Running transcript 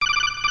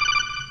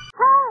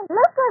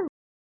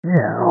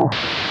Yeah.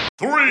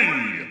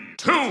 3,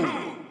 2,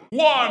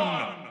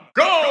 1,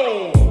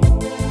 go!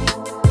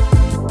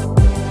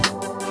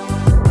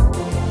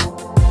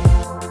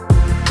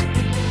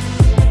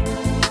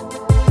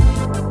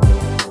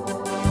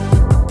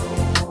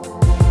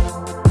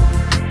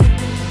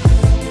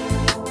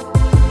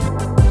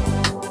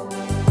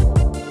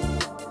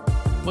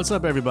 What's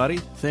up, everybody?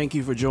 Thank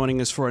you for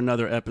joining us for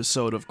another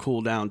episode of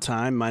Cool Down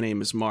Time. My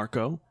name is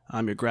Marco.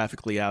 I'm your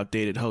graphically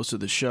outdated host of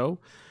the show.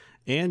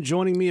 And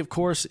joining me, of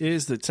course,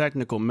 is the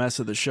technical mess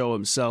of the show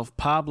himself.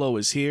 Pablo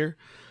is here.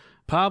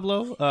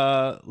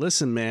 Pablo,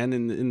 listen, man,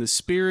 in the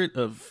spirit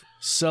of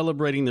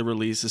celebrating the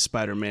release of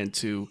Spider-Man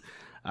 2,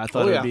 I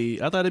thought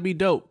it'd be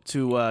dope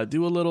to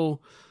do a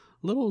little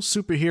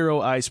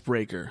superhero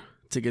icebreaker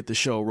to get the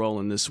show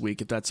rolling this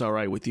week, if that's all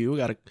right with you. We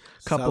got a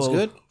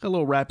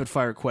little rapid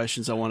fire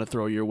questions I want to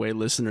throw your way.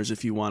 Listeners,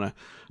 if you want to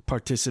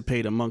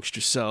participate amongst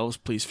yourselves,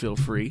 please feel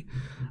free.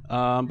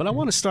 But I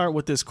want to start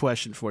with this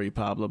question for you,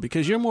 Pablo,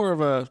 because you're more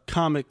of a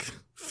comic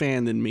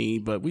fan than me,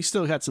 but we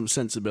still got some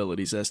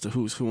sensibilities as to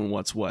who's who and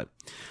what's what.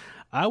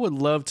 I would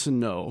love to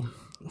know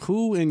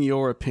who, in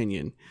your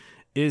opinion,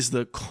 is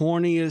the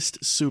corniest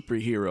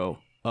superhero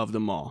of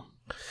them all.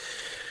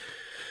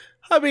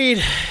 I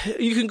mean,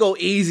 you can go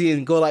easy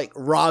and go like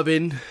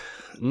Robin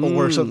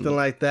or something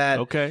like that.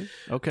 Okay.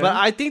 But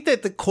I think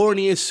that the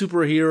corniest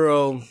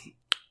superhero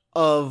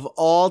of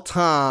all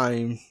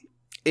time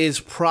is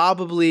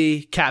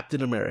probably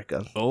Captain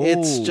America. Oh,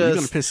 you're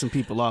going to piss some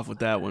people off with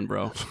that one,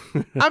 bro.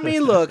 I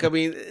mean, look,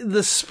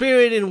 the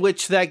spirit in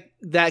which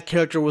that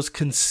character was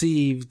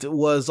conceived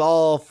was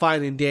all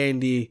fine and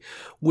dandy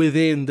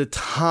within the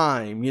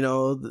time, you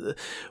know.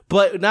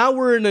 But now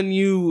we're in a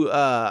new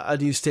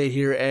state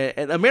here,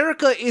 and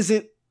America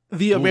isn't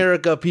the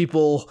America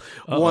people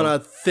want to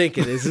think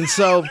it is. And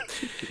so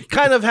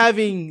kind of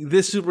having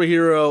this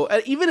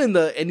superhero, even in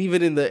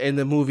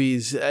the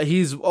movies,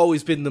 he's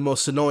always been the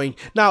most annoying.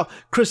 Now,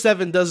 Chris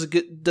Evans does a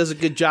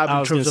good job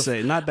in terms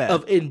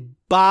of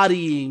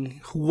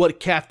embodying what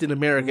Captain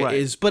America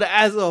is. But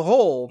as a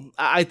whole,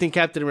 I think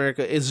Captain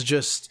America is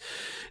just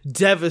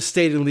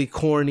devastatingly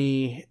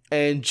corny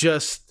and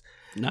just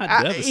not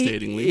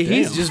devastatingly.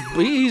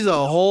 He's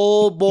a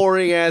whole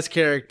boring ass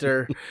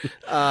character.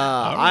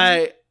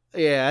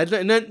 There's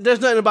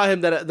nothing about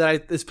him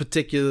that is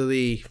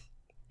particularly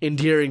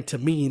endearing to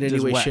me in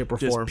any way, shape, or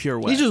form. Pure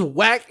whack. He's just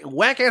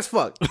whack as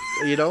fuck,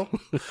 you know.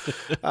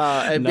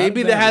 And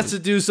maybe that has to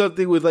do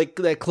something with like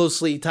that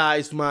closely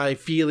ties my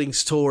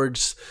feelings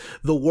towards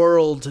the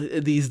world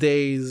these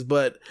days.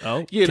 But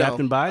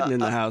Captain Biden in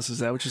the house. Is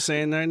that what you're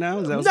saying right now?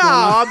 Is that what's no? going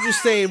on? I'm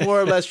just saying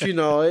more or less. You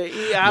know,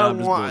 I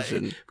don't want.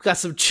 We got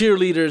some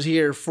cheerleaders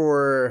here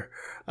for.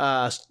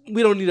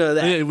 We don't need none of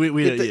that. Yeah. We don't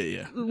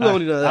need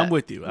none of that. I'm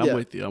with you. I'm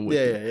with you.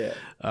 Yeah.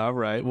 All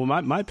right. Well,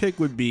 my pick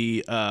would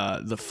be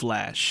the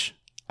Flash.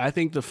 I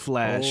think the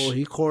Flash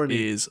he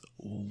corny. is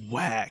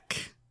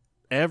whack.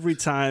 Every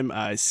time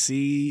I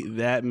see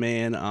that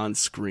man on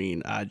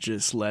screen, I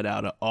just let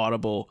out an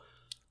audible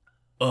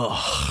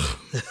ugh.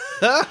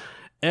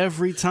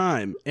 Every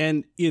time.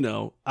 And,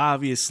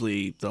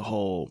 obviously the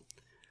whole,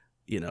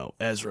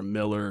 Ezra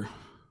Miller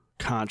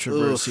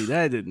controversy,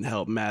 that didn't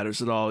help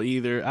matters at all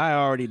either. I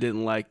already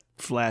didn't like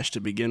Flash to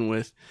begin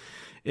with.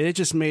 It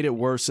just made it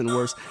worse and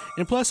worse.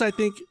 And plus, I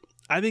think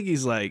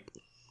he's like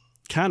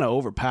kind of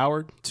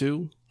overpowered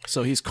too.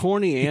 So he's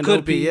corny and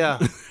OP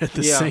at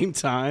the same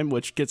time,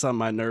 which gets on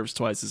my nerves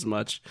twice as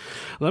much.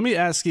 Let me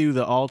ask you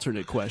the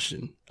alternate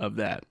question of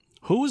that.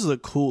 Who is the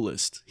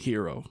coolest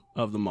hero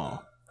of them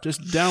all?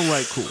 Just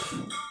downright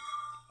cool.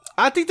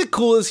 I think the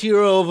coolest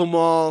hero of them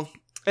all,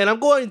 and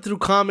I'm going through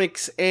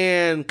comics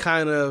and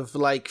kind of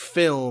like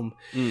film.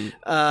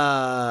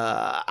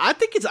 I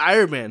think it's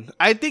Iron Man.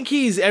 I think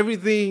he's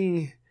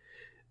everything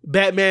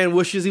Batman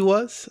wishes he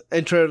was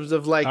in terms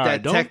of like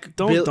that tech.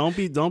 Don't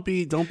be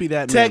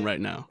that tech, man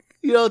right now.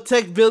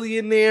 Tech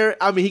billionaire.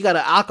 I mean, he got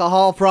an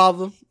alcohol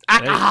problem.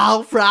 Not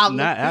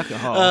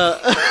alcohol.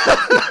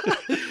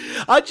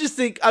 I just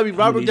think. I mean,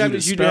 Robert Downey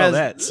Jr. has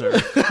that, sir.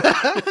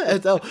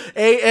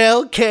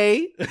 ALKHALL.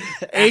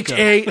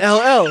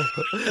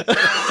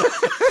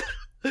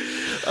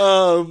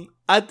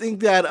 I think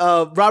that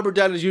Robert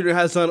Downey Jr.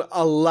 has done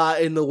a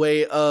lot in the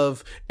way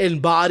of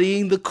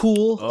embodying the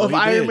cool of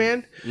Iron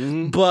Man.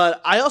 Mm-hmm. But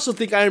I also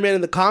think Iron Man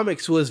in the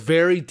comics was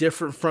very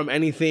different from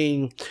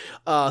anything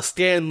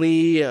Stan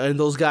Lee and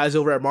those guys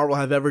over at Marvel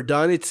have ever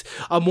done. It's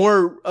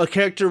a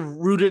character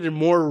rooted in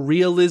more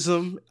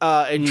realism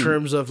in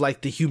terms of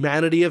like the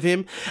humanity of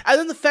him. And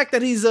then the fact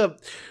that he's a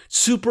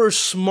super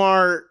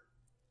smart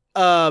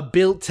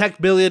tech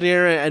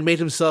billionaire and made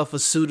himself a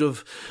suit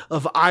of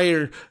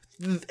iron,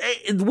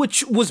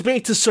 which was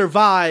made to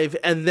survive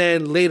and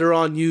then later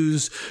on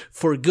used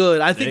for good.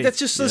 I think that's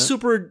just a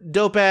super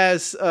dope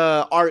ass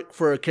arc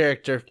for a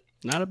character.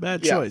 Not a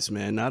bad choice,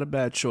 man. Not a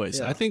bad choice.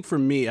 Yeah. I think for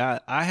me,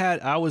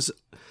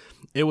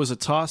 it was a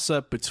toss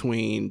up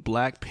between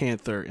Black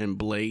Panther and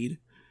Blade,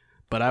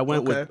 but I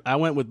went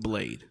with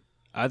Blade.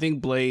 I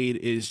think Blade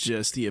is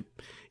just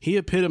he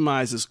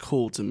epitomizes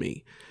cool to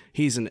me.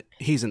 He's an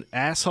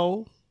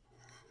asshole,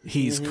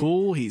 He's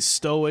cool, he's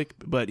stoic,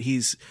 but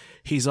he's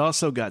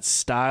also got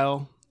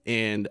style.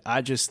 And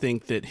I just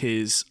think that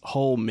his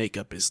whole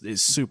makeup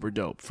is super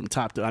dope from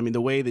top to. I mean,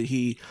 the way that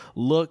he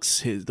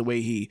looks, his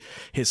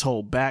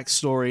whole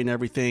backstory and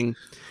everything,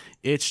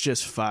 it's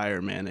just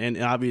fire, man.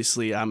 And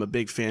obviously, I'm a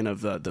big fan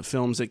of the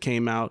films that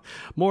came out.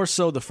 More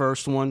so the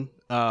first one.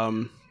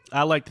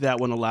 I liked that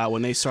one a lot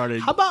when they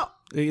started. How about?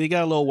 They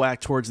got a little whack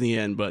towards the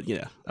end, but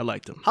yeah, I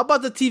liked them. How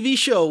about the TV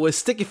show with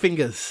Sticky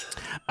Fingers?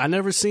 I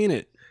never seen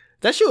it.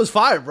 That shit was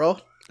fire, bro.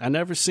 I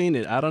never seen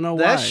it. I don't know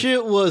why. That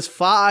shit was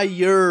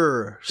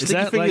fire.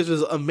 Sticky Fingers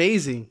was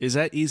amazing. Is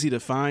that easy to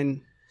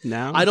find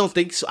now? I don't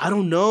think so. I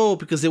don't know,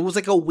 because it was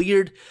like a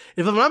weird,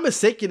 if I'm not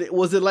mistaken,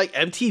 was it like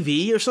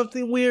MTV or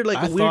something weird?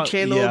 Like weird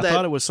channel? Yeah, I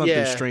thought it was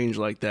something strange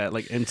like that,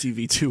 like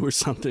MTV2 or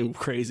something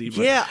crazy.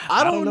 But yeah,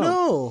 I don't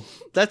know.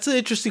 That's an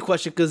interesting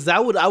question, because I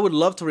would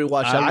love to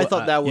rewatch that. I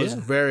thought that was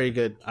very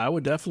good. I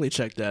would definitely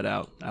check that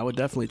out.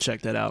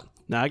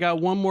 Now, I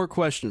got one more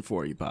question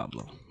for you,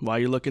 Pablo. While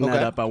you're looking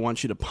that up, I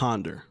want you to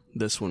ponder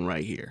this one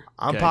right here.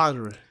 I'm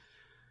pondering.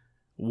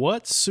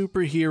 What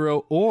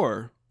superhero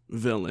or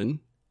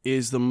villain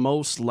is the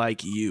most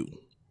like you?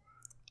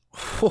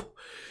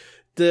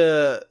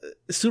 The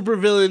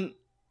supervillain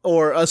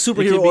or a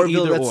superhero or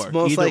villain that's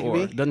most like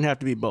me? It doesn't have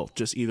to be both,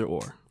 just either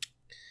or.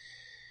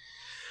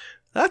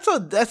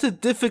 That's a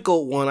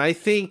difficult one. I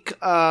think.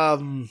 I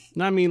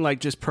mean,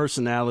 like just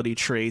personality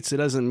traits. It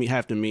doesn't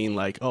have to mean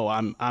like, oh,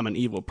 I'm an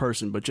evil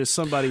person, but just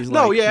somebody's like.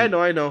 No, yeah, I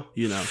know.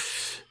 You know.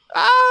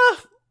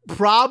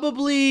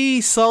 Probably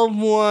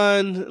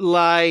someone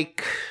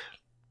like.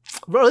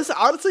 Bro,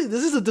 honestly,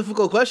 this is a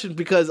difficult question,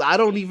 because I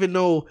don't even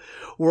know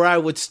where I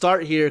would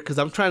start here, because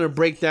I'm trying to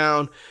break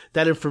down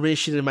that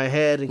information in my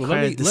head and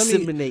kind of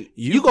disseminate.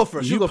 You go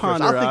first. You go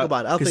first. I'll think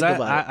about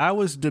it. I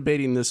was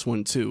debating this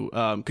one too,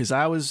 because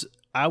I was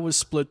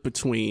split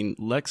between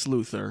Lex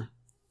Luthor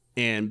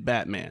and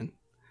Batman,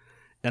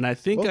 and I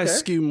think I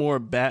skew more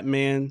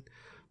Batman,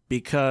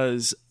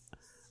 because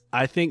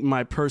I think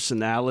my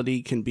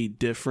personality can be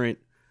different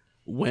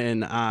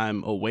when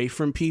I'm away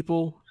from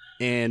people.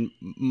 And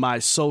my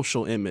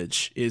social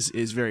image is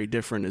very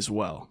different as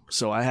well.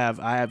 So I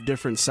have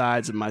different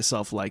sides of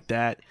myself like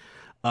that.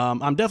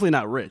 I'm definitely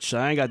not rich. So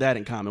I ain't got that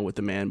in common with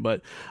the man.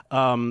 But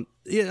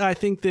yeah, I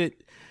think that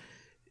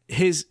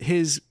his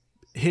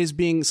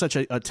being such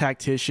a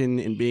tactician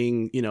and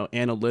being,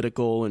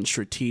 analytical and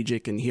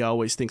strategic, and he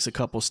always thinks a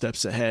couple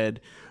steps ahead,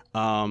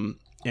 and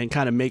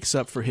kind of makes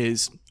up for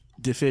his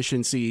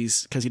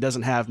deficiencies because he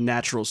doesn't have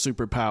natural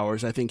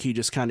superpowers. I think he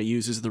just kind of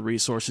uses the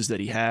resources that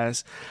he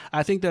has.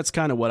 I think that's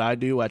kind of what I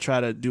do. I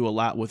try to do a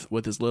lot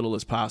with as little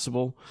as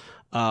possible,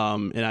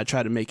 and I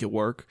try to make it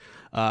work.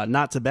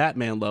 Not to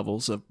Batman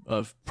levels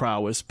of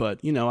prowess,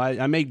 but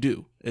I make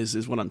do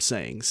is what I'm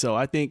saying. So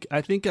I think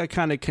I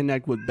kind of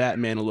connect with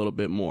Batman a little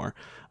bit more.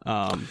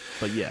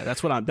 But yeah,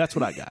 that's what I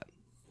got.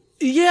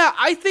 Yeah,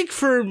 I think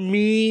for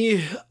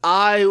me,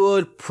 I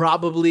would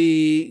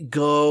probably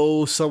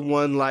go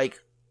someone like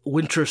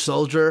Winter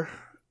Soldier.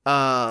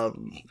 Just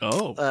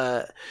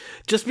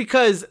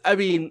because, I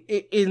mean,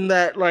 in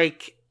that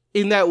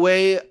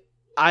way,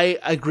 I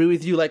agree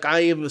with you. Like, I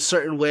am a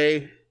certain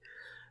way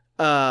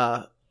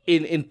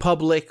in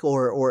public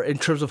or in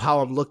terms of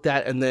how I'm looked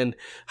at, and then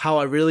how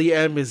I really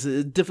am is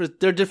different.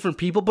 They're different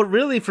people, but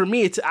really for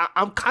me,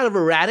 I'm kind of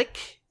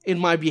erratic in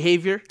my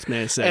behavior. This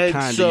man said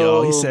kinda,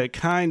 y'all. He said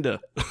kinda.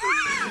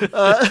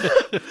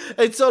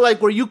 And so,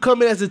 like, where you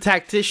come in as a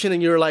tactician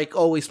and you're like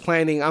always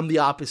planning, I'm the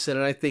opposite.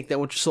 And I think that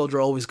Winter Soldier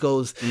always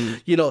goes,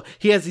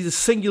 he has this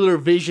singular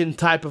vision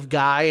type of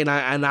guy, and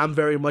I'm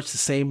very much the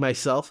same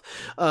myself.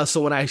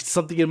 So when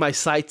something in my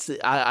sights,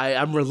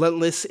 I'm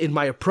relentless in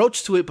my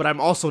approach to it, but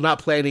I'm also not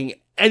planning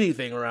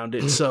anything around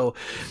it, so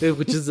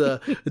which is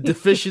a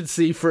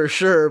deficiency for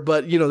sure.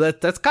 But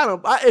that's kind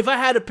of, if I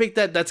had to pick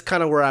that's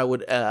kind of where I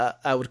would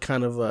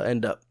kind of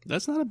end up.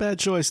 That's not a bad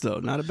choice, though.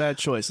 Not a bad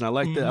choice, and I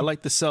like I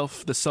like the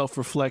self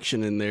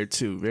reflection in there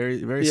too.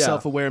 Very very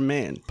self-aware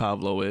man.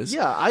 Pablo is.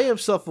 Yeah, I am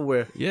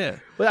self-aware. Yeah,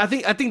 but I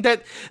think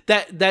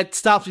that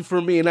stops me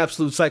from being an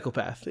absolute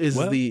psychopath. Is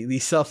the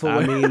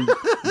self-aware? I mean,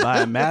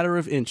 by a matter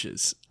of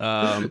inches.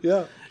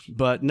 Yeah.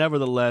 But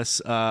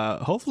nevertheless,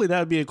 hopefully that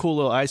would be a cool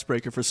little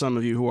icebreaker for some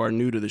of you who are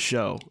new to the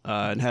show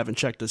and haven't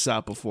checked us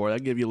out before.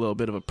 That'd give you a little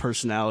bit of a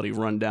personality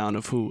rundown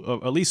of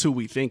at least who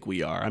we think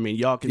we are. I mean,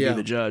 y'all can be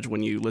the judge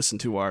when you listen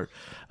to our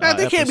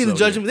they can't be the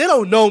judge. They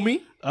don't know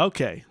me.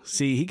 Okay.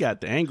 See, he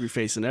got the angry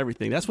face and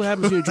everything. That's what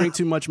happens when you drink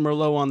too much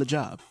Merlot on the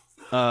job.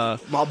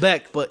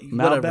 Malbec, but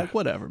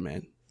whatever,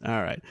 man.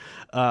 All right.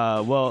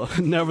 Well,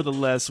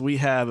 nevertheless, we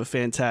have a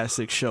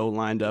fantastic show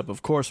lined up.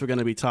 Of course, we're going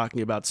to be talking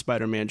about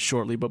Spider-Man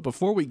shortly. But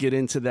before we get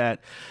into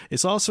that,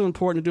 it's also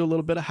important to do a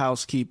little bit of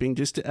housekeeping.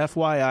 Just to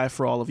FYI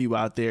for all of you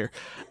out there,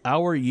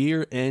 our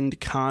year-end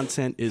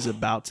content is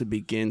about to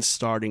begin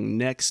starting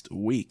next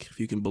week. If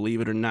you can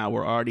believe it or not,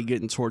 we're already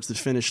getting towards the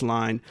finish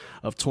line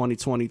of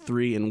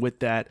 2023. And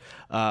with that,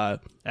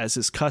 as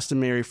is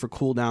customary for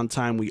Cool Down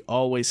Time, we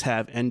always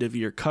have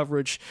end-of-year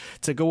coverage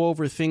to go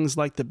over things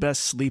like the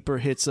best sleeper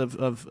hits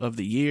brackets of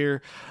the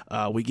year.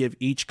 We give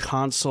each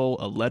console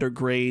a letter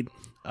grade,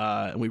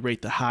 and we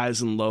rate the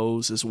highs and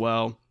lows as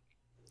well.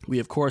 We,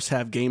 of course,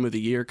 have Game of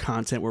the Year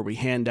content where we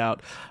hand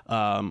out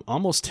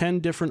almost 10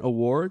 different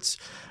awards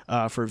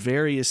for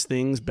various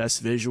things,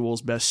 best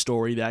visuals, best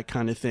story, that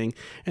kind of thing.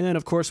 And then,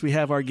 of course, we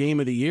have our Game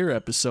of the Year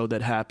episode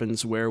that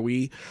happens where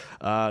we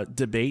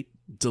debate,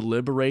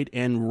 deliberate,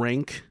 and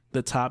rank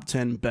the top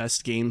 10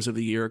 best games of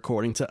the year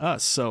according to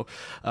us. So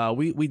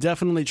we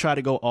definitely try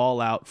to go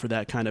all out for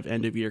that kind of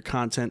end-of-year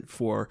content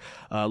for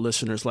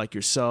listeners like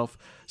yourself.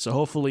 So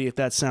hopefully, if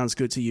that sounds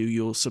good to you,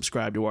 you'll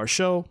subscribe to our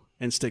show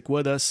and stick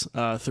with us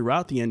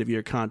throughout the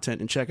end-of-year content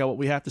and check out what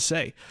we have to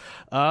say.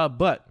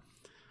 But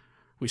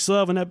we still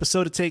have an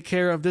episode to take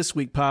care of this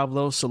week,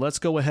 Pablo, so let's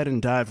go ahead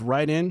and dive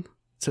right in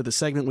to the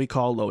segment we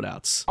call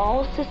Loadouts.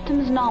 All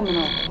systems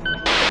nominal.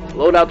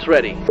 Loadouts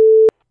ready.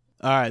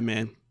 All right,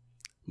 man.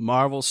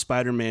 Marvel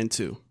Spider-Man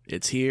 2.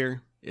 It's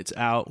here. It's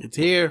out. It's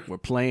here. We're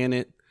playing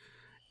it.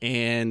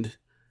 And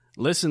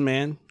listen,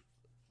 man,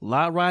 a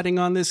lot riding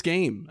on this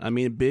game. I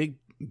mean,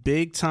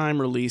 big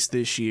time release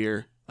this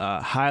year.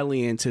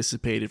 Highly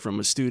anticipated from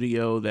a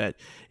studio that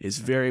is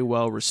very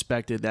well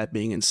respected, that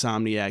being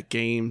Insomniac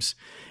Games.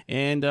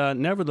 And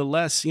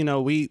nevertheless, you know,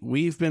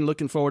 we've been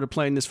looking forward to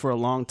playing this for a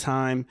long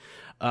time.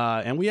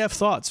 And we have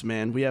thoughts,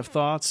 man. We have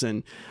thoughts.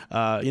 And,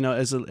 you know,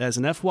 as an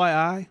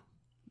FYI,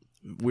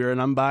 we're an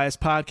unbiased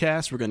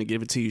podcast. We're going to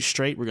give it to you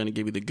straight. We're going to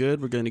give you the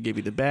good. We're going to give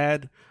you the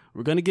bad.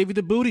 We're going to give you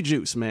the booty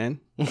juice, man.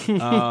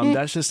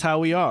 That's just how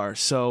we are.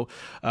 So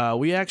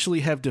we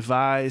actually have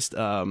devised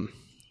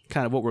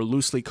kind of what we're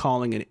loosely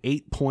calling an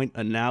 8-point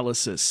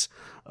analysis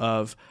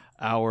of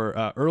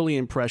our early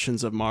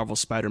impressions of Marvel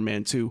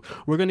Spider-Man 2.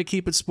 We're going to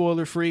keep it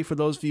spoiler-free for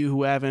those of you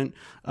who haven't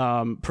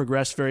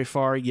progressed very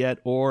far yet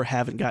or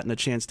haven't gotten a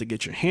chance to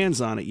get your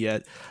hands on it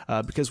yet,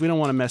 because we don't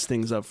want to mess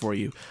things up for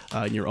you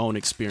in your own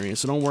experience.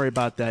 So don't worry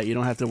about that. You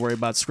don't have to worry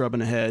about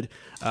scrubbing ahead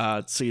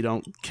so you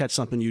don't catch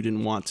something you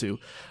didn't want to.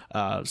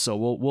 So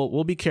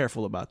we'll be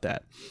careful about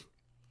that.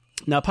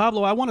 Now,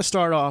 Pablo, I want to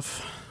start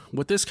off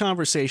with this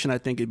conversation. I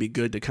think it'd be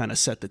good to kind of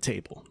set the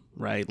table,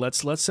 right?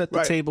 Let's set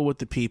the table with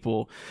the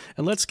people,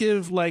 and let's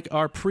give like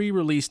our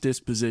pre-release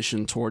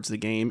disposition towards the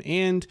game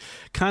and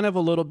kind of a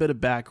little bit of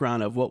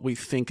background of what we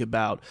think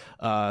about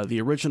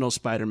the original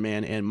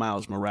Spider-Man and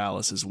Miles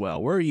Morales as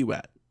well. Where are you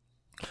at?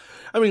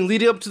 I mean,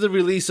 leading up to the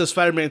release of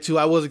Spider-Man 2,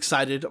 I was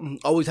excited.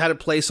 Always had a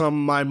place on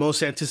my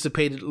most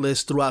anticipated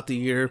list throughout the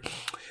year.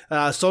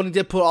 Sony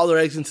did put all their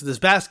eggs into this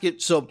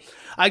basket, so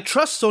I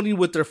trust Sony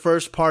with their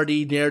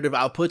first-party narrative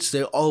outputs.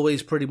 They're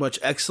always pretty much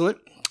excellent.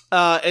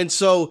 And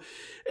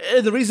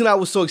the reason I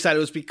was so excited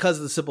was because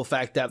of the simple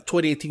fact that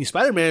 2018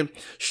 Spider-Man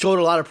showed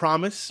a lot of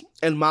promise,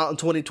 and in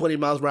 2020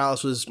 Miles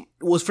Morales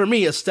was for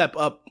me a step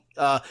up,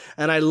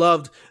 and I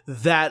loved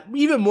that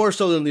even more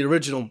so than the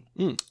original.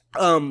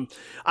 Looking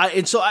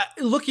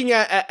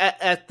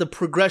at the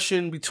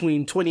progression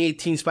between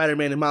 2018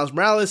 Spider-Man and Miles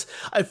Morales,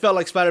 I felt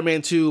like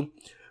Spider-Man 2,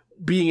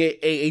 being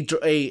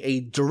a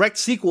direct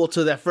sequel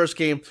to that first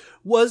game,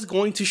 was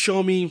going to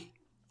show me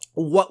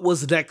what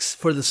was next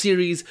for the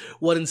series,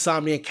 what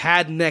Insomniac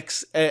had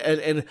next,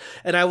 and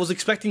I was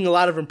expecting a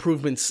lot of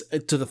improvements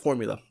to the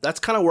formula. That's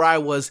kind of where I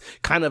was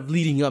kind of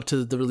leading up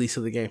to the release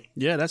of the game.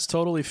 Yeah, that's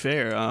totally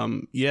fair.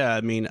 Yeah,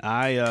 I mean,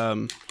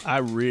 I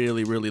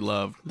really, really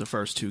loved the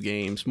first two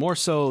games, more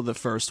so the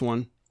first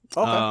one.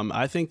 Okay.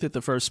 I think that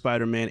the first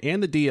Spider-Man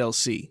and the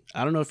DLC,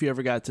 I don't know if you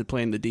ever got to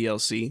playing the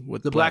DLC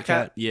with the Black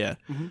Hat. Yeah,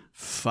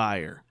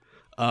 fire.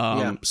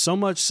 So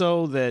much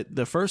so that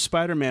the first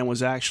Spider-Man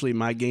was actually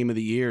my game of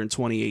the year in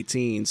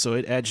 2018, so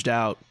it edged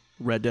out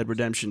Red Dead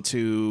Redemption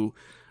 2,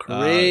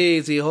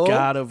 crazy ho,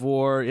 God of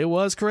War. It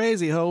was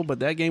crazy ho,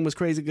 but that game was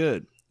crazy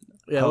good.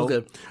 Yeah, it was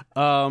good.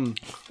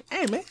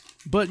 Hey, man.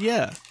 But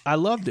yeah, I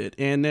loved it.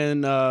 And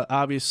then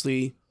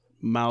obviously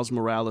Miles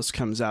Morales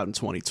comes out in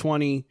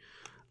 2020.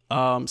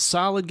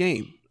 Solid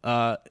game.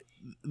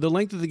 The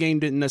length of the game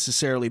didn't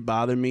necessarily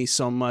bother me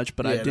so much,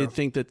 but I did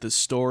think that the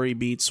story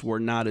beats were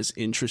not as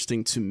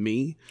interesting to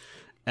me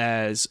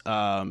as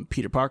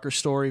Peter Parker's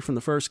story from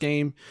the first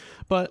game.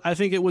 But I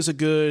think it was a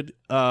good,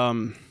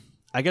 a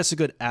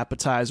good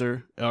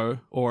appetizer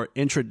or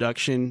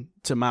introduction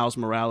to Miles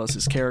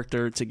Morales'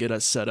 character to get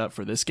us set up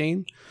for this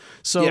game.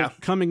 So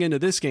coming into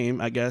this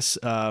game, I guess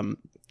I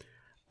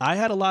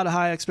had a lot of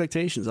high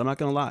expectations. I'm not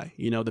going to lie.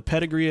 You know, the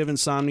pedigree of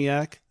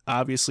Insomniac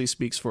obviously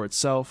speaks for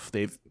itself.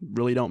 They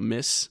really don't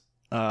miss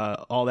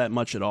all that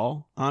much at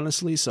all,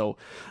 honestly. So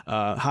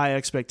high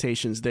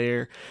expectations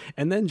there.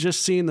 And then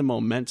just seeing the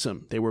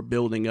momentum they were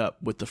building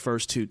up with the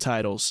first two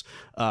titles,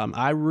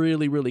 I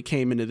really, really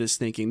came into this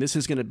thinking this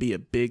is going to be a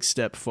big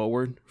step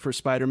forward for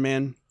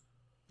Spider-Man.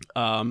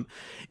 And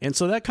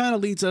so that kind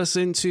of leads us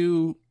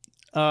into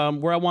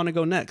where I want to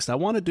go next. I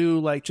want to do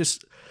like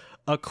just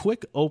a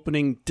quick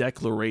opening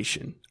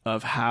declaration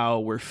of how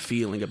we're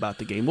feeling about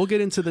the game. We'll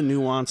get into the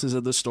nuances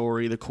of the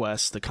story, the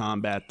quest, the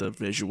combat, the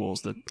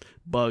visuals, the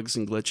bugs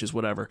and glitches,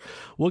 whatever.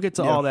 We'll get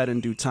to all that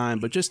in due time,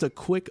 but just a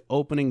quick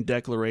opening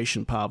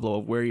declaration, Pablo,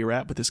 of where you're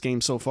at with this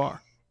game so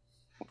far.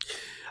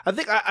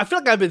 I feel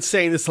like I've been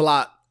saying this a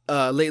lot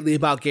lately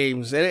about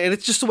games, and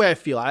it's just the way I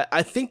feel.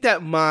 I think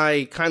that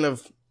my kind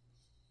of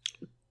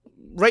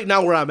right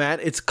now where I'm at,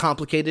 it's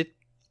complicated.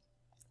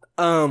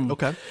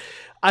 Okay.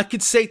 I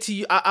could say to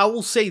you, I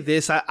will say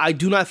this. I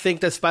do not think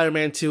that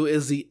Spider-Man 2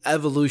 is the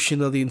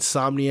evolution of the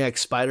Insomniac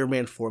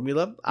Spider-Man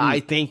formula. I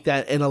think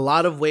that in a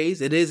lot of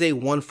ways, it is a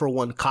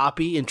one-for-one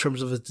copy in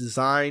terms of its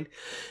design,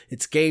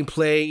 its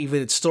gameplay,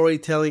 even its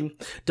storytelling.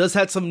 It does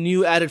have some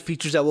new added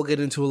features that we'll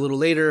get into a little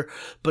later,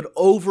 but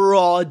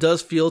overall, it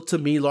does feel to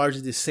me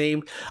largely the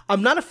same.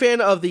 I'm not a fan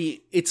of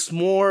it's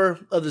more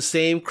of the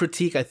same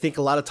critique. I think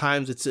a lot of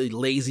times it's a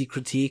lazy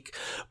critique,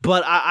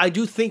 but I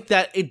do think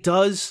that it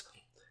does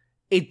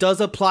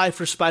apply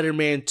for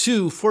Spider-Man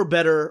 2 for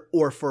better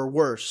or for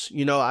worse.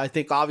 You know, I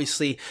think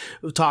obviously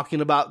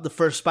talking about the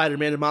first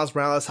Spider-Man and Miles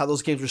Morales, how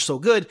those games were so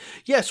good.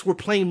 Yes, we're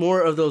playing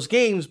more of those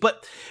games,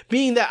 but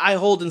being that I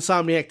hold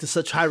Insomniac to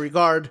such high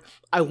regard,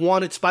 I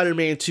wanted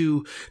Spider-Man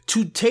to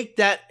take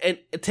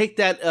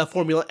that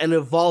formula and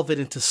evolve it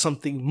into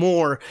something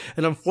more.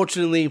 And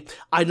unfortunately,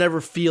 I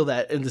never feel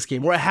that in this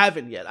game, or I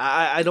haven't yet.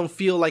 I don't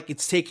feel like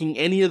it's taking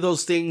any of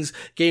those things,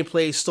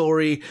 gameplay,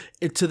 story,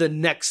 to the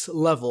next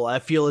level. I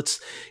feel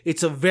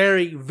it's a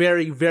very,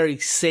 very, very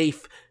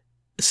safe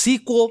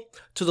sequel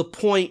to the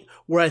point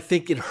where I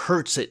think it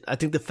hurts it. I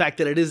think the fact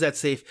that it is that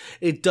safe,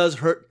 it does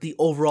hurt the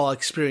overall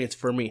experience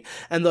for me.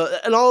 And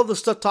all of the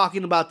stuff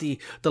talking about the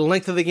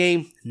length of the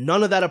game,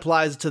 none of that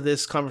applies to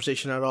this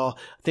conversation at all.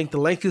 I think the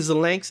length is the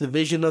length. The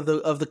vision of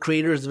the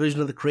creator is the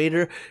vision of the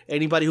creator.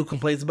 Anybody who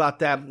complains about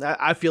that,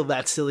 I feel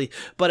that's silly.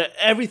 But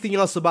everything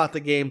else about the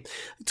game,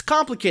 it's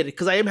complicated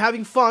because I am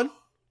having fun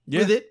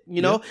with it.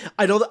 You know,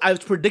 I know that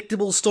it's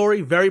predictable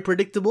story, very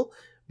predictable.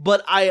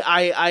 But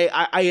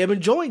I am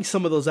enjoying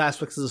some of those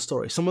aspects of the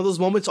story. Some of those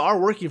moments are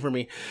working for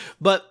me.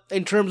 But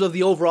in terms of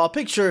the overall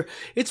picture,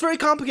 it's very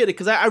complicated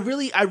because I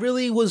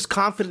really was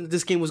confident that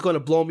this game was going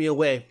to blow me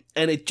away,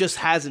 and it just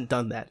hasn't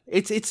done that.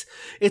 It's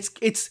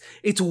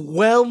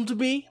whelmed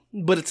me,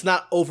 but it's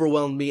not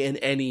overwhelmed me in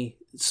any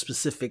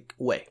specific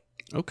way.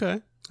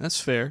 Okay,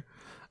 that's fair.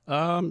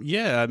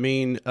 Yeah, I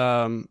mean,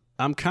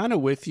 I'm kind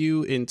of with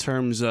you in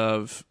terms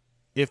of,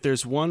 if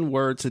there's one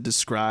word to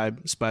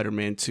describe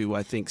Spider-Man 2,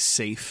 I think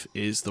safe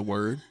is the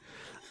word.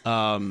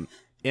 And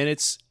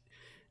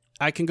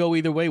I can go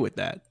either way with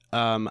that.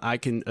 I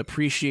can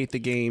appreciate the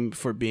game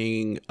for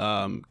being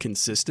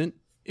consistent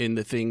in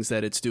the things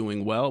that it's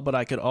doing well, but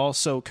I could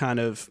also kind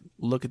of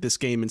look at this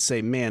game and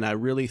say, man, I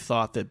really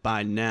thought that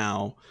by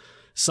now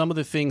some of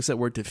the things that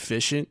were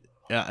deficient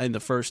in the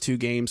first two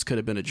games could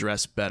have been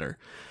addressed better.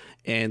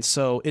 And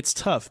so it's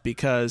tough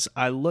because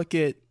I look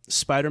at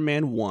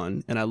Spider-Man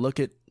 1 and I look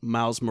at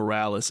Miles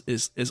Morales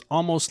is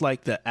almost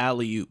like the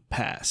alley-oop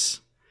pass.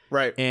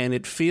 Right. And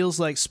it feels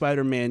like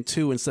Spider-Man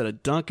 2, instead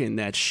of dunking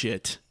that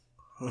shit,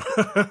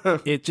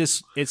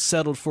 it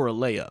settled for a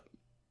layup.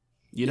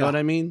 You know what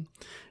I mean?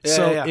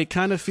 Yeah, it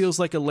kind of feels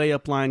like a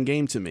layup line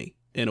game to me,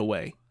 in a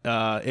way.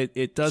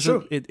 It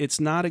doesn't. It's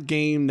not a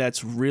game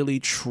that's really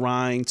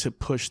trying to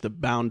push the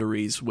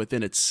boundaries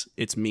within its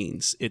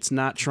means. It's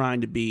not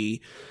trying to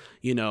be,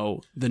 the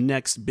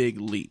next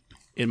big leap,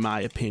 in my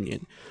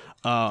opinion.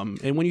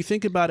 And when you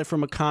think about it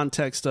from a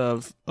context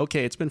of,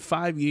 okay, it's been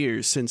 5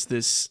 years since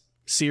this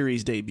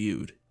series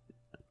debuted.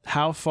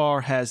 How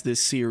far has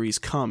this series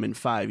come in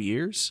 5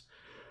 years?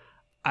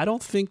 I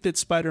don't think that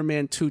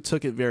Spider-Man 2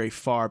 took it very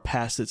far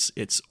past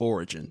its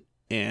origin.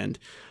 And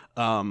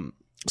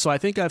so I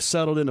think I've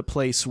settled in a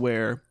place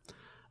where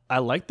I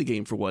like the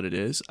game for what it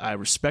is. I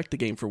respect the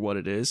game for what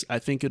it is. I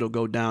think it'll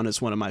go down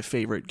as one of my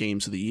favorite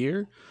games of the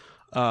year.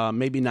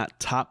 Maybe not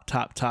top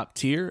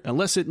tier,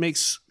 unless it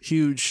makes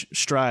huge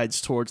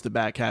strides towards the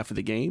back half of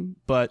the game.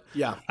 But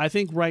yeah, I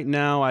think right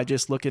now I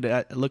just look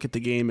at the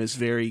game as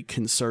very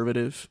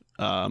conservative,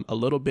 a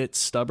little bit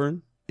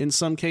stubborn in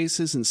some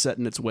cases and set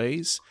in its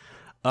ways,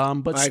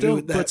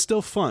 but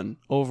still fun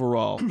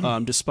overall,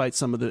 despite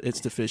some of its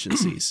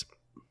deficiencies.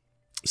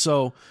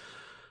 So,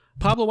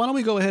 Pablo, why don't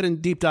we go ahead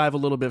and deep dive a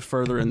little bit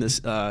further in this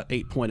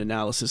 8-point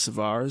analysis of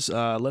ours?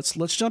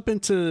 Let's jump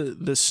into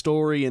the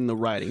story and the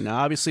writing. Now,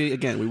 obviously,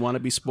 again, we want to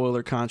be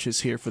spoiler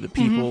conscious here for the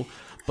people,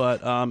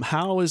 but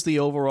how is the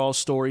overall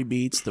story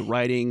beats, the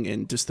writing,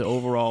 and just the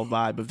overall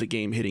vibe of the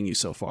game hitting you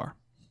so far?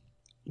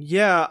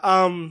 Yeah,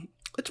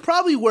 it's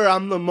probably where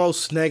I'm the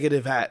most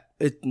negative at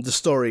the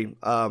story.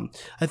 I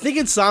think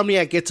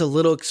Insomniac gets a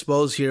little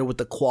exposed here with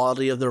the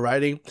quality of the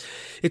writing.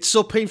 It's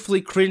so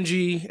painfully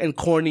cringy and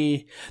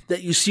corny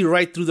that you see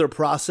right through their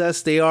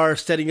process. They are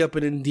setting up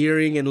an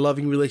endearing and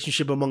loving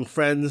relationship among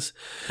friends.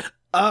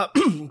 But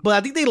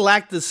I think they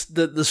lack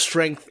the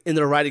strength in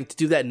their writing to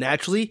do that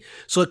naturally.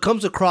 So it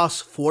comes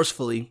across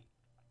forcefully.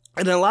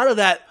 And a lot of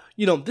that,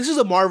 this is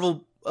a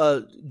Marvel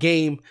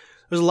game.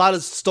 There's a lot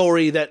of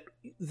story that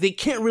they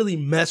can't really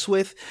mess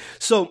with.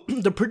 So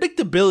the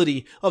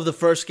predictability of the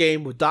first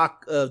game with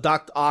Dr.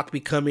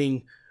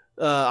 Octavius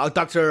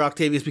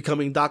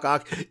becoming Doc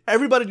Ock,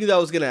 everybody knew that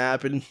was going to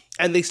happen,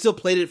 and they still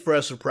played it for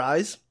a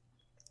surprise.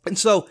 And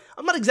so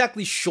I'm not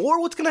exactly sure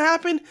what's going to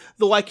happen,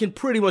 though I can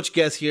pretty much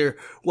guess here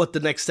what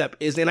the next step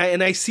is. And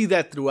I see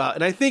that throughout.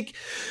 And I think,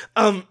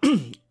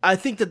 I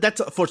think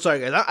that's sorry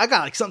guys, I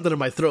got like something in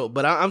my throat,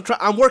 but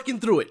I'm working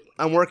through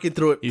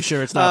it. You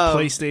sure it's not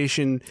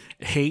PlayStation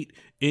hate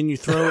in your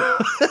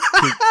throat?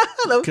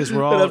 Because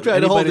we're all,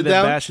 anybody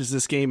that bashes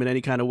this game in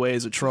any kind of way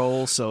is a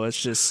troll. So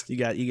it's just, you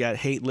got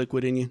hate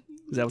liquid in you.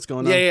 Is that what's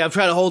going on? Yeah, I'm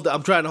trying to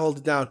hold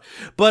it down.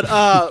 But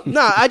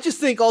I just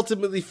think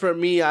ultimately for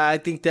me, I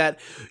think that,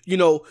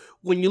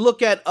 when you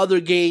look at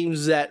other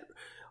games that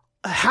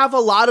have a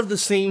lot of the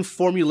same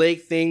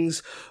formulaic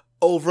things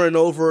over and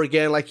over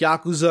again, like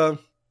Yakuza,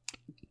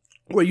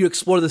 where you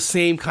explore the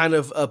same kind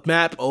of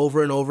map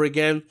over and over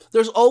again,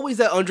 there's always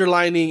that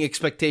underlining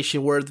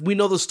expectation where we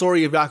know the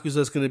story of Yakuza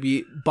is going to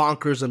be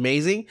bonkers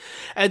amazing.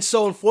 And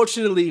so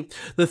unfortunately,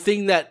 the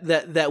thing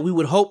that we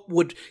would hope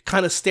would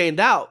kind of stand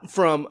out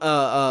from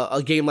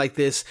a game like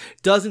this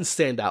doesn't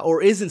stand out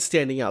or isn't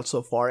standing out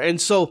so far.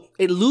 And so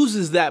it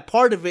loses that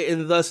part of it.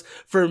 And thus,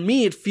 for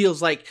me, it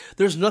feels like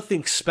there's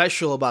nothing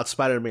special about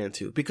Spider-Man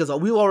 2 because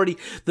we've already,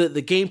 the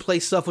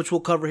gameplay stuff, which we'll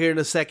cover here in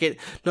a second,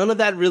 none of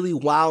that really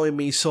wowing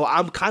me. So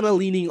I'm kind of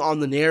leaning on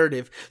the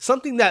narrative,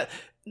 something that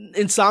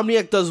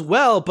Insomniac does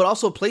well, but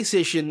also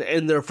PlayStation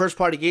and their first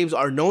party games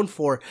are known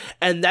for.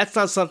 And that's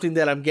not something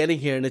that I'm getting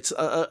here. And it's,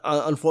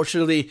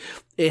 unfortunately,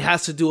 it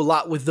has to do a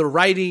lot with the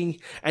writing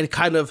and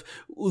kind of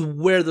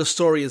where the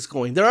story is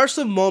going. There are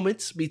some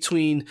moments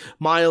between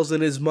Miles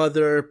and his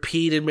mother,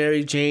 Pete and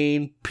Mary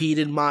Jane, Pete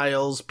and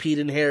Miles, Pete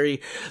and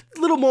Harry,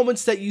 little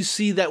moments that you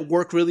see that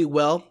work really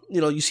well.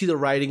 You see the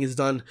writing is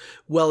done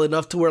well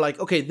enough to where, like,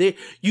 okay,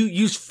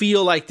 you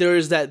feel like there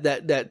is that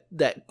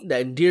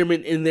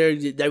endearment in there.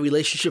 That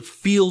relationship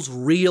feels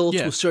real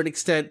to a certain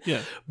extent.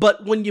 Yeah.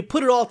 But when you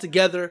put it all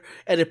together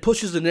and it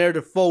pushes the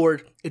narrative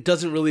forward, it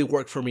doesn't really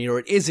work for me, or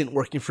it isn't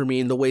working for me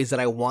in the ways that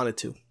I want it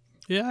to.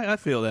 Yeah, I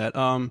feel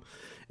that.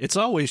 It's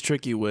always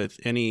tricky with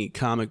any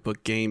comic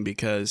book game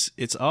because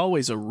it's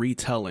always a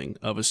retelling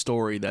of a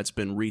story that's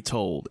been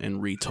retold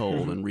and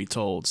retold and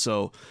retold.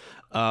 So,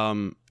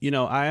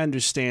 I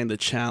understand the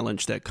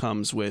challenge that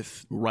comes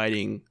with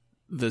writing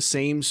the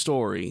same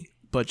story,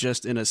 but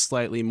just in a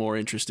slightly more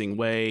interesting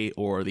way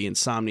or the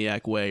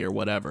Insomniac way or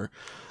whatever.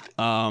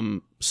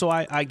 So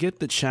I get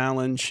the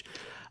challenge.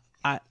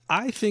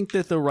 I think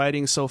that the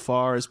writing so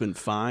far has been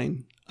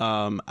fine.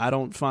 I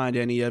don't find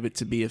any of it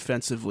to be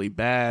offensively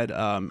bad.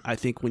 I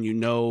think when you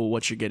know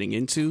what you're getting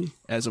into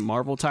as a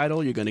Marvel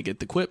title, you're going to get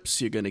the quips,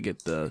 you're going to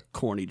get the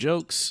corny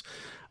jokes.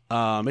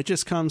 It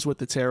just comes with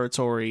the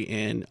territory,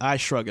 and I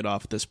shrug it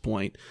off at this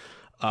point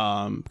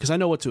because I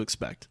know what to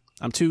expect.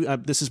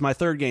 This is my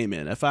third game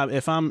in. If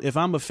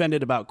I'm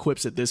offended about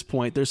quips at this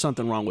point, there's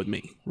something wrong with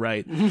me,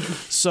 right?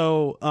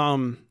 So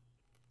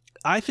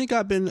I think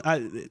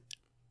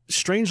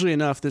strangely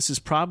enough, this is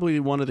probably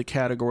one of the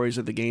categories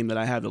of the game that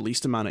I have the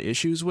least amount of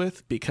issues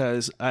with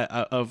because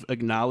of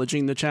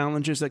acknowledging the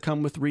challenges that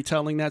come with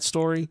retelling that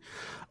story.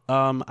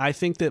 I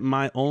think that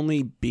my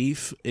only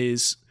beef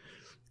is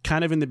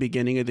kind of in the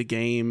beginning of the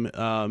game.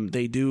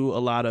 They do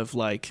a lot of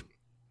like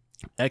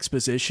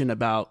exposition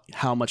about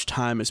how much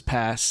time has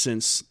passed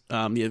since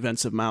the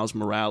events of Miles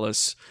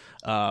Morales.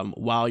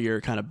 While you're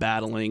kind of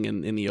battling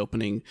in the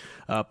opening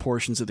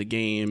portions of the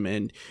game,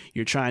 and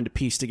you're trying to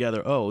piece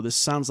together, this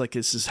sounds like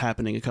this is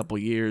happening a couple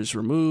years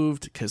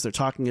removed because they're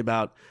talking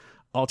about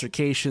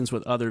altercations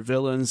with other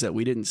villains that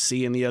we didn't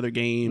see in the other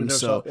games.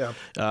 So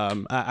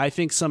I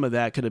think some of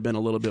that could have been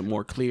a little bit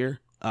more clear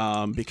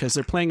because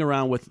they're playing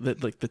around with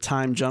the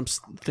time jumps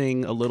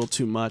thing a little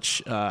too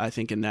much. I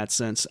think in that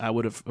sense, I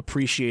would have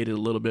appreciated a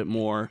little bit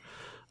more,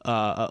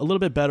 a little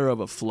bit better of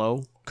a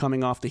flow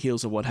coming off the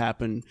heels of what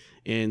happened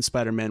in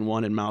Spider-Man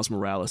 1 and Miles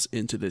Morales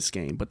into this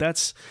game. But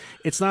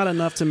it's not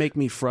enough to make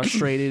me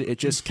frustrated. It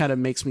just kind of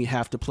makes me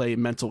have to play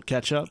mental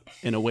catch-up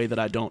in a way that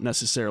I don't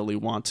necessarily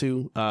want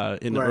to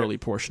in the early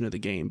portion of the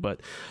game.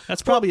 But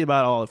that's probably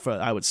about all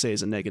I would say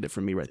is a negative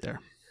for me right there.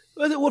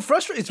 What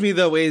frustrates me,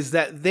 though, is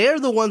that they're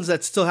the ones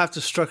that still have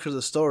to structure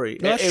the story.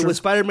 And with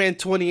Spider-Man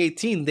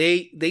 2018,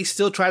 they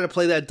still try to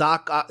play that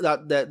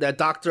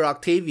Dr.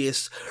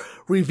 Octavius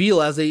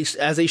reveal as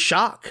a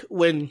shock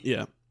when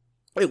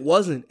it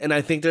wasn't. And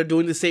I think they're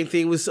doing the same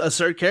thing with a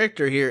certain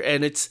character here,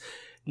 and it's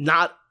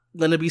not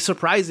going to be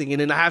surprising.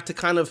 And then I have to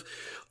kind of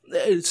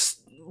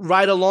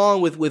ride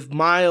along with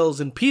Miles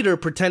and Peter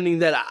pretending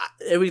that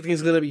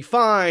everything's going to be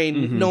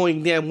fine,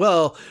 knowing damn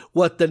well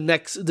what what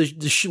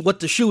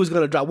the shoe is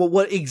going to drop,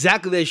 what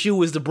exactly that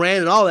shoe is, the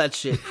brand and all that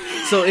shit.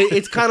 So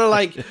it's kind of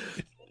like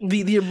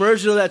the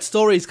immersion of that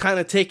story is kind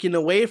of taken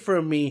away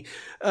from me.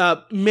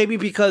 Maybe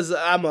because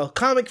I'm a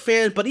comic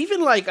fan, but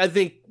even like I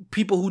think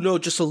people who know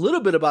just a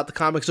little bit about the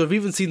comics or have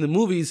even seen the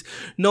movies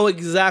know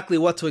exactly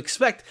what to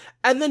expect.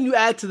 And then you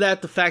add to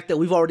that the fact that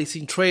we've already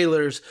seen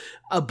trailers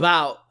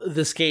about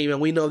this game,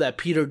 and we know that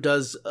Peter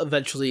does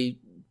eventually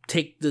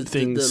take the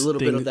little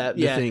bit of that.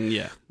 The thing.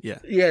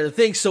 The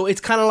thing. So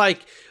it's kind of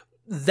like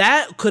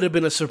that could have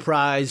been a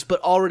surprise,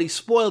 but already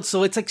spoiled.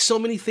 So it's like so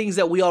many things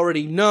that we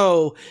already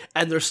know,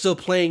 and they're still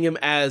playing him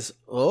as,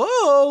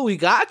 oh, we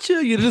got you.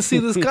 You didn't see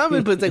this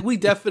coming, but it's like, we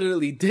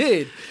definitely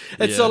did.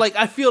 And so like,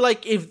 I feel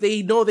like if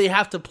they know they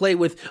have to play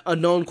with a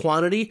known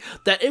quantity,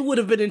 that it would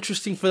have been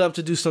interesting for them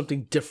to do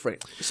something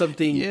different,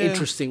 something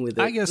interesting with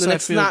it. I guess I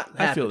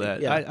feel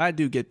that. Yeah. I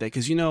do get that,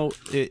 because, you know,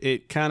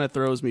 it kind of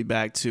throws me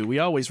back to, we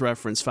always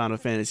reference Final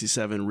Fantasy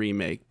VII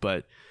Remake,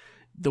 but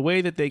the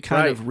way that they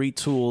kind of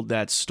retooled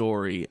that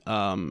story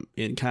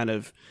and kind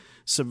of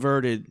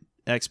subverted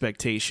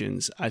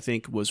expectations, I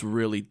think was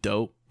really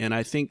dope. And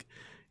I think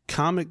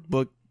comic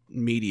book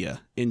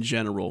media in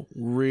general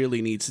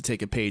really needs to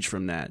take a page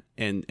from that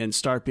and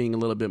start being a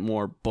little bit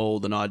more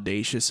bold and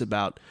audacious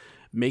about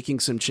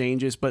making some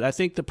changes. But I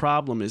think the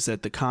problem is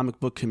that the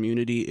comic book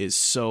community is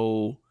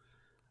so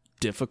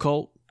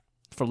difficult,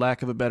 for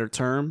lack of a better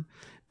term,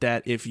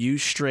 that if you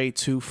stray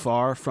too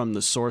far from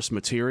the source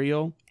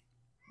material,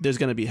 there's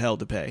going to be hell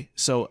to pay.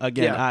 So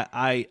again,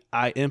 I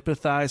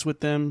empathize with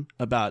them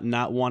about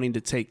not wanting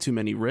to take too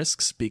many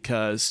risks,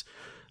 because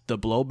the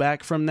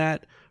blowback from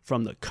that,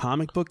 from the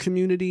comic book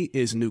community,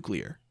 is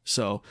nuclear.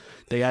 So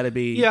they had to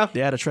be, they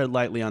had to tread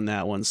lightly on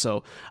that one.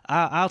 So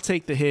I'll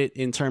take the hit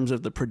in terms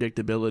of the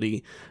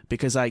predictability,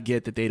 because I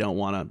get that they don't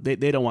want to,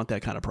 they don't want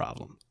that kind of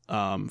problem,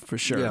 for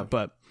sure. Yeah.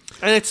 But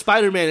and it's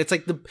Spider-Man. It's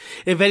like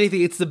if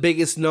anything, it's the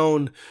biggest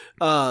known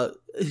superhero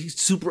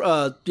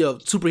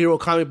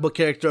comic book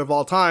character of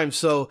all time.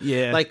 So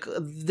like,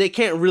 they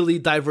can't really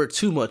divert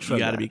too much from that.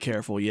 You got to be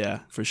careful. Yeah,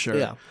 for sure.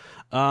 Yeah.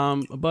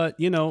 But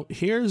you know,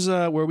 here's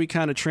where we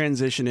kind of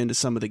transition into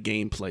some of the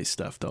gameplay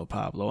stuff, though,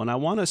 Pablo. And I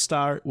want to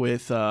start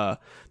with the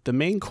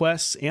main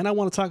quests, and I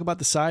want to talk about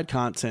the side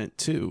content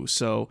too.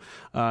 So,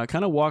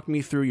 kind of walk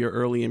me through your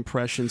early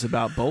impressions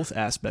about both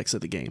aspects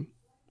of the game.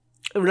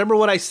 Remember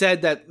when I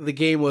said that the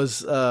game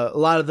was a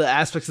lot of the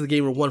aspects of the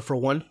game were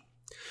 1-for-1?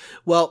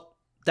 Well,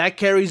 that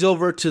carries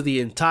over to the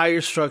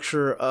entire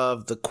structure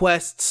of the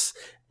quests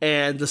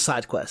and the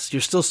side quests.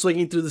 You're still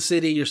swinging through the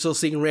city. You're still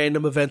seeing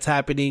random events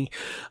happening.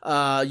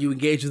 You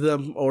engage with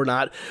them or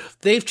not.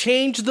 They've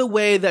changed the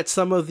way that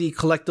some of the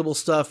collectible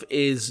stuff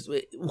is,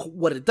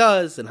 what it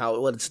does and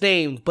what it's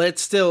named, but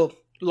it's still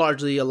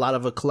largely a lot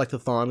of a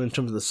collectathon in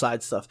terms of the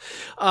side stuff.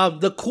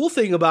 The cool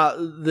thing about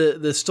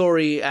the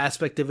story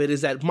aspect of it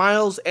is that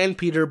Miles and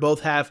Peter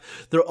both have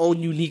their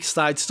own unique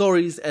side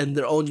stories, and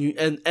their own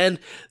and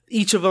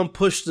each of them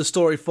push the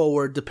story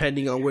forward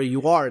depending on where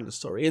you are in the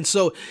story. And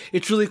so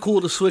it's really cool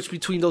to switch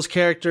between those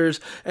characters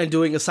and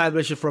doing a side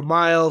mission for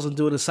Miles and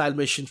doing a side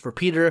mission for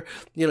Peter.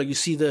 You know, you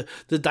see the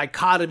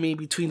dichotomy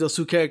between those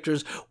two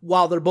characters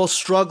while they're both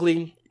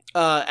struggling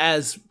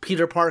as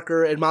Peter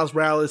Parker and Miles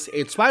Morales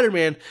and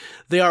Spider-Man.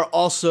 They are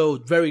also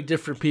very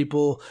different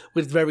people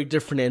with very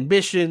different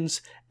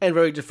ambitions and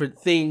very different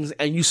things,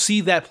 and you see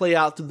that play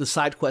out through the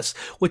side quests,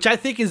 which I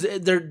think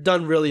they're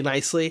done really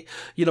nicely.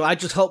 You know, I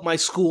just helped my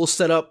school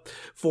set up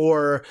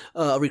for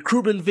a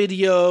recruitment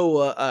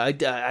video.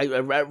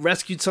 I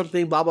rescued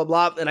something, blah, blah,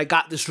 blah, and I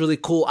got this really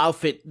cool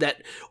outfit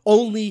that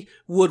only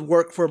would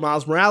work for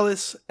Miles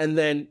Morales, and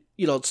then,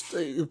 you know,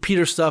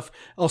 Peter stuff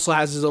also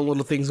has his own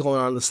little things going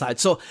on the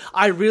side. So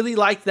I really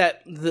like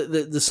that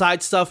the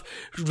side stuff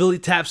really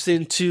taps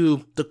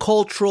into the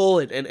cultural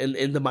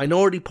and the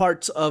minority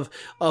parts of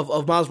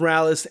Miles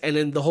Morales, and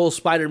then the whole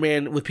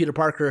Spider-Man with Peter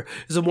Parker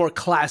is a more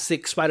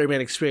classic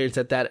Spider-Man experience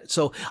at that.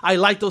 So I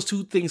like those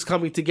two things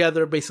coming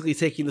together, basically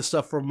taking the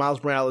stuff from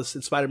Miles Morales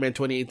and Spider-Man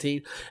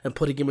 2018 and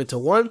putting him into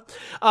one.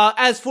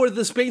 As for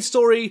the Spain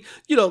story,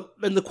 you know,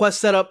 and the quest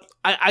setup,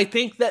 I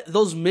think that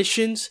those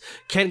missions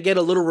can get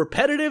a little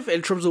repetitive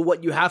in terms of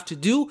what you have to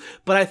do,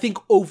 but I think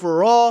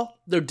overall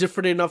they're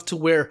different enough to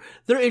where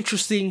they're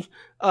interesting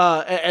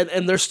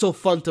and they're still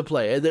fun to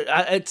play.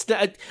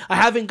 I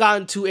haven't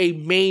gotten to a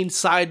main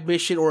side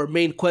mission or a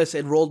main quest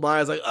and rolled my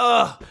eyes like,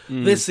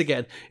 this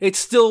again. It's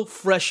still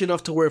fresh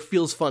enough to where it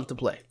feels fun to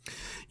play.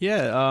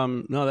 Yeah,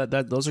 no,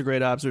 those are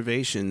great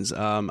observations.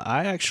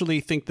 I actually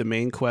think the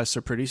main quests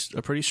are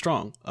pretty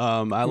strong.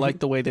 I like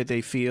the way that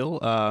they feel.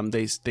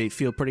 They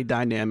feel pretty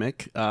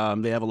dynamic.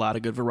 They have a lot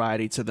of good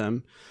variety to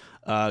them.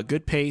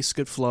 Good pace,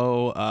 good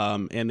flow,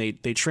 and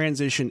they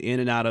transition in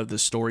and out of the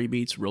story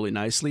beats really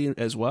nicely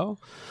as well.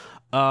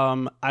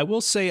 I will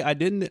say I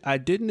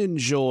didn't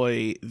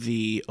enjoy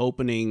the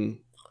opening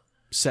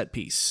set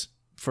piece,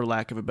 for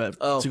lack of a better,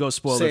 to go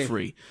spoiler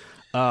free.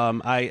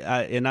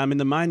 And I'm in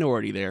the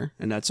minority there,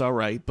 and that's all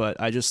right, but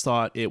I just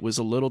thought it was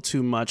a little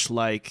too much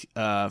like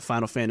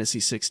Final Fantasy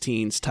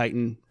 16's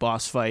Titan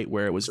boss fight,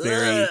 where it was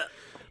very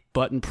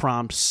button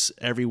prompts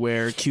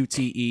everywhere,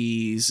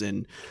 QTEs,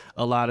 and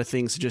a lot of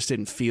things that just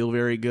didn't feel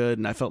very good,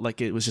 and I felt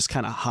like it was just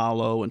kind of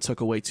hollow and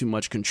took away too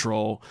much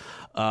control.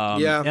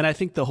 And I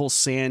think the whole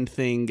sand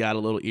thing got a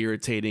little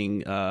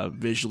irritating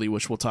visually,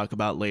 which we'll talk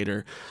about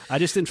later. I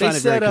just didn't find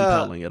it very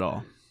compelling at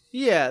all.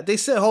 Yeah, they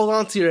said hold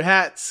on to your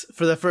hats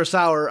for the first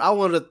hour. I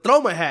wanted to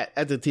throw my hat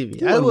at the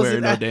TV. I wasn't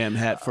wearing no damn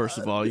hat, first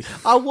of all.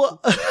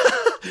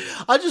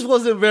 I just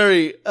wasn't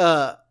very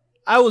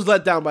I was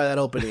let down by that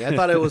opening. I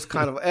thought it was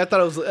I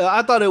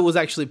thought it was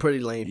actually pretty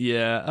lame.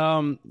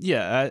 Yeah.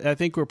 I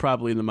think we're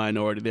probably in the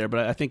minority there,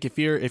 but I think if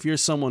you're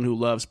someone who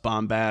loves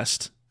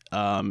bombast,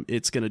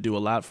 it's going to do a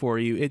lot for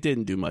you. It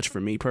didn't do much for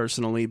me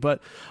personally,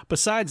 but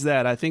besides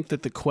that, I think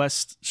that the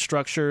quest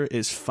structure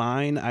is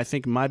fine. I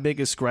think my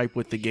biggest gripe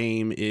with the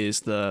game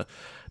is the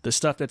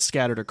stuff that's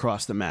scattered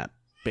across the map.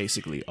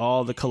 Basically,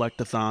 all the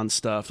collectathon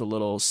stuff, the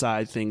little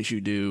side things you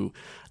do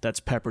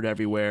that's peppered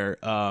everywhere.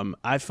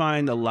 I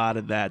find a lot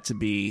of that to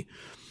be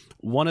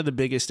one of the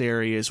biggest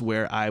areas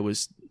where I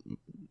was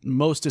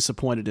most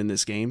disappointed in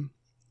this game,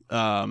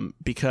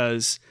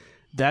 because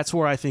that's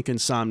where I think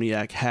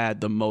Insomniac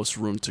had the most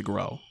room to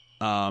grow.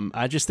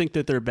 I just think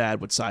that they're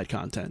bad with side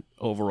content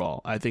overall.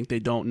 I think they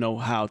don't know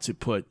how to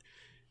put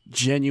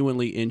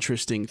genuinely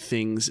interesting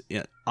things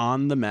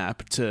on the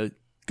map to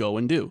go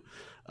and do.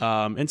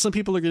 And some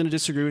people are going to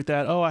disagree with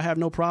that. Oh, I have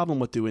no problem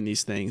with doing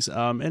these things.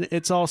 And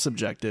it's all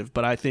subjective,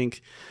 but I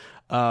think,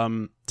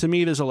 to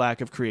me, there's a lack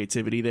of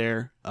creativity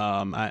there.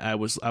 I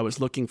was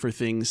looking for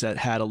things that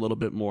had a little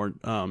bit more,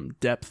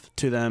 depth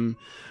to them.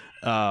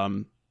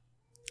 And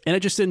it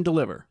just didn't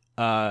deliver.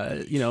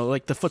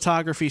 Like the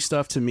photography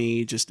stuff to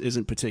me just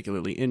isn't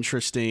particularly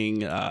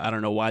interesting. I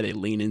don't know why they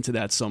lean into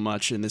that so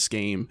much in this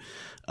game.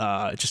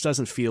 It just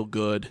doesn't feel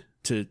good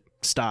to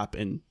stop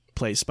and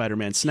play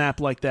Spider-Man Snap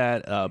like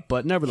that,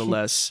 but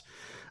nevertheless,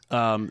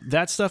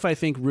 that stuff I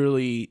think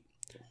really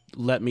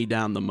let me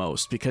down the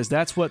most, because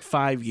that's what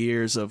 5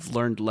 years of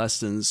learned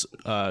lessons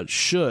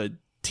should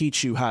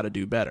teach you how to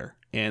do better.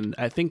 And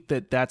I think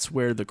that that's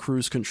where the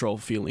cruise control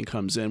feeling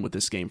comes in with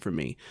this game for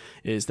me,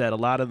 is that a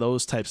lot of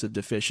those types of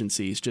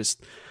deficiencies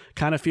just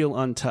kind of feel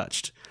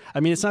untouched. I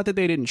mean, it's not that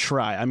they didn't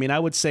try. I mean, I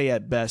would say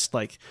at best,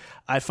 like,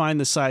 I find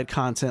the side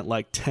content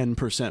like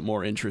 10%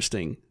 more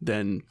interesting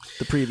than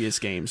the previous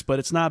games, but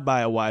it's not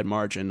by a wide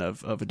margin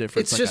of a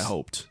difference I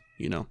hoped.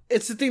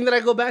 It's the thing that I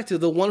go back to,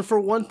 the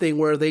 1-for-1 thing,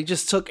 where they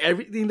just took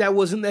everything that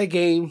was in that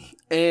game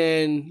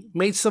and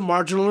made some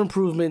marginal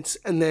improvements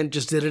and then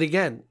just did it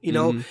again.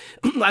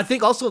 I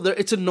think also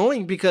it's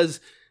annoying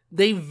because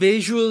they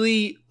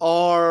visually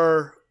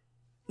are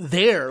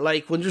there.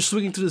 Like when you're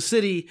swinging through the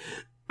city,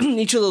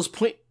 each of those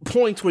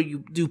points where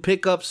you do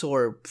pickups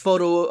or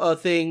photo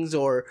things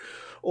or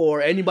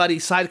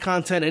anybody's side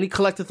content, any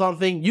collectathon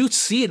thing, you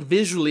see it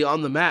visually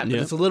on the map. Yeah.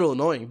 And it's a little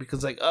annoying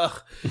because, like,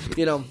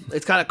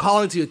 it's kind of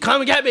calling to you,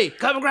 come and get me,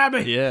 come and grab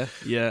me. Yeah,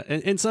 yeah.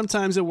 And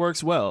sometimes it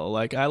works well.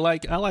 Like, I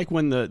like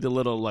when the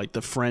little, like,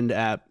 the friend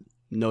app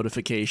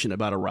notification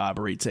about a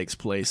robbery takes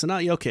place. And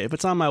if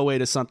it's on my way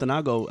to something,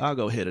 I'll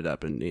go hit it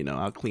up and,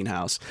 I'll clean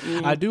house.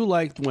 Mm-hmm. I do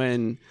like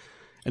when...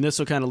 And this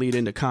will kind of lead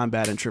into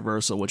combat and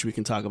traversal, which we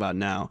can talk about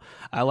now.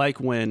 I like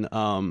when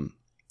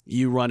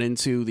you run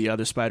into the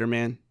other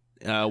Spider-Man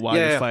while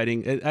you're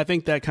fighting. I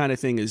think that kind of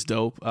thing is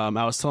dope. I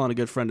was telling a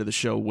good friend of the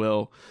show,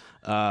 Will,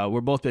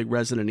 we're both big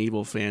Resident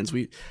Evil fans.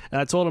 And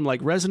I told him, like,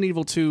 Resident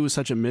Evil 2 is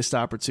such a missed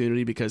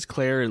opportunity because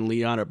Claire and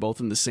Leon are both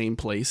in the same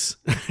place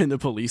in the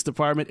police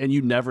department, and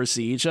you never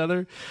see each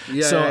other.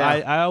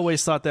 I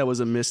always thought that was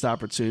a missed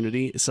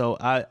opportunity. So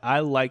I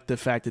like the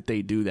fact that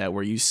they do that,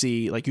 where you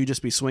see, like, you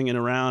just be swinging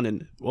around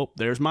and,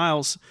 there's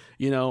Miles,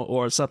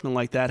 or something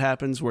like that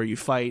happens where you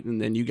fight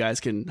and then you guys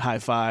can high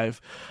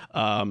five.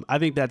 I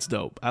think that's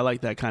dope. I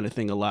like that kind of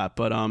thing a lot.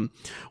 But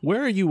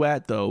where are you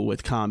at, though,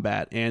 with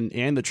combat and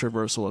the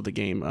traversal of the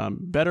game?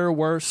 Better or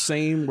worse?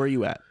 Same? Where are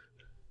you at?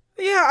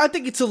 Yeah, I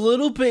think it's a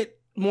little bit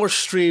more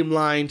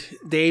streamlined.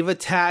 They've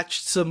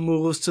attached some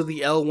moves to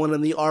the L1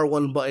 and the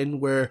R1 button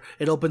where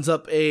it opens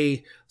up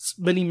a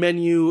mini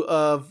menu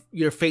of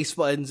your face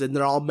buttons, and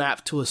they're all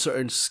mapped to a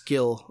certain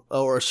skill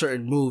or a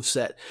certain move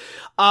set.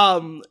 I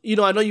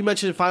know you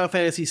mentioned Final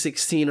Fantasy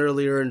 16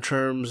 earlier in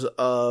terms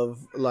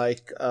of,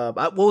 like,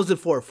 what was it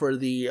for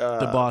the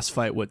boss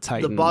fight with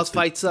Titan? The boss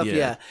fight stuff,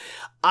 yeah.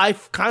 I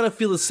kind of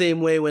feel the same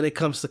way when it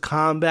comes to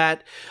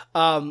combat.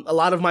 A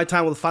lot of my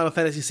time with Final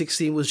Fantasy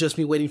 16 was just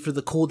me waiting for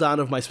the cooldown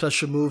of my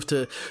special move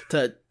to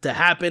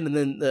happen,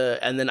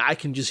 and then I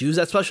can just use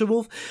that special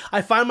move.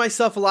 I find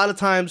myself a lot of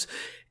times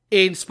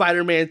in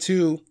Spider-Man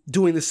 2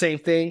 doing the same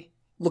thing,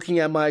 looking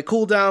at my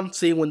cooldown,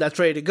 seeing when that's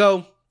ready to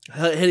go,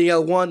 hitting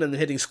L1 and then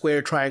hitting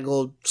square,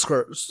 triangle,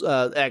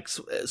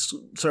 X,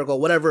 circle,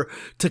 whatever,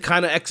 to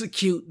kind of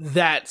execute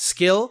that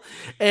skill.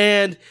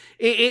 And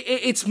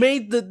it's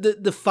made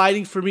the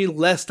fighting for me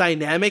less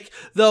dynamic,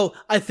 though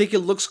I think it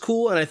looks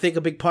cool, and I think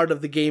a big part of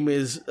the game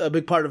is, a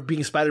big part of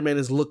being Spider-Man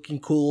is looking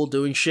cool,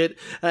 doing shit.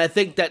 And I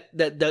think that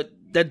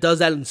does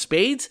that in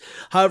spades.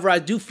 However, I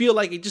do feel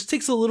like it just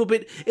takes a little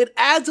bit. It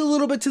adds a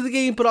little bit to the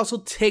game, but also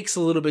takes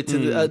a little bit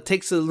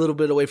takes a little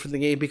bit away from the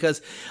game,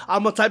 because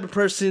I'm a type of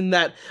person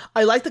that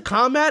I like the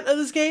combat of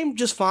this game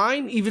just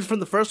fine, even from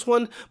the first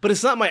one, but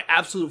it's not my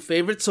absolute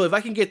favorite. So if I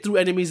can get through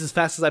enemies as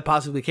fast as I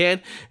possibly can,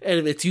 and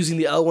if it's using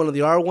the L1 or the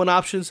R1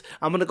 options,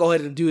 I'm gonna go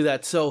ahead and do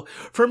that. So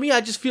for me,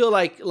 I just feel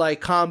like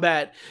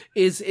combat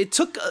it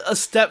took a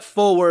step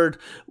forward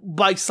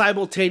by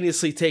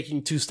simultaneously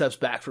taking 2 steps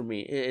back for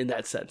me in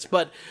that sense. But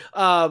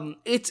but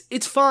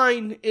it's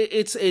fine.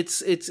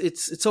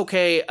 It's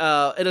okay.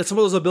 And some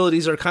of those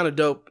abilities are kind of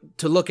dope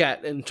to look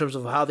at in terms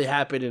of how they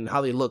happen and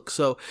how they look.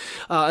 So,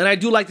 and I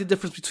do like the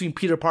difference between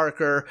Peter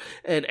Parker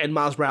and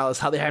Miles Morales,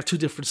 how they have two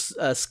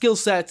different skill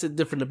sets and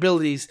different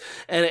abilities,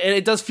 and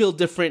it does feel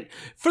different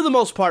for the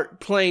most part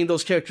playing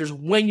those characters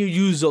when you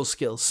use those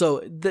skills.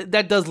 So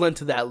that does lend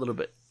to that a little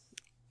bit.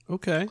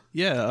 Okay.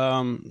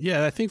 Yeah.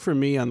 I think for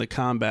me on the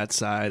combat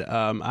side,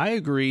 I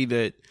agree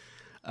that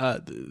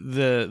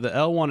the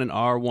L1 and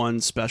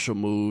R1 special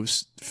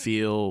moves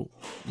feel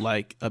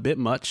like a bit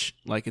much.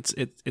 Like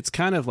it's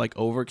kind of like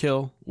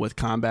overkill with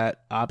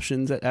combat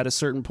options at a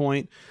certain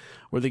point,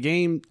 where the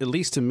game, at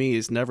least to me,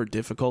 is never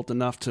difficult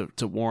enough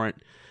to warrant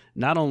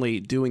not only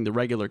doing the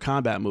regular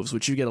combat moves,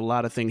 which you get a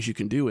lot of things you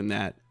can do in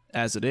that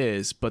as it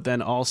is, but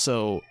then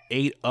also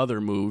 8 other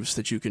moves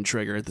that you can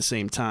trigger at the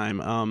same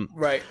time.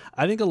 Right.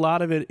 I think a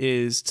lot of it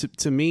is,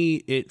 to me,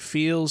 it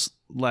feels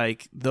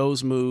like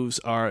those moves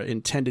are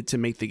intended to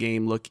make the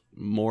game look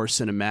more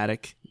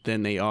cinematic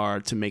than they are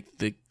to make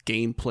the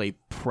gameplay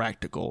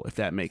practical, if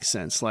that makes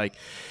sense. Like,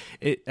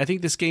 I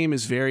think this game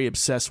is very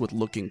obsessed with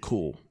looking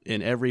cool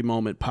in every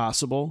moment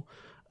possible.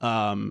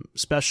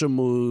 Special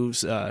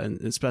moves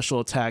and special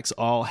attacks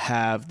all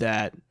have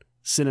that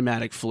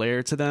cinematic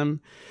flair to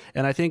them,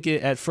 and I think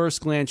at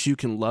first glance you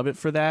can love it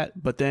for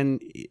that, but then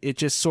it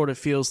just sort of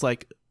feels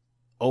like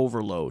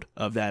overload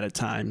of that at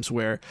times,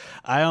 where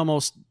I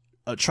almost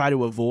try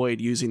to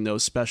avoid using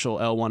those special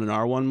L1 and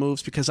R1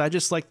 moves, because I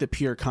just like the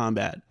pure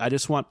combat. I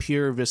just want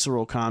pure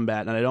visceral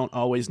combat, and I don't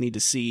always need to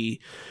see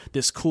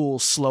this cool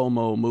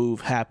slow-mo move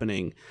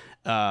happening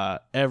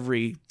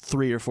every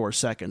 3 or 4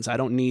 seconds. I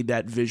don't need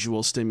that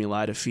visual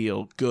stimuli to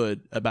feel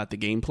good about the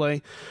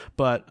gameplay,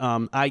 but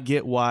I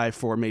get why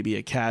for maybe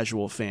a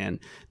casual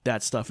fan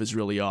that stuff is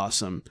really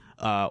awesome,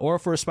 or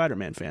for a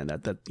Spider-Man fan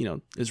that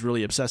is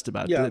really obsessed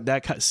about it. Yeah.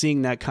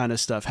 Seeing that kind of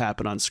stuff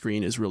happen on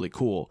screen is really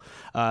cool,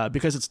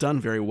 because it's done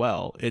very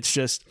well. It's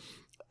just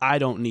I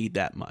don't need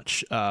that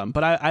much,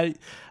 but I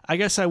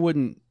guess I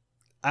wouldn't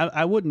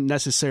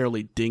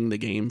necessarily ding the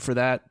game for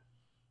that.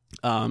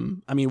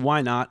 I mean,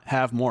 why not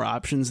have more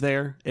options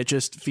there? It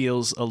just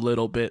feels a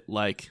little bit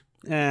like,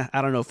 I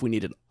don't know if we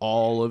needed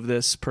all of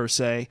this per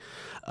se,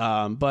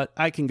 but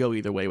I can go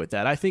either way with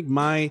that. I think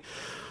my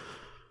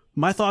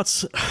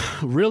thoughts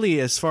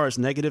really, as far as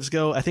negatives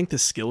go, I think the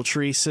skill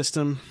tree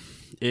system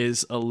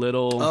is a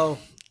little,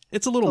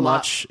 it's a little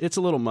much. It's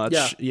a little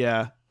much.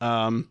 Yeah.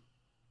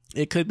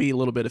 It could be a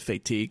little bit of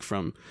fatigue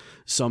from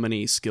so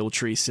many skill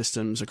tree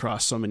systems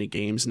across so many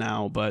games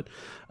now, but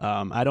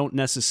I don't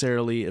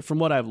necessarily, from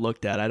what I've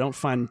looked at, I don't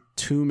find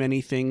too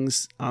many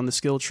things on the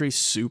skill tree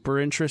super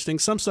interesting.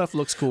 Some stuff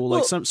looks cool,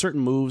 like some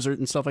certain moves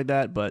and stuff like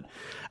that, but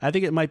I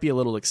think it might be a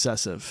little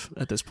excessive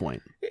at this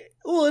point.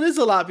 Well, it is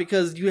a lot,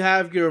 because you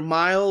have your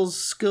Miles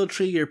skill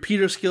tree, your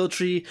Peter skill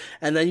tree,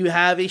 and then you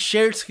have a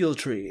shared skill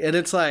tree, and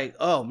it's like,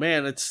 oh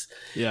man,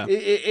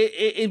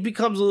 it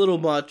becomes a little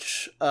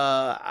much.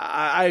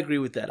 I agree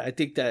with that. I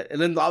think that, and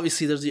then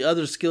obviously there's the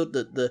other skill,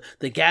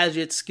 the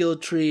gadget skill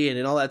tree,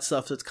 and all that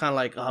stuff. So it's kind of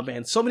like, oh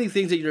man, so many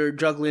things that you're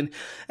juggling,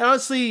 and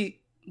honestly,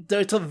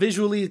 it's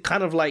visually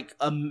kind of like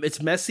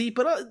it's messy,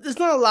 but there's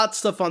not a lot of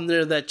stuff on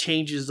there that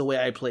changes the way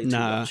I play too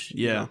much.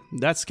 Yeah,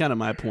 that's kind of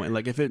my point.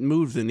 Like, if it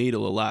moved the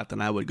needle a lot, then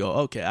I would go,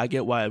 okay, I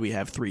get why we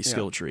have 3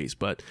 skill trees,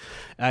 but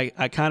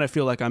I kind of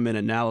feel like I'm in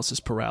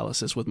analysis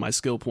paralysis with my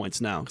skill points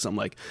now, because I'm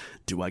like,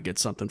 do I get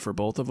something for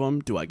both of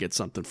them? Do I get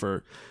something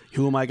for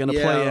who am I going to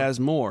play as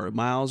more,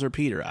 Miles or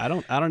Peter? I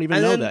don't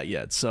even know that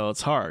yet, so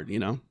it's hard,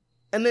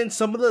 And then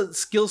some of the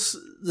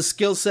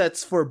skill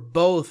sets for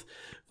both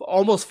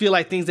almost feel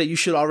like things that you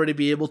should already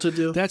be able to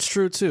do. That's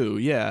true too.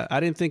 Yeah, I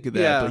didn't think of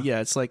that, but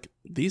it's like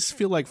these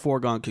feel like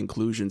foregone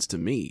conclusions to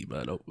me.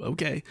 But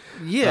okay.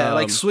 Yeah,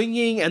 like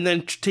swinging and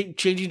then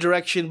changing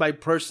direction by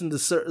pressing the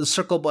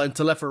circle button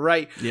to left or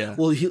right. Yeah.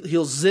 Well,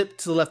 he'll zip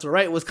to the left or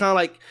right. It was kind of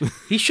like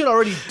he should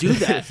already do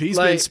that. If he's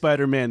been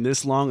Spider-Man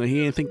this long and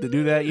he ain't think to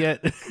do that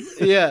yet.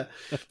 Yeah,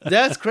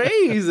 that's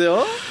crazy.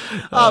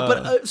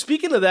 But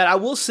speaking of that, I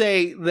will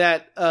say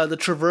that the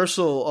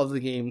traversal of the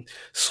game,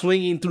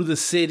 swinging through the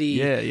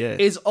city,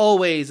 is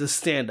always a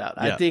standout.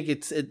 I think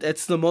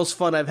it's the most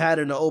fun I've had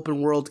in an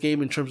open world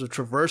game in terms of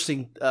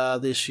traversing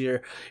this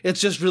year. It's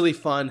just really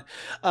fun.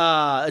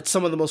 It's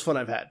some of the most fun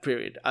I've had,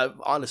 period.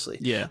 Honestly.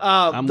 Yeah.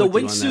 The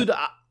wingsuit,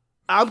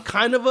 I'm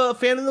kind of a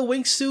fan of the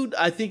wingsuit.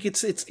 I think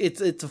it's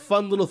a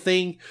fun little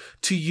thing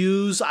to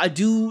use. I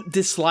do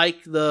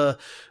dislike the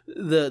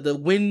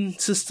wind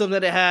system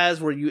that it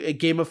has, where it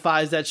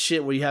gamifies that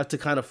shit, where you have to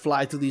kind of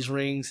fly through these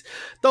rings.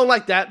 Don't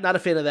like that. Not a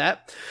fan of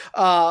that.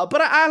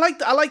 But I like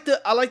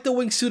the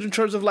wingsuit in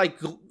terms of, like,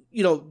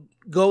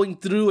 going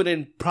through and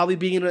then probably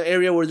being in an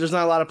area where there's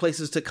not a lot of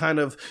places to kind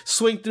of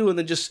swing through, and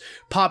then just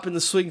popping the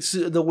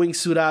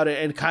wingsuit out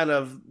and kind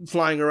of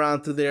flying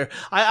around through there.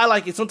 I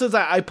like it. Sometimes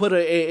I put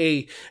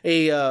a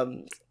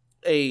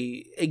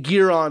a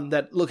gear on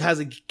that has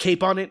a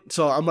cape on it,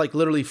 so I'm like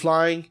literally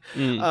flying.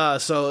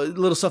 So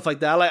little stuff like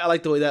that. I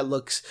like the way that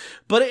looks.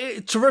 But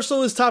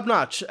traversal is top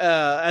notch.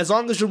 As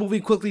long as you're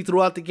moving quickly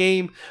throughout the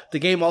game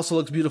also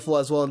looks beautiful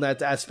as well in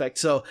that aspect.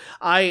 So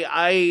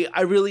I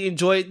really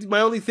enjoy it.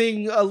 My only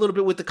thing a little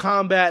bit with the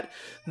combat,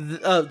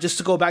 just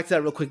to go back to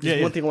that real quick,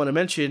 one thing I want to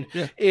mention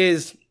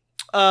is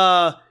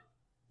combat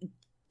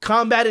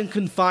in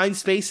confined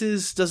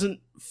spaces doesn't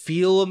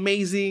feel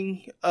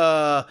amazing,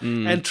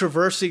 and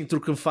traversing through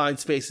confined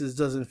spaces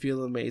doesn't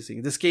feel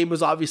amazing. This game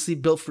was obviously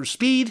built for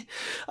speed,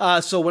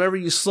 so whenever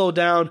you slow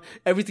down,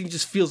 everything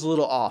just feels a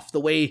little off. The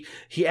way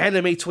he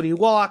animates when he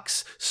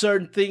walks,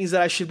 certain things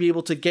that I should be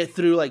able to get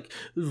through, like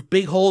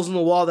big holes in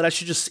the wall that I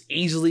should just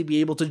easily be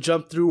able to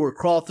jump through or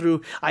crawl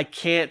through, I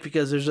can't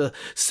because there's a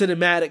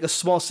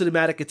small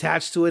cinematic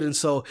attached to it, and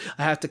so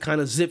I have to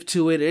kind of zip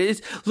to it.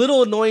 It's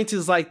little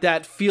annoyances like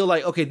that feel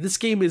like, okay, this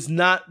game is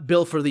not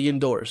built for the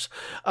indoors.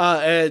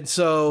 It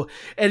shouldn't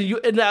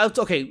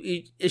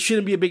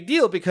be a big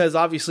deal because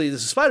obviously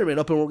this is Spider-Man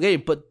open world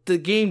game, but the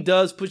game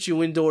does put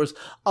you indoors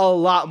a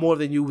lot more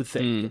than you would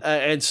think,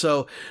 and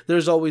so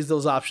there's always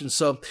those options.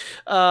 So,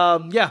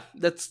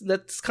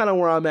 that's kind of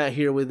where I'm at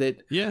here with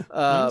it. Yeah,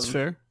 that's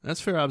fair. That's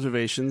fair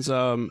observations.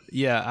 I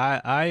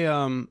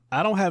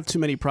don't have too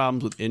many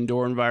problems with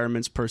indoor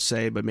environments per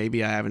se, but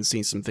maybe I haven't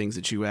seen some things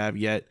that you have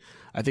yet.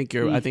 I think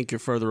you're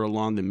further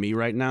along than me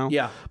right now.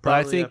 Yeah, but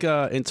I think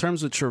in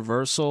terms of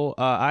traversal,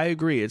 I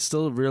agree. It's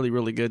still really,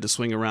 really good to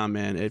swing around,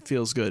 man. It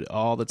feels good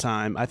all the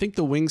time. I think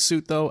the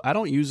wingsuit though, I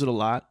don't use it a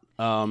lot.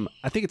 I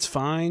think it's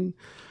fine,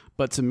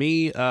 but to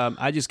me,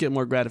 I just get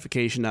more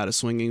gratification out of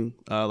swinging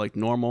like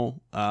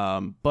normal.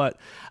 But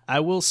I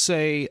will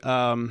say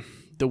the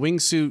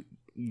wingsuit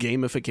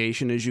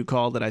gamification, as you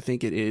called it, I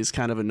think it is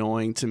kind of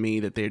annoying to me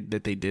that they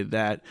did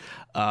that,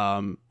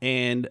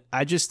 and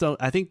I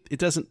think it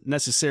doesn't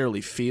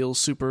necessarily feel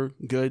super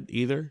good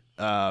either.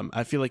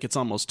 I feel like it's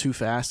almost too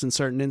fast in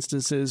certain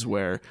instances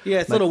where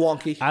it's a little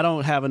wonky. I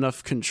don't have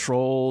enough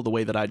control the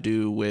way that I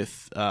do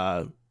with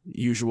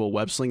usual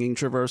web slinging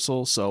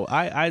traversal, so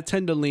I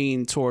tend to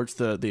lean towards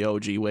the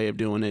OG way of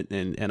doing it,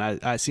 and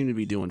I seem to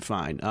be doing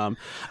fine. I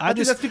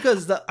think that's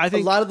because a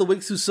lot of the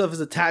wingsuit stuff is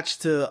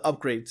attached to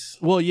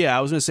upgrades. Well, yeah,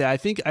 I was gonna say I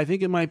think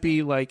it might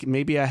be like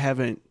maybe I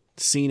haven't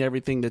seen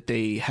everything that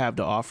they have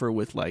to offer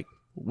with like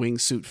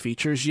wingsuit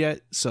features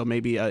yet, so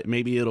maybe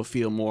it'll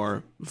feel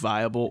more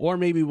viable, or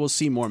maybe we'll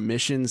see more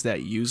missions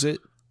that use it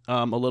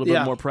a little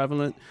bit more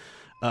prevalent.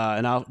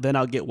 And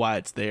I'll get why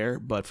it's there,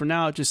 but for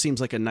now it just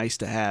seems like a nice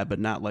to have, but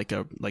not like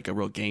a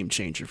real game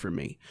changer for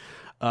me.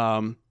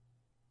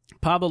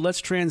 Pablo,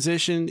 let's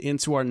transition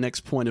into our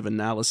next point of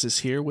analysis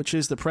here, which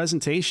is the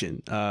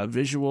presentation,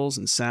 visuals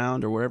and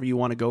sound, or wherever you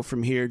want to go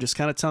from here. Just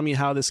kind of tell me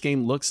how this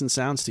game looks and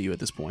sounds to you at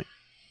this point.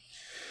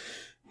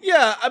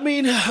 Yeah, I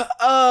mean,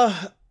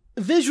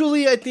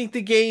 visually, I think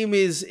the game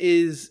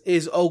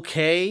is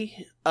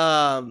okay.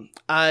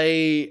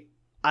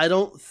 I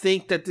don't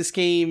think that this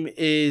game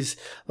is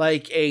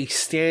like a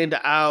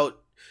standout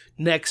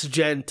next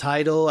gen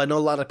title. I know a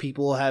lot of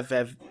people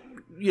have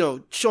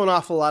shown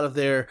off a lot of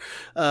their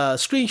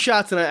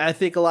screenshots, and I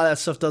think a lot of that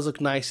stuff does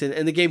look nice,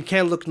 and the game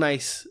can look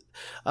nice.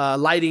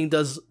 Lighting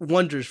does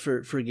wonders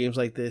for games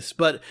like this,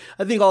 but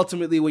I think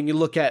ultimately when you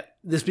look at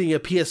this being a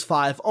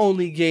PS5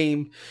 only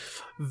game,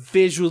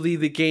 visually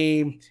the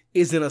game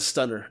isn't a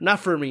stunner, not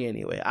for me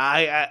anyway.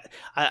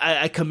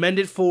 I commend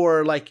it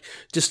for like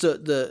just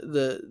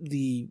the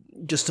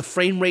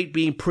frame rate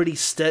being pretty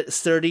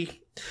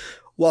sturdy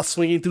while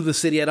swinging through the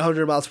city at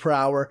 100 miles per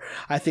hour.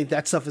 I think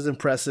that stuff is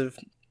impressive.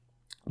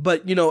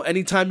 But,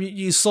 anytime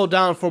you slow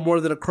down for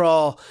more than a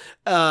crawl,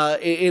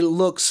 it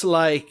looks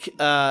like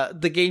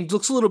the game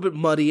looks a little bit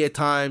muddy at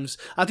times.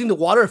 I think the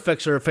water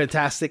effects are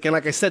fantastic. And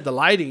like I said, the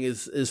lighting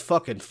is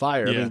fucking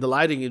fire. Yeah. I mean, the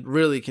lighting, it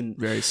really can...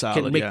 Very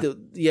solid,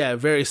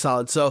 very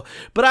solid. So,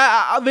 but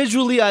I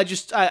visually, I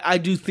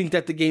do think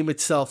that the game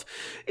itself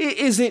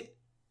isn't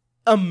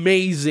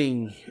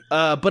amazing,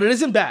 but it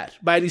isn't bad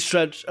by any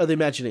stretch of the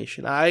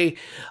imagination. I'm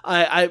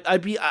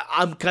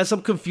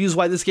confused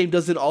why this game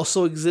doesn't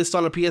also exist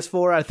on a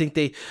PS4. I think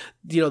they,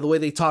 the way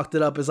they talked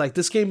it up is like,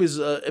 this game is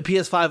a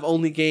PS5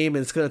 only game,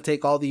 and it's going to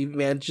take all the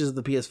advantages of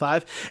the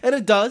PS5, and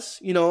it does.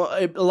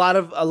 A lot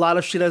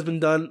of shit has been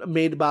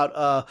made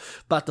about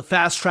the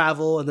fast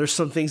travel, and there's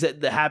some things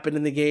that happen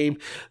in the game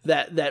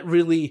that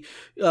really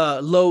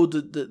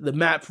load the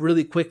map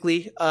really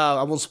quickly.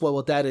 I won't spoil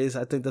what that is.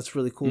 I think that's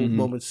really cool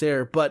moments there.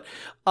 But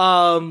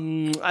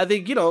I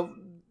think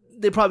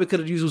they probably could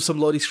have used some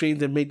loading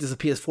screens and made this a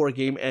PS4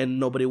 game, and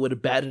nobody would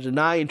have batted an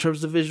eye in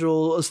terms of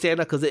visual standout,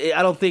 because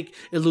I don't think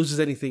it loses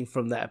anything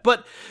from that.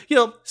 But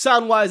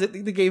sound wise, I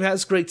think the game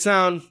has great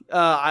sound.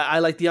 I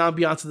like the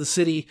ambiance of the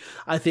city.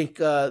 I think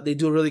they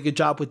do a really good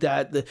job with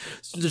that.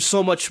 There's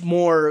so much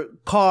more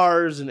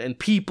cars and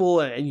people,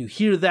 and you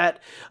hear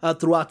that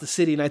throughout the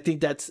city, and I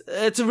think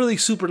it's a really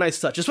super nice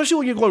touch, especially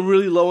when you're going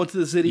really low into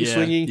the city,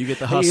 swinging. You get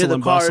the hustle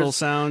and bustle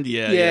sound.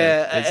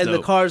 And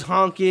the cars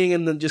honking,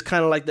 and then just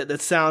kind of like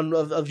that sound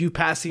sound of you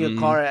passing a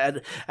car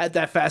at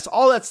that fast.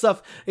 All that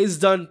stuff is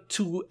done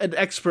to an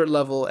expert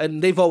level,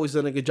 and they've always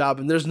done a good job.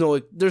 And there's no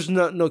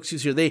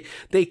excuse here.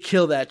 They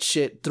kill that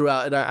shit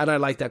throughout, and I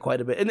like that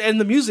quite a bit. And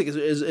the music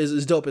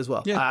is dope as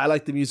well. Yeah. I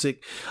like the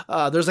music.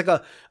 There's like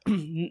a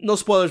no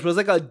spoilers, but it's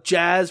like a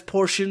jazz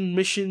portion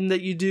mission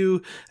that you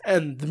do,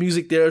 and the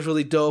music there is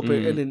really dope.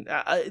 And then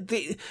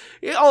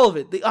all of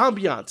it, the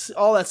ambiance,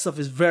 all that stuff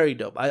is very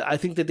dope. I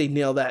think that they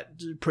nail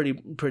that pretty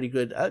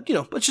good.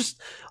 But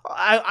just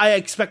I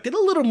expected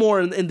a little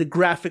more in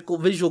the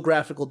visual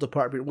graphical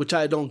department, which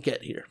I don't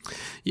get here.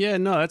 Yeah,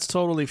 no, that's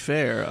totally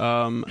fair.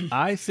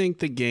 I think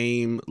the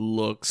game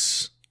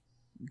looks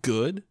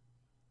good.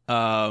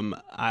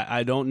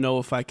 I don't know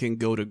if I can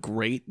go to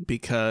great,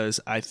 because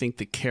I think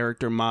the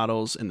character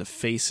models and the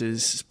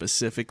faces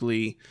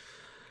specifically,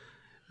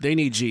 they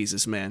need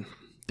Jesus, man.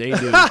 They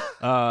do.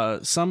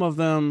 Some of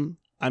them,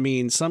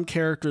 some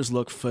characters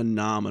look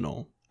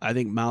phenomenal. I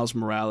think Miles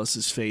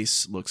Morales'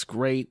 face looks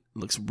great,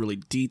 looks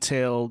really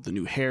detailed. The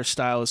new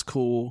hairstyle is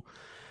cool.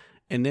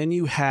 And then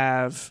you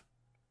have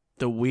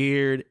the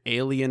weird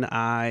alien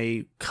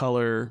eye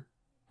color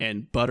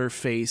and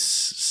butterface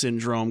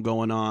syndrome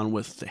going on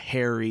with the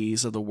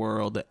Harrys of the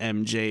world, the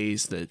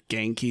MJs, the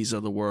Genkis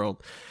of the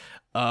world.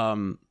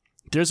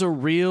 There's a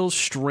real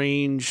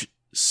strange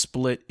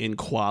split in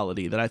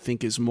quality that I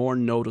think is more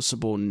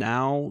noticeable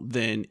now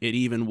than it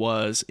even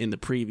was in the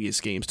previous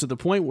games, to the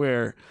point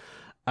where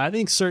I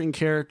think certain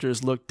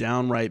characters look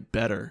downright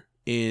better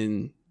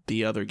in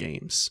the other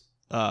games.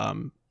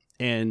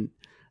 And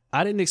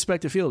I didn't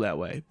expect to feel that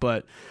way,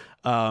 but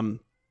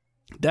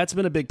that's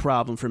been a big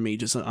problem for me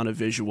just on a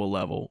visual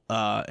level.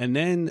 And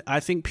then I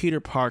think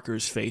Peter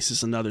Parker's face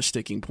is another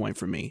sticking point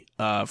for me.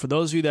 For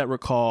those of you that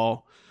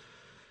recall,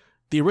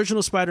 the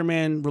original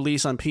Spider-Man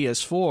release on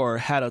PS4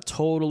 had a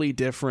totally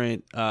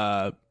different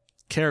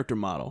character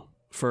model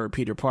for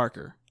Peter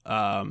Parker.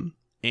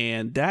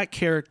 And that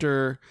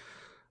character,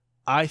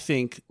 I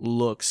think,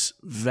 looks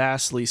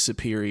vastly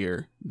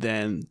superior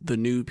than the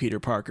new Peter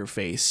Parker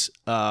face,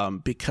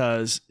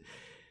 because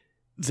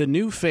the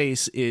new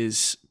face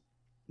is,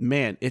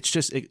 man,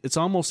 it's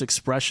almost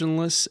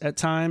expressionless at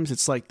times.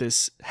 It's like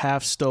this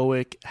half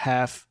stoic,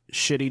 half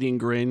shit-eating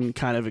grin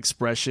kind of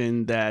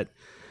expression that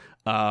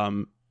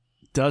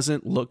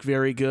doesn't look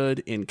very good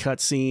in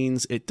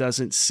cutscenes. It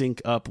doesn't sync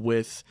up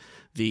with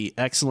the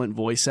excellent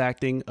voice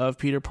acting of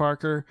Peter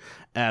Parker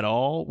at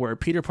all, where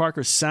Peter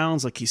Parker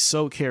sounds like he's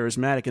so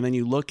charismatic, and then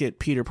you look at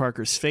Peter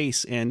Parker's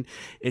face and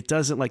it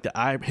doesn't, like,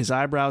 his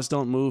eyebrows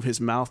don't move, his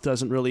mouth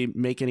doesn't really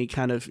make any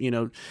kind of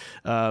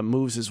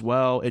moves as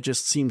well. It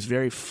just seems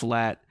very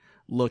flat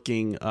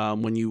looking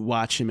when you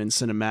watch him in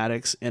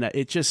cinematics, and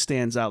it just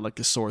stands out like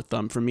a sore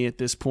thumb for me at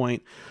this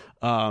point.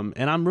 And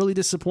I'm really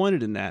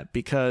disappointed in that,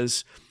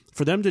 because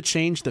for them to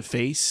change the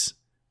face,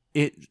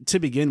 to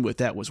begin with,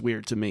 that was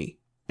weird to me.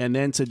 And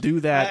then to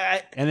do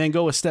that and then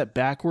go a step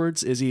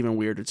backwards is even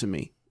weirder to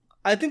me.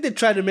 I think they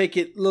tried to make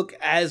it look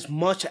as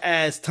much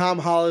as Tom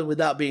Holland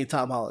without being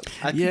Tom Holland.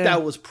 I think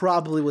that was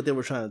probably what they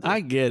were trying to do.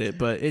 I get it,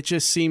 but it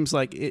just seems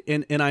like it,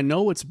 and I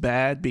know it's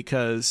bad,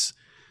 because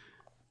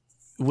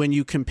when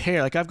you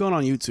compare, like, I've gone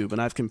on YouTube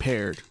and I've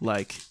compared,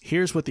 like,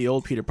 here's what the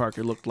old Peter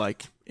Parker looked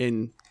like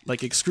in,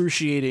 like,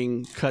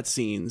 excruciating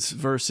cutscenes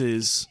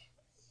versus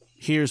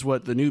here's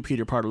what the new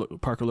Peter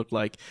Parker looked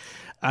like.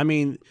 I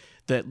mean,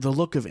 the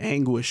look of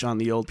anguish on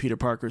the old Peter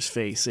Parker's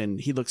face, and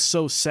he looks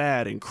so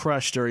sad and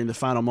crushed during the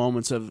final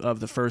moments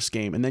of the first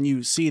game. And then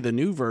you see the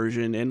new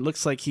version, and it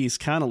looks like he's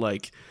kind of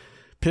like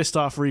pissed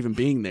off for even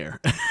being there.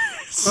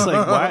 It's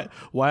like,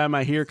 why am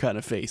I here kind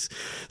of face.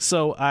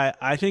 So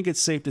I think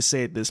it's safe to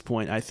say at this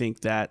point, I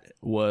think that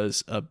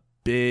was a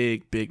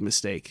big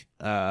mistake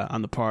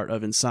on the part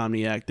of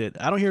Insomniac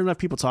that I don't hear enough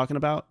people talking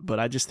about, but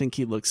I just think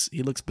he looks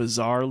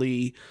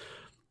bizarrely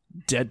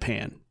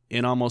deadpan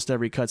in almost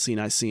every cutscene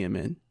I see him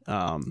in.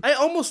 I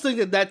almost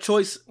think that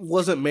choice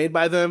wasn't made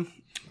by them,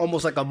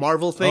 almost like a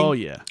Marvel thing. Oh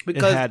yeah,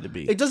 because it had to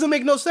be. It doesn't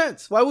make no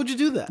sense. Why would you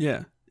do that?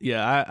 Yeah.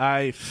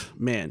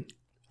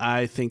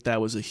 I think that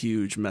was a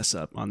huge mess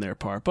up on their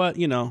part. But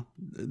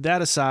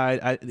that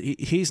aside,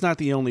 he's not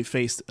the only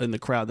face in the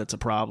crowd that's a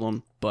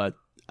problem. But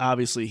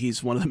obviously,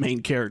 he's one of the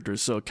main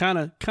characters, so it kind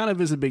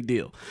of is a big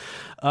deal.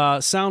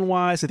 Sound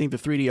wise, I think the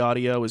 3D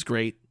audio is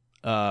great.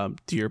 To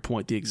your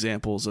point, the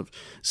examples of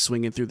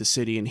swinging through the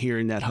city and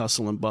hearing that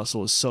hustle and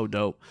bustle is so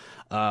dope.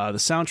 The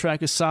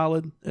soundtrack is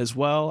solid as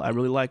well. I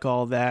really like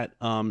all that.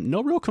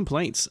 No real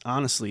complaints,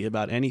 honestly,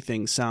 about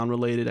anything sound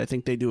related. I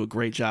think they do a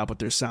great job with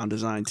their sound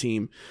design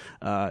team,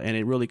 and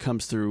it really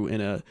comes through in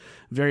a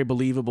very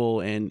believable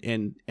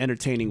and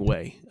entertaining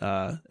way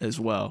as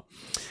well.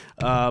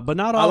 But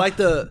not all. I like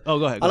the. Oh,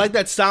 go ahead. I like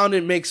that sound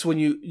it makes when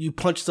you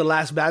punch the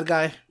last bad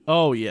guy.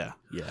 Oh yeah.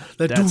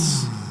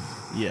 That's.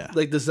 Yeah,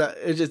 like this.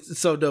 It's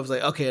so dope. It's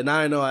like, okay, now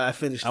I know I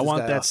finished. I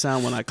want that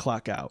sound when I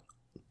clock out.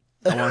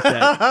 I want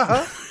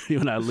that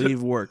when I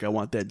leave work. I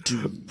want that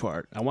do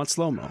part. I want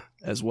slow mo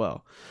as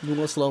well. You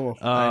want slow mo?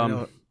 I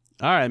know it.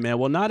 All right, man.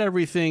 Well, not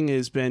everything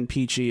has been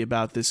peachy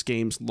about this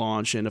game's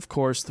launch, and of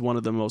course, one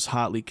of the most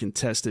hotly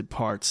contested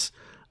parts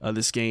of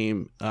this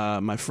game,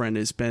 my friend,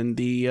 has been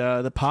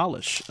the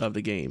polish of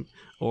the game,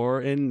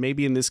 or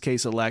maybe in this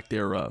case, a lack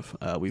thereof.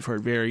 We've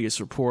heard various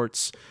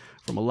reports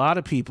from a lot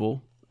of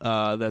people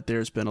that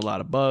there's been a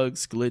lot of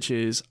bugs,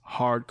 glitches,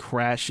 hard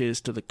crashes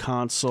to the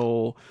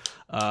console,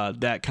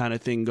 that kind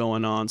of thing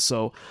going on.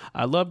 So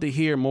I'd love to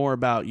hear more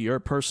about your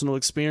personal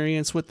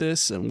experience with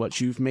this and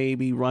what you've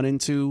maybe run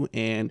into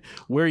and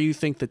where you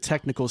think the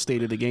technical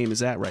state of the game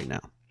is at right now.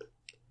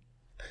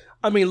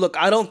 I mean, look,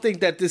 I don't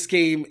think that this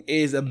game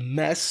is a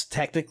mess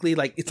technically.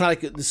 Like, it's not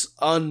like this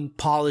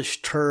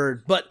unpolished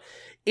turd, but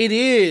it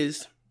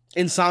is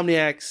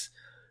Insomniac's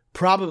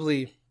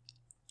probably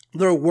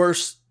their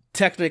worst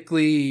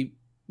technically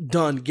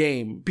done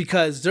game,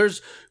 because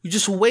there's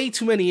just way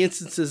too many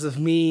instances of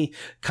me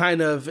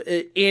kind of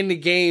in the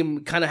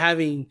game kind of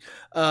having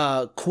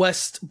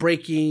quest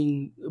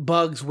breaking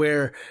bugs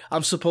where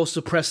I'm supposed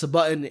to press a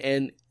button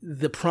and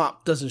the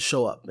prompt doesn't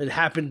show up. It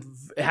happened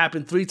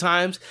 3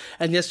 times,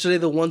 and yesterday,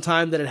 the one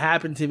time that it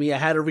happened to me, I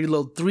had to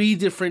reload 3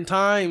 different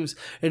times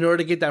in order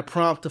to get that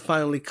prompt to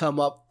finally come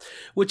up,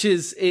 which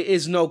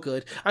is no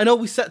good. I know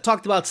we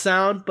talked about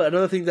sound, but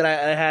another thing that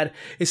I had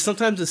is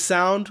sometimes the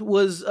sound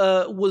was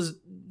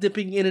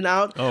dipping in and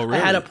out. Oh, really?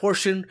 I had a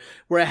portion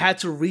where I had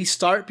to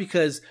restart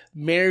because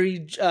Mary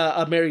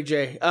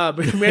J.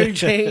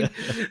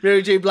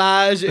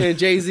 Blige and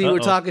Jay-Z were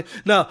talking.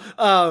 No,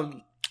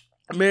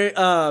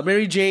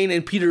 Mary Jane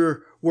and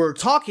Peter were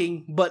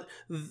talking, but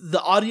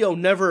the audio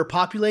never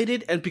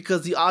populated, and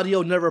because the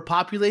audio never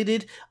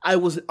populated, I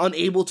was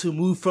unable to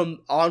move from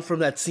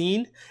that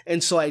scene,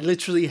 and so I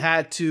literally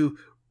had to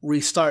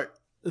restart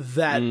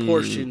that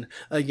portion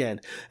again.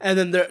 And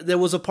then there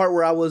was a part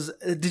where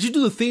did you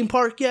do the theme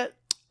park yet?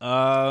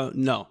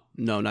 No,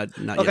 not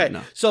okay, yet.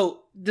 No.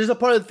 So there's a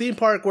part of the theme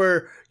park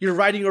where you're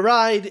riding a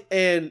ride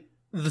and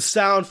the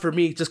sound for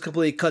me just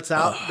completely cuts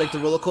out, like the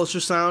roller coaster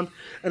sound,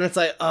 and it's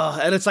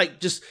like,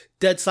 just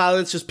dead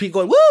silence, just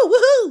people going woo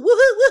woohoo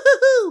woohoo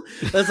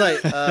woohoo. It's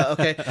like,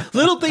 okay,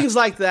 little things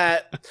like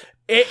that.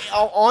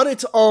 On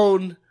its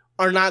own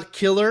are not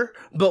killer,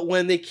 but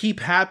when they keep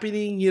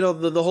happening,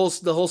 the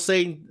whole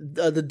saying,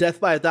 the death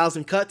by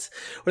 1,000 cuts,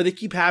 where they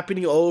keep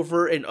happening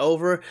over and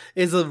over,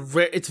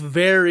 it's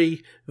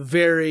very,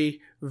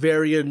 very,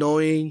 very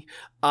annoying.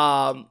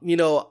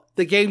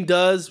 The game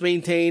does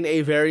maintain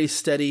a very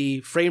steady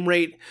frame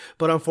rate,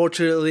 but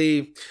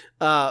unfortunately,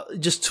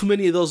 just too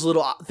many of those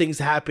little things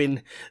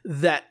happen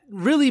that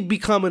really have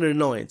become an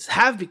annoyance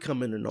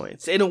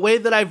in a way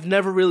that I've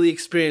never really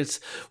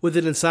experienced with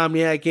an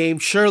Insomniac game.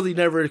 Surely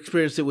never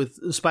experienced it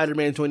with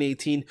Spider-Man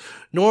 2018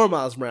 nor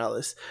Miles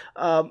Morales.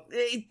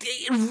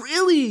 It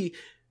really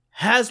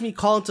has me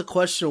call into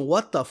question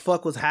what the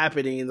fuck was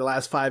happening in the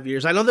last 5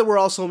 years. I know that we're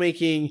also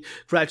making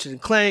Ratchet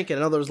and Clank, and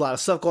I know there's a lot of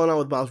stuff going on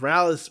with Miles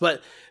Morales,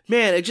 but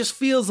man, it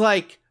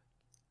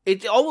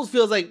almost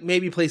feels like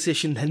maybe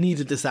PlayStation had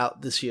needed this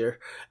out this year,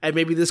 and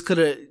maybe this could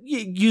have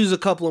used a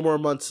couple of more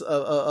months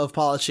of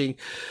polishing.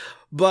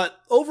 But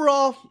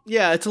overall,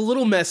 yeah, it's a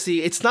little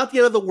messy. It's not the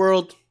end of the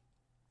world.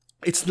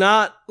 It's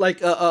not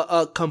like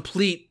a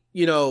complete,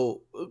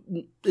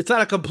 it's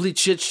not a complete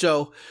shit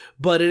show,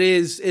 but it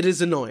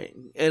is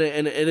annoying, and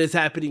it is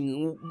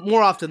happening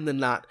more often than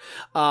not.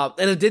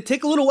 And it did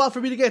take a little while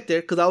for me to get there,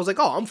 because I was like,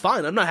 oh, I'm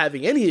fine, I'm not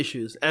having any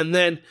issues. And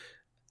then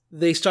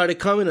they started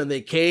coming, and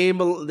they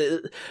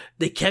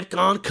kept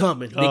on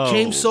coming. They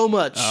came so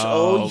much.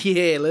 Oh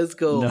yeah, let's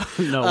go. No,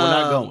 we're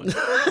not going.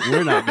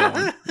 We're not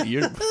going.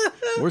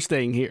 We're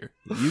staying here.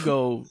 You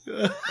go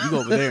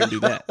over there and do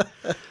that.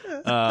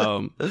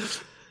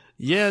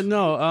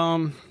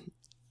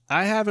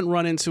 I haven't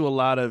run into a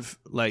lot of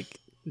like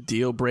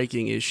deal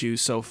breaking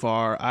issues so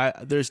far.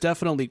 There's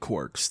definitely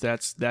quirks.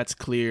 That's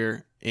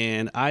clear,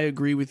 and I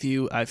agree with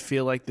you. I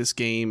feel like this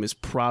game is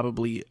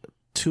probably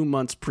 2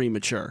 months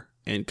premature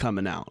in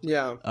coming out.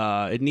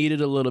 Yeah. It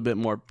needed a little bit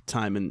more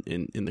time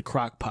in the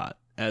crock pot,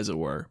 as it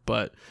were.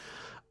 But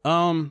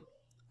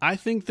I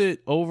think that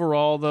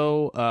overall,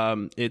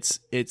 though,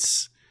 it's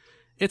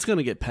going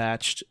to get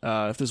patched.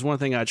 If there's one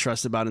thing I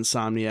trust about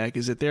Insomniac,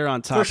 is that they're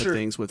on top of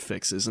things with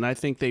fixes. And I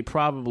think they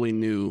probably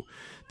knew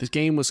this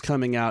game was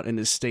coming out in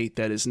a state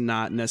that is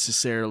not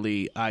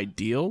necessarily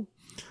ideal.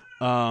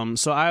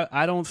 So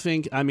I don't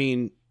think,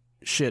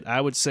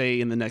 I would say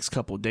in the next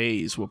couple of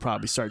days, we'll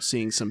probably start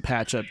seeing some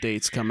patch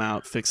updates come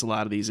out, fix a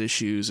lot of these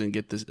issues, and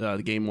get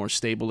the game more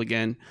stable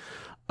again.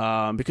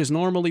 Because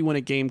normally when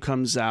a game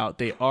comes out,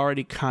 they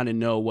already kind of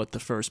know what the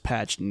first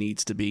patch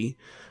needs to be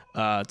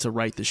to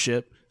right the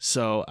ship.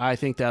 So I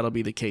think that'll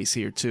be the case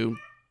here too.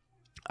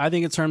 I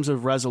think in terms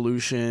of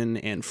resolution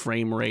and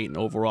frame rate and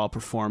overall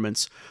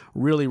performance,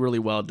 really, really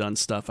well done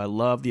stuff. I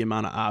love the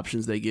amount of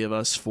options they give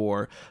us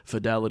for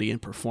fidelity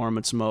and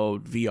performance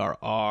mode,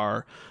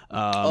 VRR.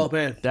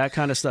 Man. That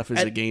kind of stuff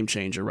is a game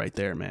changer right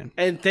there, man.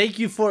 And thank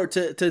you to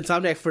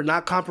Insomniac for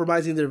not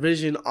compromising their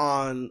vision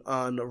on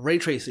ray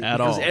tracing.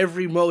 Because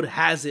every mode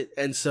has it.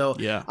 And so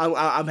yeah.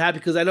 I'm happy,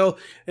 because I know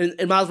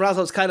in Miles Morales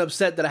I was kind of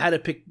upset that I had to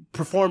pick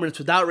performance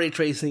without ray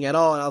tracing at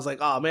all. And I was like,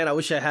 oh man, I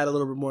wish I had a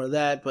little bit more of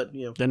that. But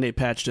then they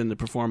patched patched in the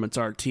Performance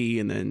RT,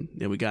 and then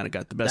we kind of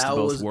got the best of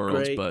both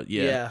worlds. Great. But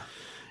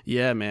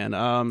yeah, man.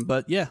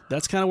 But yeah,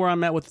 that's kind of where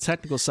I'm at with the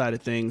technical side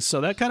of things.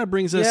 So that kind of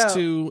brings us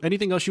to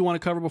anything else you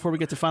want to cover before we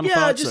get to final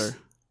thoughts?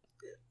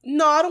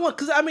 No, I don't want,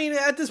 because I mean,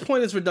 at this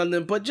point it's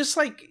redundant, but just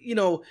like,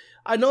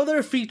 I know there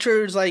are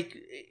features like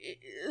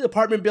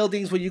apartment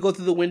buildings where you go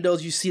through the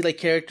windows, you see like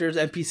characters,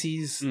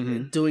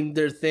 NPCs doing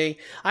their thing.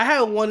 I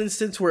had one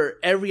instance where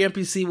every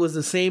NPC was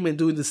the same and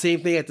doing the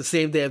same thing at the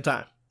same damn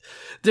time.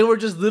 They were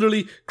just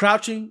literally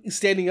crouching,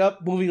 standing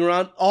up, moving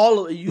around.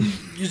 All of you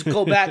just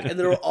go back, and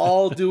they were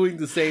all doing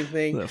the same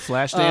thing. The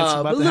flash dance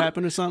about to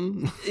happen or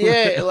something?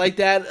 Yeah, like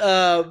that.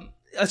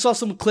 I saw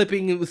some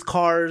clipping with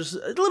cars,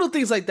 little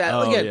things like that.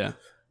 Oh, Again,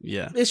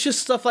 yeah. It's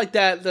just stuff like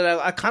that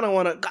I kind of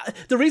want to.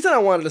 The reason I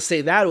wanted to say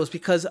that was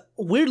because,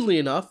 weirdly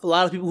enough, a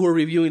lot of people who are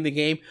reviewing the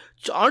game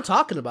aren't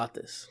talking about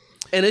this,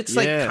 and it's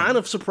like kind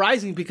of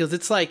surprising because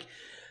it's like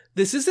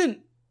this isn't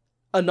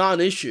a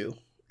non-issue.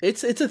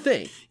 It's a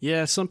thing.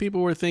 Yeah, some people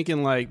were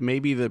thinking like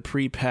maybe the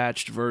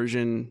pre-patched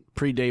version,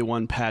 pre-day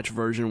one patch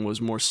version was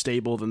more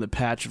stable than the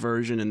patch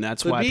version, and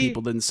that's why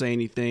people didn't say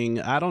anything.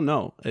 I don't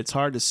know. It's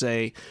hard to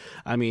say.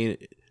 I mean,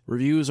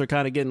 reviews are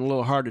kind of getting a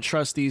little hard to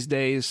trust these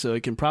days, so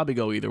it can probably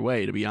go either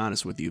way, to be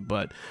honest with you.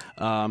 But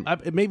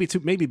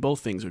maybe both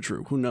things are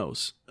true. Who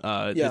knows?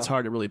 It's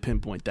hard to really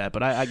pinpoint that,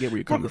 but I get where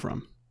you're coming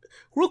from.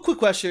 Real quick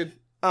question.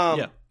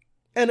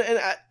 And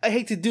I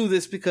hate to do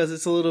this because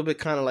it's a little bit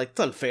kind of like, it's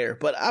unfair,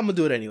 but I'm going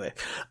to do it anyway.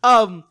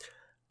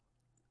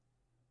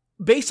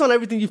 Based on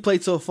everything you've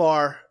played so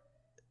far,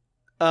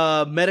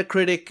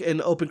 Metacritic and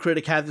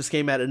OpenCritic have this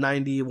game at a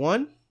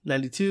 91,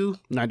 92?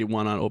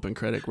 91 on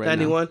OpenCritic right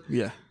 91? now.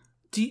 Yeah.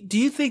 Do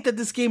you think that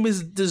this game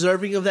is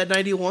deserving of that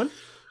 91?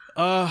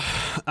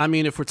 I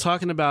mean, if we're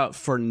talking about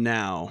for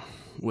now,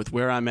 with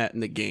where I'm at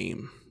in the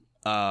game,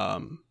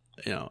 I'm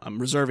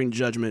reserving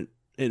judgment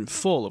in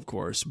full, of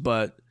course,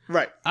 but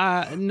right.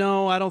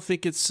 No, I don't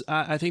think it's.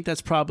 I think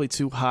that's probably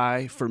too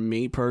high for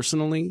me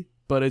personally.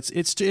 But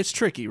it's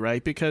tricky,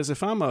 right? Because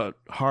if I'm a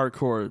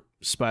hardcore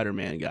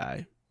Spider-Man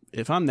guy,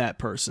 if I'm that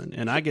person,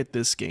 and I get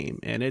this game,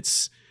 and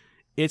it's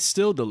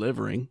still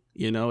delivering,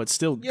 it's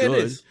still good. It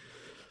is.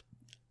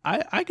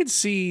 I could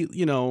see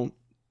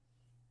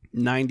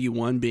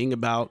 91 being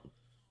about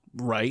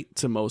right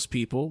to most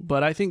people,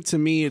 but I think to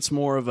me it's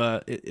more of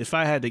a. If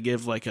I had to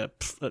give like a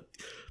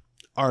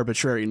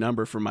arbitrary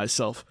number for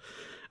myself,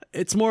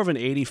 it's more of an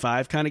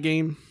 85 kind of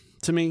game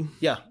to me.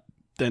 Yeah.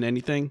 Than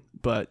anything.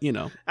 But,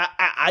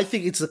 I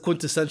think it's the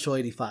quintessential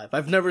 85.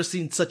 I've never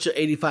seen such an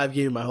 85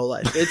 game in my whole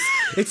life.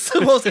 It's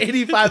the most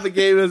 85 a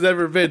game has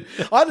ever been.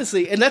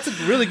 Honestly, and that's a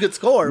really good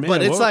score. Man,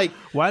 but it's like...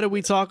 Why did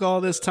we talk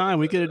all this time?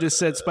 We could have just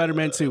said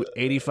Spider-Man 2,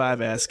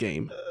 85-ass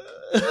game.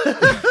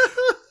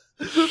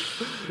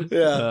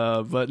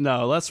 Yeah. But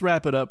no, let's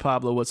wrap it up,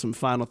 Pablo, with some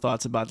final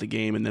thoughts about the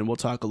game, and then we'll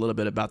talk a little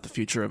bit about the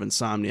future of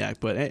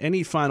Insomniac. But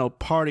any final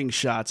parting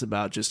shots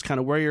about just kind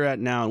of where you're at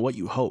now and what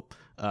you hope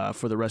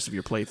for the rest of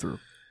your playthrough?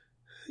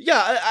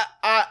 Yeah,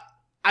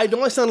 I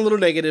know I sound a little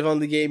negative on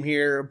the game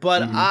here,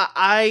 but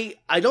I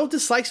don't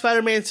dislike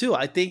Spider-Man 2.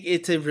 I think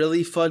it's a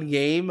really fun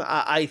game.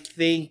 I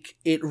think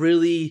it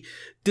really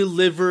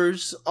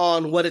delivers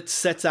on what it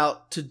sets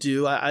out to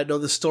do. I know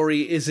the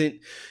story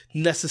isn't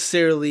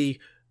necessarily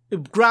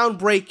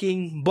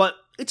groundbreaking, but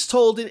it's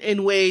told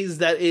in ways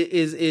that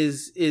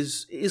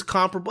is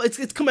comparable.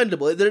 It's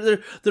commendable. They're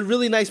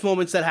really nice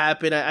moments that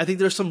happen. I think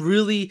there's some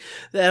really,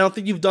 I don't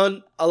think you've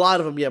done a lot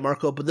of them yet,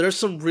 Marco, but there's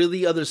some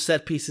really other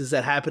set pieces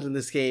that happen in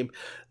this game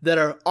that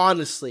are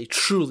honestly,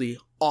 truly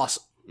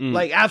awesome.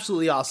 Like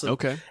absolutely awesome.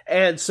 Okay.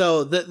 And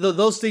so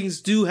those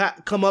things do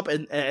come up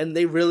and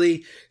they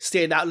really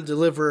stand out and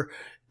deliver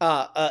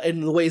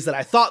in the ways that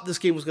I thought this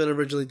game was going to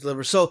originally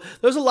deliver. So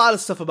there's a lot of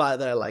stuff about it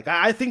that I like.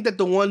 I think that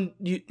the one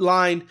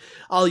line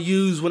I'll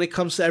use when it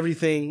comes to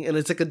everything, and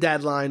it's like a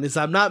dad line, is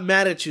I'm not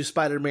mad at you,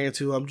 Spider-Man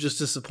 2. I'm just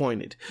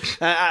disappointed.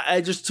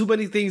 I just too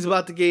many things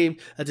about the game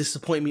that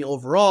disappoint me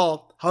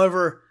overall.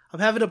 However, I'm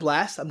having a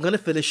blast. I'm going to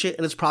finish it,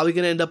 and it's probably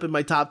going to end up in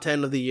my top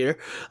 10 of the year.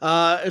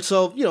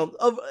 So,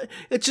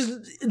 it's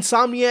just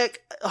Insomniac,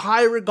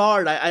 high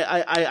regard.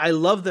 I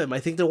love them. I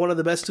think they're one of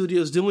the best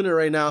studios doing it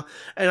right now,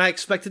 and I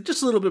expected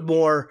just a little bit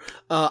more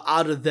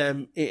out of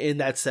them in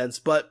that sense.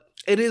 But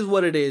it is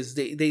what it is.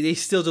 They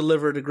still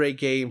delivered a great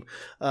game.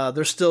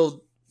 They're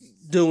still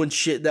doing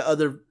shit that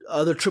other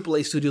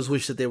AAA studios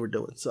wish that they were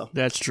doing. So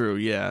that's true,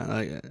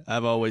 yeah.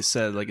 I've always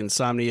said, like,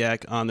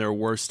 Insomniac on their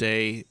worst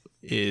day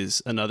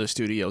is another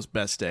studio's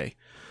best day.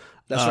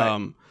 That's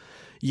right.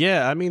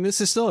 Yeah, I mean, this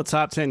is still a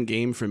top 10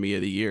 game for me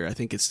of the year. I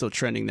think it's still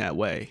trending that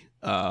way.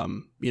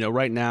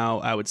 Right now,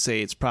 I would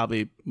say it's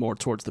probably more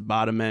towards the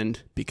bottom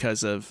end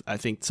because of, I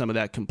think, some of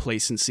that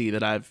complacency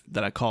that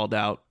I called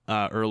out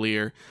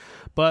earlier.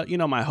 But,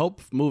 my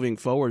hope moving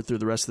forward through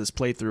the rest of this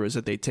playthrough is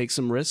that they take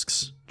some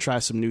risks, try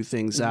some new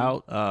things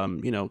out,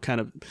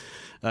 kind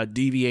of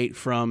deviate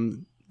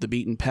from the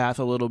beaten path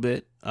a little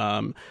bit.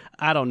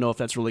 I don't know if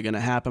that's really going to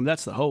happen.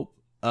 That's the hope.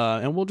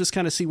 And we'll just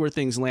kind of see where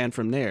things land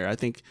from there. I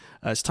think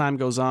as time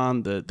goes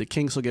on, the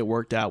kinks will get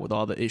worked out with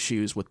all the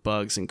issues with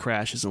bugs and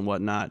crashes and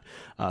whatnot.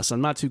 So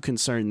I'm not too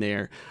concerned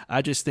there.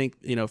 I just think,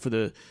 for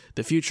the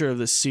future of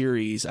the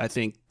series, I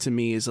think to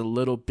me is a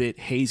little bit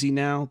hazy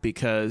now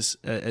because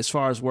as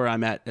far as where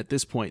I'm at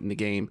this point in the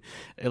game,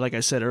 like I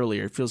said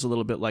earlier, it feels a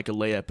little bit like a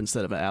layup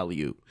instead of an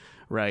alley-oop.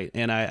 Right,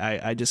 and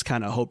I just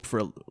kind of hoped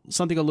for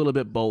something a little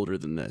bit bolder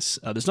than this.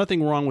 There's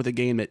nothing wrong with a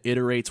game that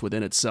iterates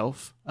within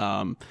itself.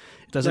 It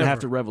doesn't have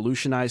to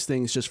revolutionize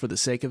things just for the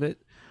sake of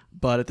it.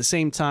 But at the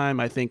same time,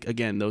 I think,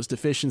 again, those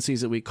deficiencies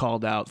that we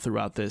called out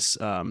throughout this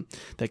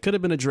that could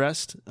have been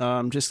addressed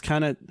just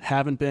kind of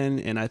haven't been.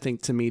 And I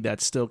think, to me, that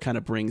still kind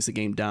of brings the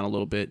game down a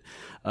little bit.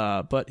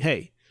 But,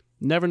 hey,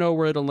 never know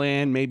where it'll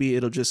land. Maybe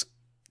it'll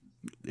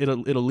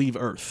leave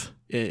Earth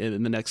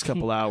in the next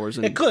couple hours.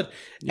 And, it could.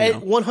 It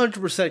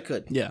 100%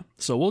 could. Yeah.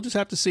 So we'll just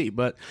have to see.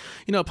 But,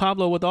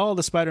 Pablo, with all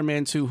the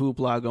Spider-Man 2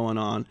 hoopla going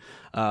on,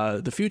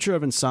 the future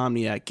of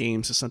Insomniac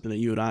games is something that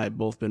you and I have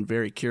both been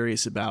very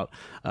curious about,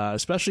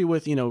 especially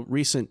with,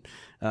 recent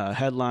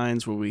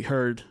headlines where we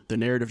heard the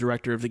narrative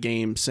director of the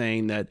game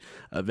saying that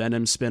a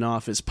Venom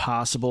spinoff is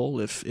possible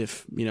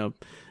if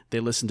they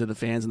listen to the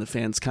fans and the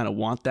fans kind of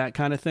want that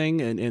kind of thing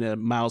in a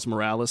Miles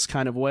Morales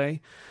kind of way.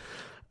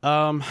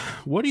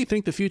 What do you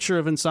think the future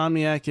of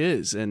Insomniac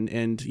is?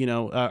 And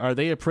are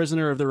they a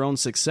prisoner of their own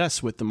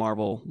success with the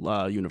Marvel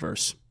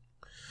universe?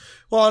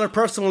 Well, on a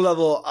personal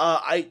level,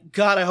 I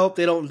hope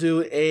they don't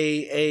do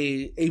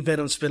a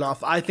Venom spinoff.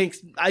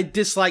 I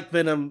dislike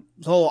Venom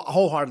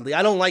wholeheartedly.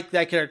 I don't like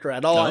that character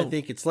at all. No. I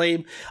think it's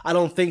lame. I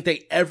don't think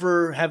they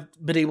ever have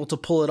been able to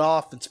pull it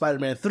off in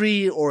Spider-Man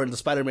 3 or in the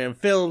Spider-Man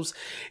films.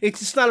 It's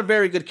just not a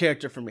very good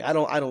character for me. I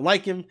don't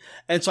like him,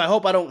 and so I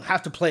hope I don't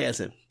have to play as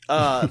him.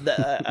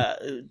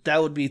 That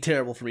would be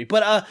terrible for me.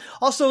 But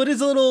also, it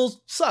is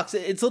sucks.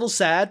 It's a little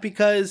sad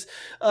because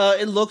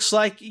it looks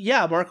like,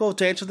 Marco,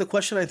 to answer the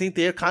question, I think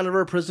they're kind of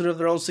a prisoner of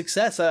their own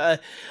success. I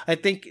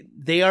think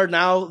they are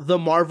now the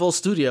Marvel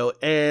studio,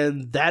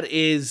 and that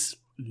is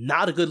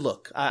not a good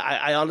look.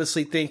 I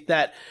honestly think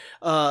that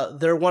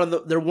they're one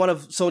of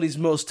Sony's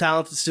most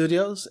talented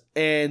studios,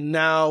 and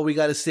now we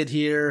got to sit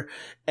here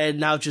and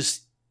now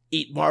just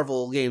eat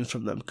Marvel games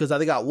from them, because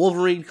they got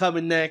Wolverine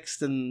coming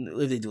next, and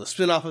if they do a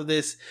spin-off of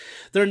this,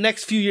 their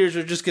next few years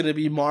are just going to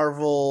be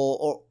Marvel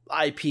or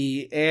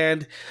IP,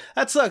 and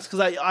that sucks, because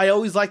I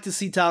always like to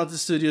see talented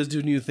studios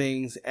do new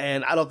things,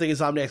 and I don't think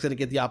Insomniac's going to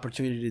get the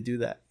opportunity to do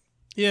that.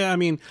 Yeah, I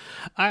mean,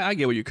 I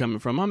get where you're coming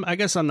from. I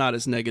guess I'm not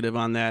as negative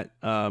on that,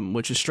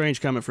 which is strange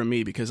coming from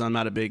me because I'm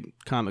not a big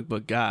comic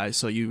book guy.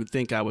 So you would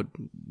think I would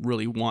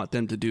really want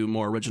them to do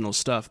more original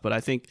stuff. But I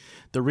think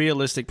the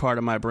realistic part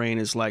of my brain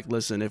is like,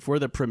 listen, if we're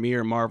the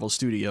premier Marvel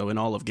studio in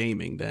all of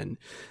gaming, then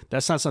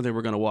that's not something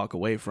we're going to walk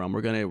away from.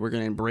 We're going to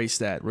embrace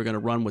that. We're going to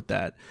run with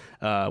that.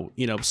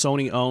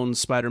 Sony owns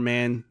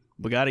Spider-Man.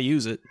 We got to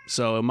use it.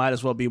 So it might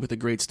as well be with a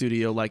great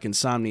studio like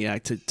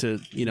Insomniac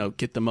to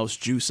get the most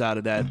juice out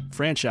of that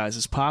franchise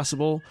as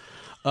possible.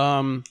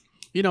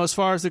 As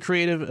far as the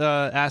creative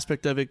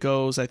aspect of it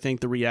goes, I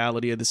think the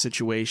reality of the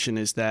situation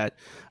is that,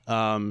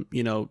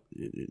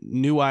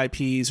 new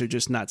IPs are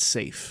just not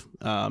safe.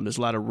 There's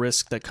a lot of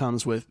risk that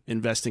comes with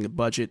investing a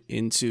budget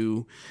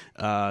into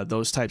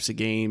those types of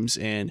games.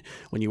 And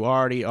when you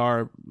already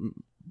are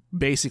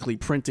basically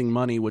printing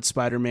money with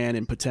Spider-Man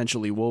and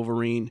potentially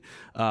Wolverine,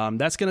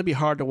 that's going to be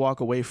hard to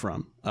walk away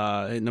from,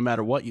 no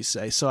matter what you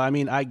say. So, I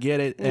mean, I get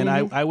it, and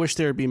I wish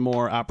there would be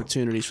more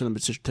opportunities for them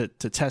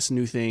to test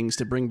new things,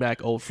 to bring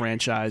back old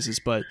franchises,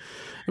 but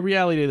the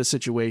reality of the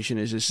situation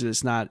is just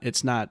that's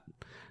not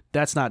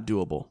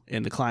doable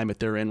in the climate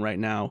they're in right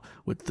now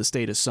with the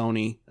state of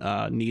Sony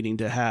needing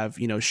to have,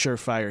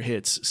 surefire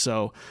hits.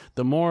 So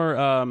the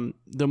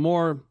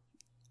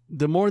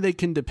more they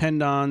can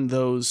depend on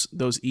those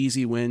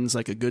easy wins,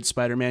 like a good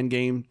Spider-Man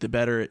game, the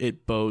better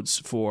it bodes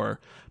for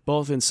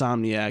both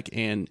Insomniac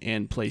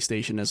and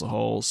PlayStation as a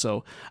whole.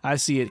 So I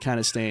see it kind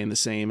of staying the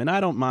same. And I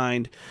don't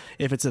mind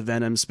if it's a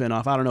Venom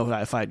spinoff. I don't know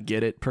if I'd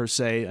get it per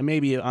se,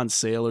 maybe on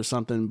sale or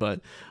something.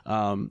 But,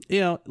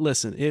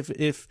 listen,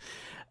 if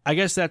I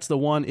guess that's the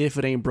one, if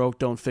it ain't broke,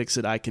 don't fix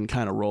it, I can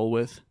kind of roll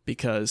with.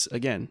 Because,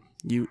 again,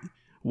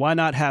 why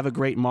not have a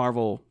great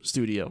Marvel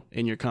studio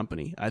in your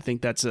company? I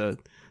think that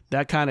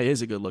kind of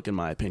is a good look in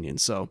my opinion.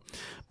 So,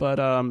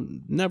 but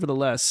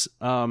nevertheless,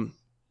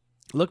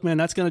 look, man,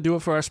 that's going to do it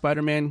for our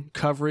Spider-Man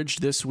coverage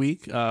this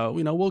week.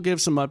 We'll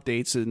give some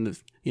updates in the,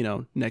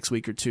 next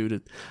week or two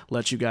to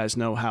let you guys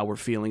know how we're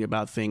feeling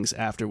about things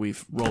after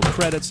we've rolled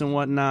credits and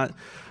whatnot.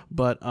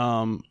 But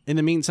in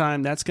the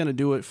meantime, that's going to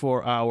do it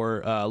for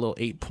our little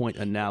 8-point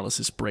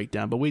analysis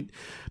breakdown. But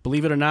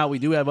believe it or not, we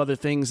do have other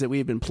things that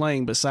we've been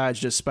playing besides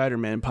just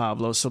Spider-Man,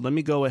 Pablo. So let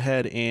me go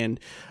ahead and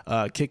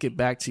kick it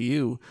back to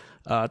you.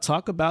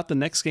 Talk about the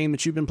next game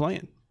that you've been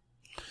playing.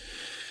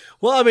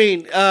 Well, I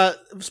mean,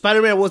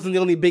 Spider-Man wasn't the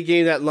only big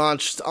game that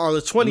launched on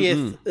the 20th.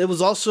 Mm-hmm. It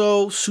was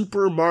also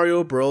Super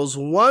Mario Bros.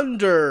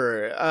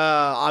 Wonder.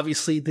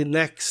 Obviously, the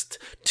next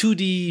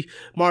 2D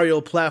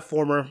Mario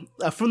platformer.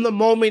 From the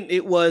moment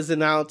it was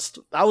announced,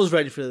 I was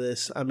ready for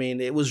this. I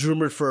mean, it was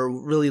rumored for a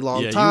really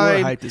long time.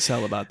 You were hyped as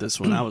hell about this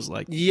one. I was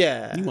like,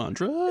 yeah. You want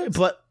drugs?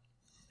 But,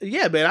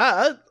 yeah,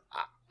 man,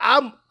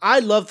 I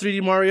love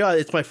 3D Mario.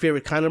 It's my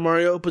favorite kind of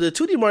Mario, but the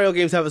 2D Mario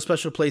games have a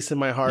special place in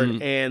my heart,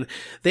 and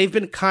they've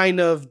been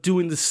kind of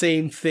doing the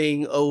same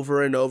thing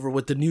over and over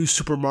with the new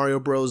Super Mario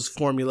Bros.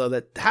 Formula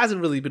that hasn't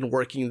really been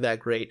working that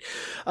great.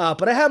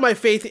 But I have my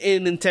faith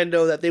in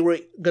Nintendo that they were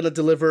going to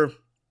deliver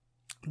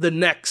the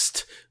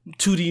next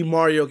 2D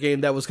Mario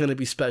game that was going to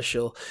be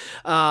special.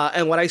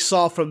 And what I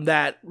saw from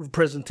that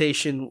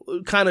presentation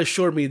kind of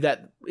showed me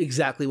that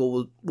exactly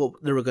what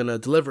they were going to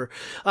deliver.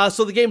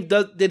 So the game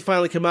did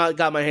finally come out,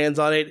 got my hands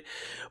on it.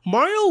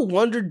 Mario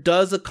Wonder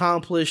does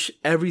accomplish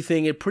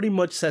everything it pretty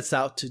much sets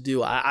out to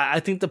do.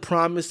 I think the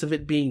promise of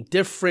it being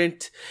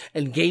different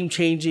and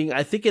game-changing,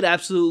 I think it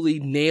absolutely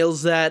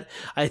nails that.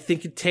 I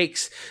think it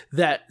takes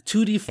that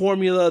 2D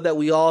formula that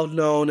we all have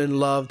known and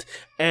loved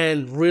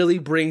and really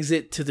brings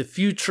it to the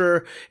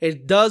future.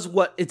 It does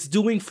what it's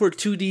doing for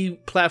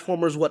 2D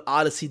platformers, what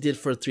Odyssey did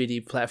for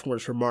 3D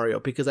platformers for Mario,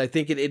 because I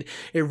think it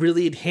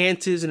really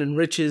enhances and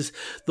enriches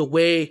the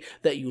way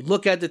that you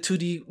look at the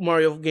 2D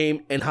Mario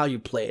game and how you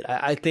play it.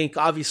 I think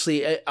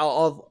obviously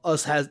all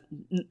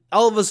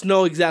of us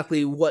know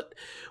exactly what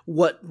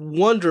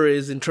Wonder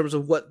is in terms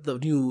of what the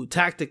new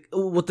tactic,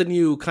 what the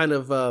new kind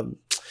of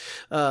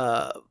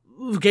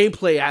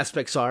gameplay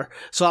aspects are.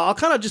 So I'll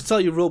kind of just tell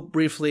you real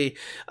briefly.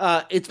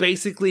 It's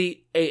basically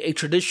a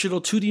traditional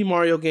 2D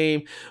Mario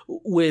game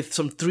with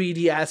some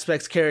 3D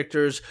aspects,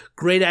 characters,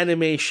 great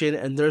animation,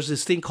 and there's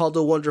this thing called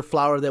the Wonder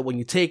Flower that when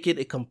you take it,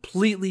 it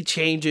completely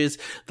changes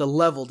the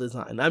level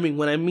design. I mean,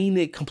 when I mean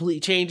it completely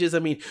changes, I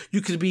mean,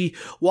 you could be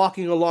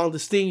walking along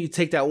this thing, you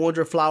take that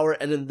Wonder Flower,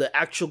 and then the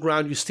actual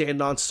ground you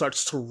stand on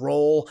starts to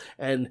roll,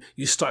 and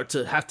you start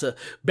to have to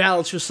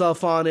balance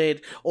yourself on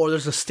it, or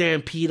there's a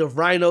stampede of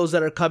rhinos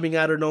that are coming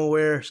out of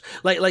nowhere.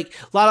 Like a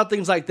lot of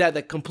things like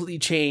that completely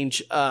change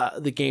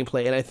the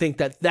gameplay, and I think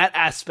that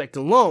aspect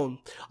alone,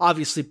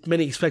 obviously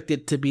many expect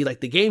it to be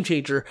like the game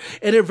changer,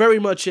 and it very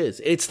much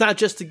is. It's not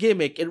just a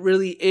gimmick, it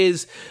really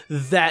is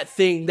that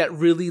thing that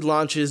really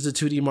launches the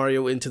 2D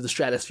Mario into the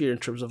stratosphere in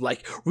terms of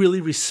like really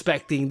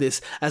respecting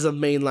this as a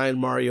mainline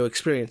Mario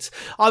experience.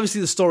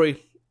 Obviously the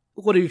story,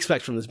 what do you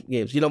expect from these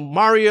games? You know,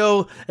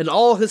 Mario and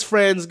all his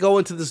friends go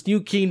into this new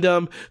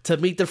kingdom to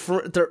meet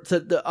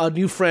a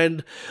new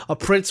friend, a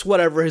prince,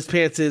 whatever his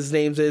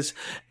names is,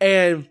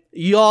 and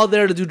you all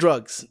there to do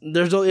drugs.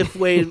 There's no if,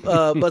 way,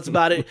 buts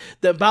about it.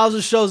 Then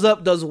Bowser shows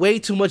up, does way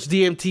too much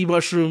DMT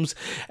mushrooms,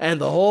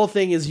 and the whole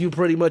thing is you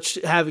pretty much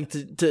having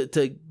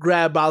to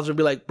grab Bowser and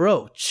be like,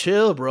 bro,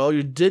 chill, bro,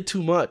 you did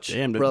too much.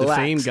 Damn, the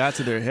fame got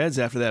to their heads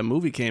after that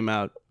movie came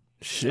out.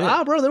 Shit.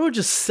 Bro, they were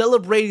just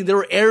celebrating. They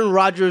were Aaron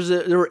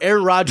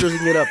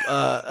Rodgersing it up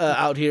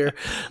out here.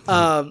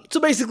 So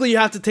basically, you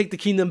have to take the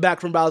kingdom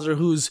back from Bowser,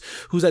 who's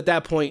at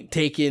that point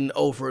taken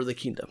over the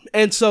kingdom,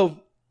 and so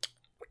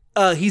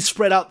he's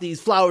spread out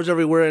these flowers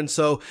everywhere. And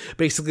so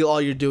basically,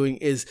 all you're doing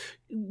is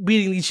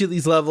beating each of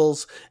these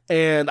levels,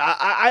 and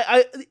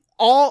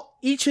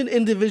each and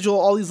individual,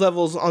 all these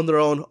levels on their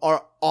own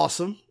are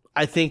awesome.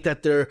 I think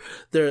that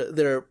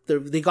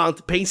they gone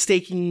through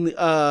painstaking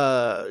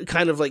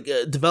kind of like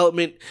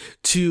development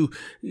to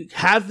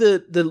have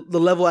the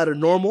level at a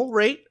normal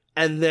rate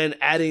and then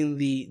adding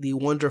the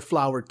Wonder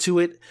Flower to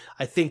it.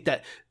 I think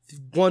that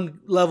one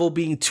level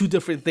being two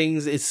different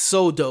things is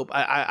so dope.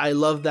 I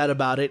love that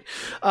about it.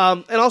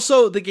 And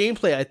also the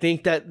gameplay. I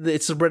think that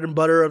it's the bread and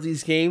butter of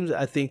these games.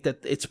 I think that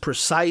it's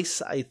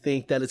precise. I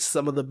think that it's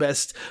some of the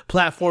best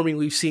platforming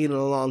we've seen in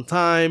a long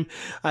time.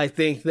 I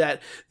think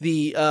that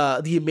the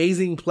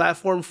amazing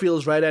platform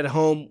feels right at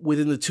home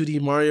within the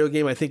 2D Mario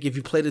game. I think if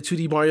you played a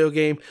 2D Mario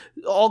game,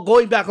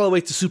 going back all the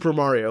way to Super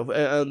Mario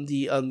on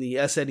the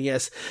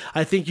SNES,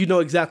 I think you know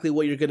exactly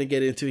what you're going to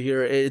get into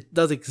here. It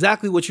does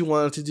exactly what you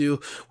want it to do,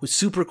 with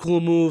super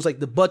cool moves, like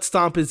the butt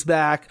stomp is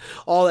back.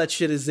 All that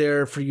shit is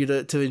there for you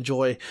to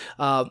enjoy.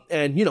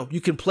 And, you know, you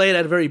can play it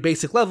at a very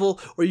basic level,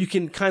 or you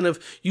can kind of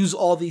use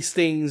all these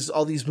things,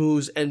 all these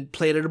moves, and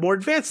play it at a more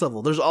advanced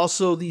level. There's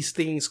also these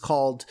things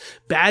called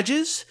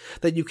badges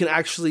that you can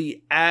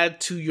actually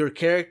add to your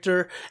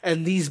character,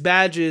 and these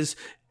badges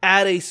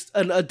add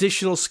an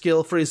additional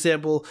skill. For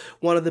example,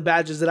 one of the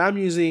badges that I'm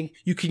using,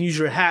 you can use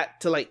your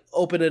hat to like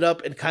open it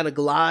up and kind of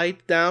glide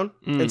down.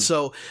 And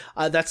so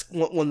that's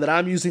one that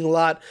I'm using a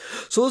lot.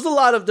 So there's a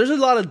lot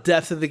of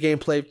depth in the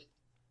gameplay.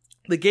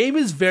 The game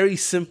is very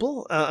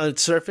simple on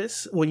its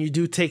surface. When you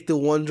do take the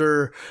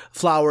Wonder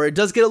Flower, it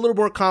does get a little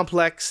more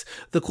complex.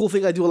 The cool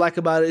thing I do like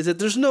about it is that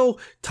there's no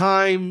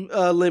time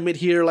limit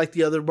here like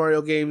the other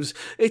Mario games.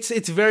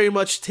 It's very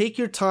much take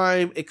your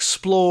time,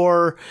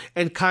 explore,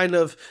 and kind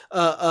of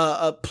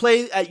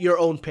play at your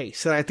own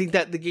pace. And I think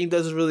that the game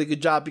does a really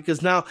good job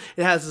because now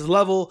it has this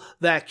level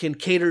that can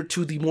cater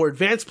to the more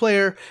advanced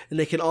player, and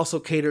they can also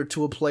cater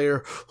to a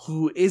player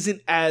who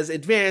isn't as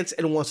advanced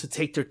and wants to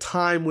take their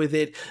time with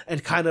it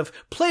and kind of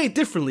play it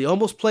differently,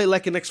 almost play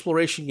like an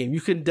exploration game. You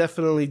can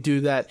definitely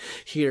do that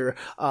here.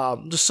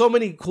 There's so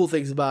many cool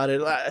things about it.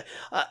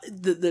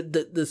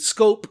 The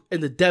scope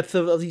and the depth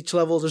of each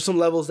level. There's some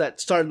levels that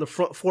start in the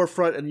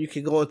forefront and you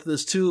can go into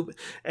this tube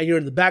and you're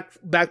in the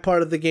back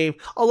part of the game.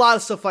 A lot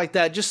of stuff like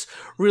that. Just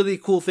really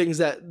cool things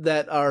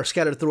that are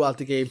scattered throughout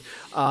the game.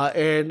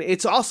 And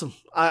it's awesome.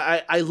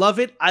 I love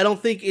it. I don't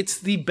think it's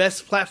the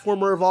best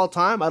platformer of all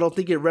time. I don't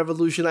think it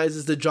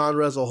revolutionizes the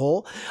genre as a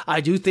whole.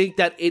 I do think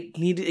that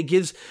it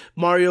gives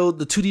Mario,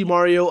 the 2D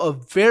Mario, a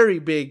very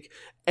big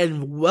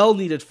and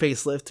well-needed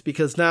facelift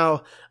because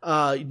now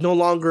no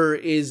longer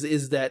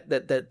is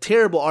that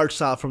terrible art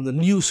style from the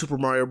new Super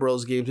Mario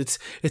Bros. Games.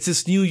 It's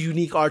this new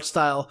unique art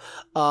style,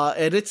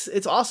 and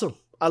it's awesome.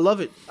 I love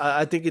it.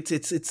 I think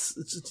it's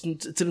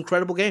an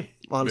incredible game.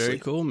 Honestly, very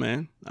cool,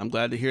 man. I'm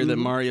glad to hear that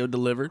Mario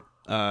delivered.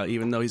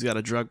 Even though he's got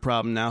a drug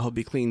problem now, hope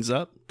he cleans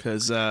up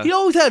because he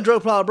always had a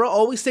drug problem, bro.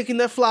 Always taking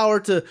that flower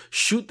to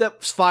shoot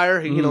that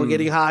fire,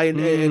 getting high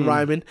and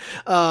rhyming.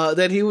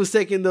 Then he was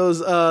taking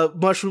those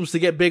mushrooms to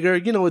get bigger.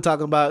 You know what we're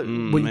talking about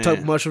when you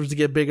talk mushrooms to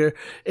get bigger,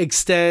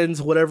 extends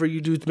whatever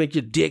you do to make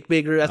your dick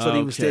bigger. That's what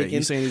he was taking.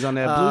 You saying he's on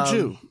that blue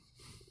chew?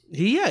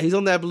 He's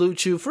on that blue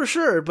chew for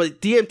sure. But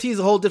DMT is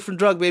a whole different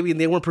drug, baby,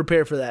 and they weren't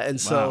prepared for that. And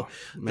so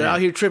they're out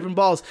here tripping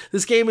balls.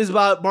 This game is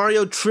about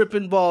Mario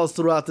tripping balls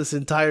throughout this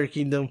entire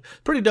kingdom.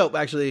 Pretty dope,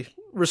 actually.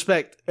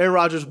 Respect. Aaron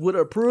Rodgers would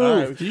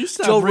approve. Right, you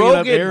Joe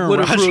Rogan would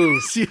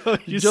approve.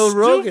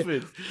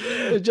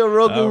 Joe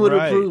Rogan would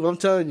approve. I'm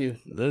telling you.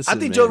 Listen, I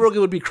think Joe Rogan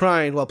would be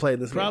crying while playing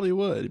this probably game.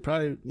 Would. He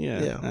probably,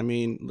 yeah. I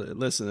mean,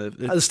 listen.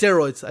 The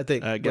steroids, I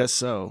think. I guess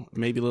so.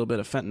 Maybe a little bit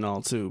of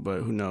fentanyl, too,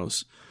 but who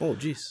knows? Oh,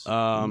 jeez.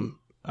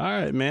 All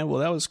right, man. Well,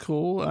 that was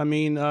cool. I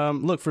mean,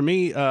 look, for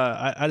me,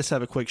 I just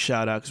have a quick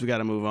shout out because we got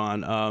to move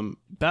on.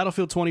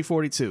 Battlefield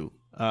 2042,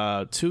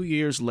 2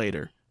 years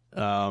later.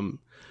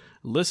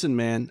 Listen,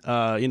 man,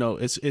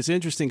 it's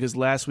interesting because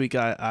last week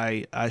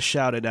I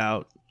shouted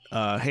out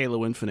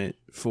Halo Infinite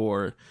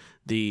for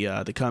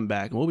the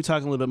comeback. And we'll be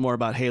talking a little bit more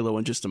about Halo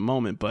in just a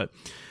moment, but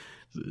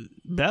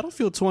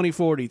Battlefield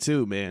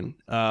 2042, man.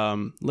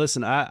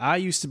 Listen, I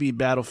used to be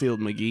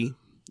Battlefield McGee.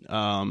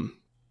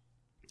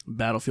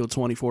 Battlefield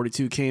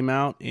 2042 came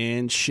out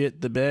and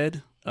shit the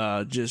bed,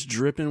 just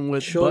dripping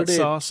with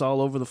sauce all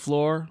over the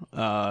floor.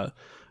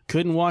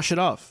 Couldn't wash it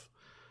off.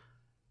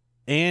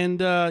 And,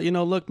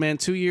 look, man,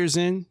 2 years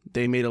in,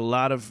 they made a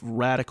lot of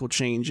radical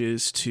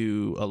changes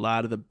to a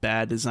lot of the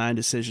bad design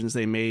decisions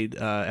they made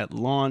at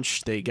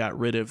launch. They got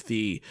rid of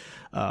the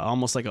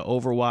almost like an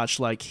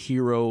Overwatch-like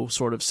hero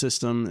sort of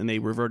system, and they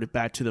reverted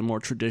back to the more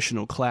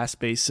traditional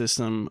class-based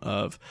system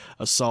of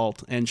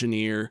assault,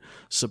 engineer,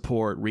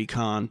 support,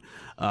 recon,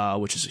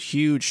 which is a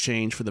huge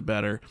change for the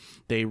better.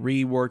 They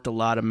reworked a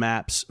lot of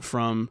maps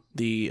from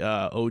the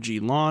OG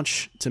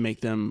launch to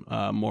make them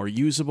more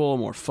usable,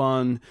 more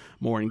fun,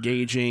 more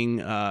engaging,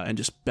 and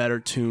just better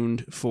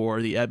tuned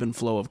for the ebb and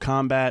flow of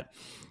combat,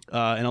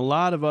 and a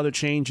lot of other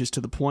changes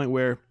to the point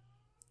where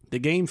the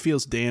game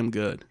feels damn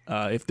good.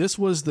 If this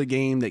was the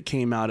game that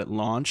came out at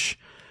launch,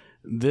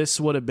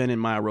 this would have been in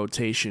my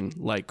rotation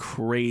like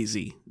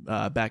crazy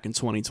back in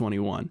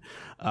 2021.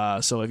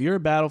 So if you're a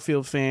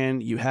Battlefield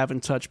fan, you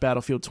haven't touched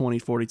Battlefield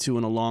 2042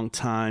 in a long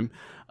time,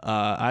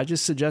 I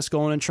just suggest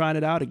going and trying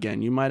it out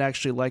again. You might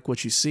actually like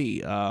what you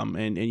see,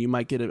 and you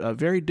might get a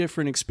very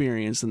different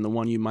experience than the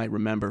one you might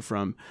remember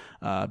from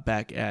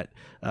back at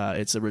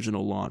its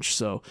original launch.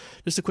 So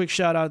just a quick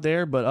shout out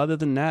there. But other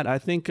than that, I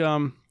think...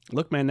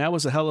 Look, man, that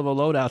was a hell of a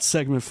loadout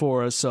segment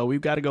for us, so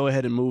we've got to go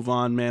ahead and move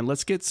on, man.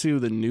 Let's get to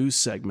the news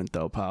segment,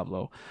 though,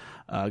 Pablo.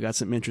 Got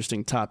some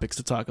interesting topics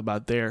to talk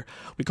about there.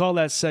 We call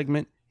that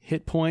segment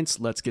Hit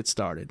Points. Let's get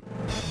started.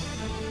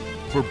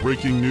 For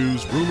breaking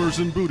news, rumors,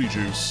 and booty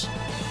juice,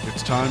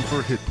 it's time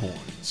for Hit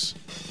Points.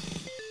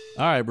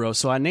 All right, bro,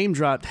 so I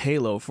name-dropped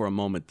Halo for a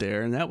moment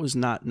there, and that was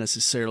not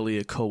necessarily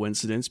a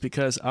coincidence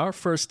because our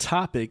first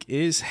topic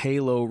is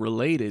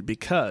Halo-related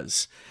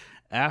because...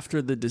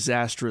 after the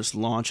disastrous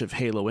launch of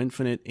Halo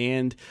Infinite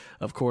and,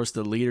 of course,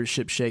 the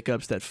leadership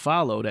shakeups that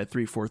followed at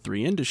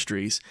 343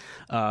 Industries,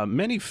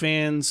 many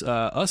fans,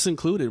 us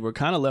included, were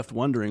kind of left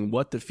wondering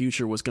what the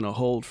future was going to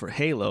hold for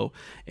Halo,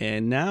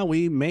 and now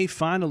we may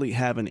finally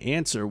have an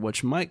answer,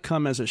 which might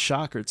come as a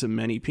shocker to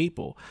many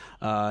people.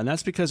 And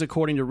that's because,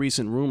 according to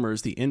recent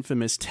rumors, the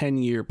infamous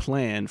 10-year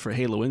plan for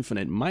Halo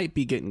Infinite might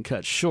be getting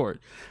cut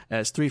short,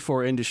 as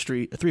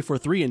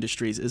 343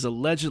 Industries is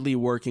allegedly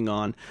working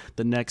on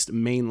the next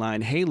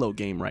mainline Halo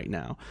game right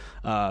now.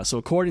 So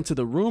according to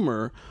the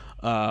rumor,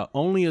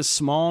 only a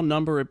small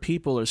number of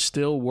people are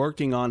still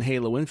working on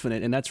Halo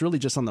Infinite, and that's really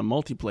just on the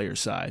multiplayer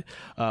side,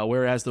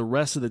 whereas the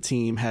rest of the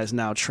team has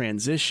now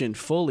transitioned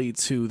fully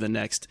to the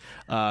next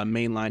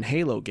mainline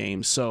Halo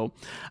game. So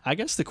I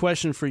guess the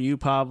question for you,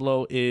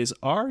 Pablo, is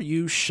are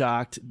you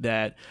shocked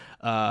that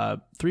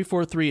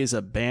 343 is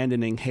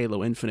abandoning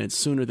Halo Infinite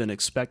sooner than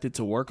expected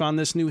to work on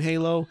this new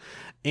Halo?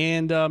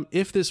 And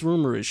if this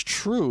rumor is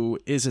true,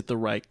 is it the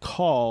right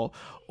call,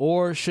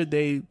 or should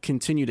they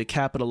continue to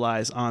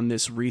capitalize on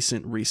this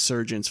recent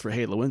resurgence for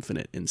Halo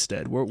Infinite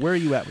instead? Where are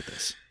you at with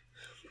this?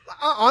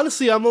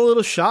 Honestly, I'm a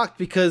little shocked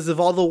because of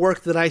all the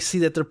work that I see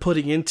that they're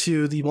putting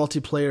into the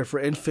multiplayer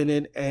for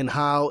Infinite, and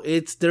how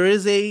there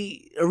is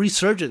a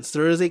resurgence,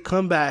 there is a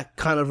comeback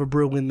kind of a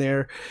brewing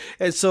there,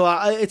 and so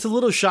it's a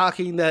little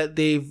shocking that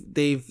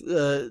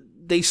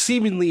they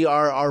seemingly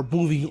are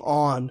moving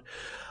on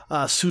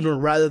sooner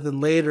rather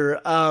than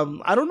later.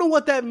 I don't know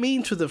what that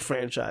means for the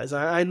franchise.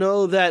 I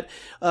know that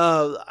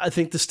I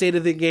think the state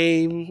of the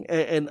game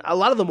and a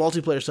lot of the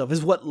multiplayer stuff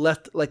is what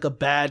left like a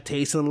bad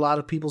taste in a lot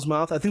of people's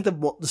mouth. I think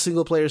the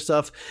single player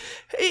stuff,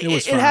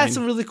 it had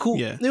some really cool,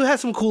 it had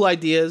some cool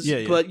ideas,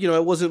 but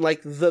it wasn't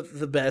like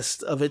the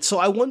best of it. So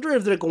I wonder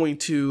if they're going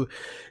to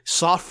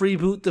soft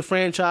reboot the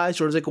franchise,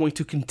 or is it going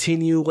to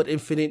continue what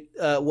Infinite,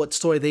 what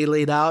story they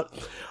laid out?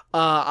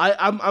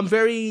 I'm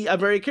very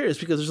curious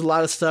because there's a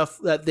lot of stuff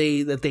that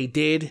they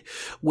did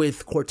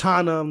with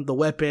Cortana, the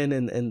weapon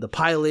and the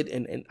pilot,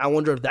 and I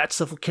wonder if that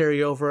stuff will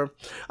carry over.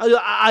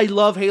 I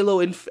love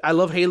Halo I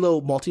love Halo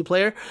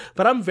multiplayer,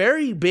 but I'm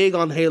very big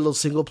on Halo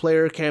single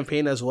player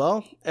campaign as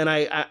well, and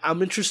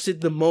I'm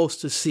interested the most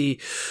to see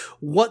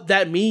what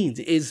that means.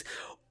 Is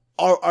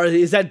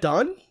that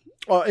done,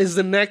 or is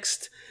the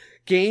next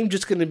game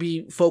just going to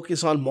be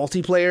focused on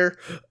multiplayer?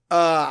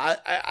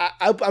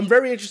 I'm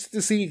very interested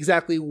to see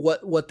exactly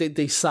what they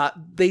decide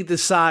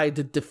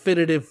the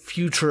definitive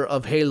future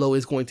of Halo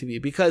is going to be,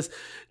 because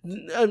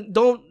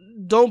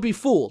don't be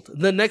fooled.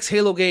 The next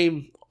Halo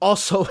game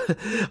also,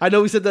 I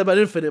know we said that about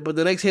Infinite, but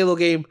the next Halo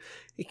game,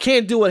 it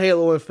can't do what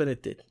Halo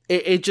Infinite did.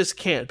 It just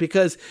can't,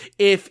 because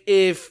if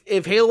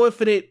Halo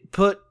Infinite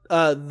put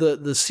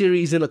the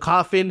series in a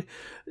coffin,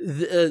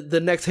 the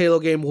next Halo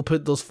game will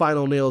put those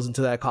final nails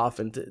into that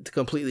coffin to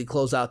completely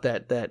close out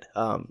that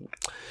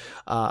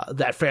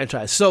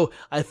franchise. So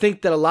I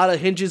think that a lot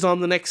of hinges on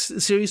the next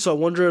series. So I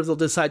wonder if they'll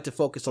decide to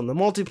focus on the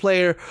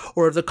multiplayer,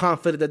 or if they're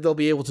confident that they'll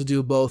be able to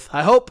do both.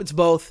 I hope it's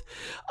both.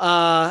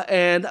 But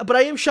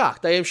I am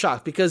shocked.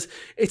 Because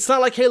it's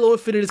not like Halo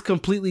Infinite is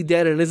completely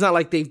dead, and it's not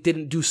like they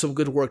didn't do some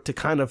good work to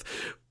kind of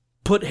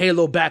put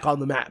Halo back on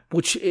the map,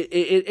 which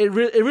it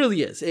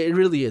really is. It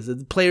really is.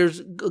 The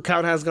players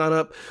count has gone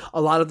up.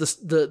 A lot of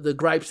the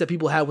gripes that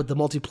people have with the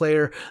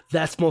multiplayer,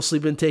 that's mostly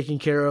been taken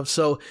care of.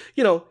 So,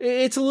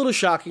 it's a little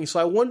shocking. So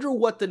I wonder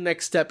what the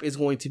next step is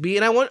going to be.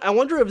 And I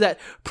wonder if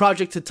that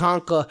Project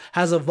Tatanka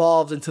has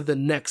evolved into the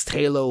next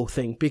Halo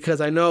thing,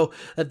 because I know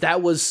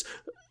that was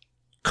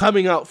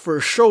coming out for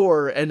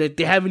sure, and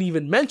they haven't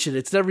even mentioned it.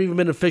 It's never even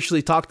been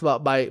officially talked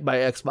about by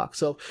Xbox.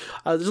 So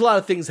there's a lot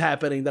of things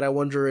happening that I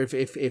wonder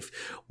if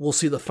we'll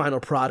see the final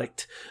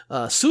product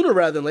sooner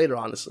rather than later,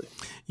 honestly.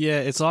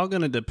 Yeah, it's all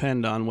going to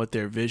depend on what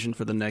their vision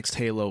for the next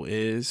Halo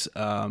is.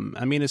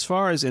 As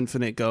far as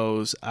Infinite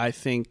goes, I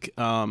think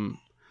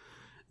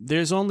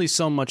there's only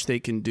so much they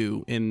can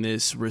do in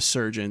this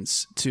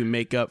resurgence to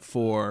make up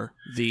for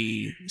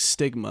the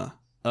stigma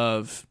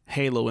of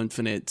Halo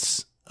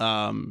Infinite's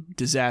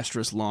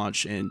disastrous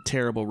launch and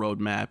terrible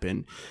roadmap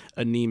and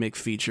anemic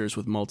features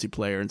with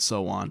multiplayer and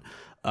so on.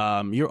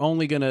 You're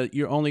only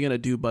gonna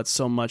do but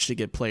so much to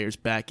get players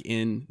back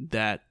in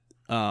that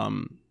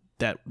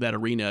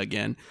arena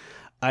again.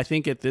 I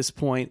think at this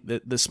point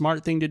the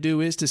smart thing to do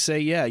is to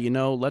say,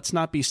 let's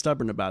not be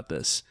stubborn about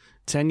this.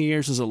 10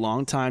 years is a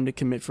long time to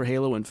commit for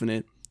Halo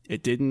Infinite.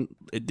 It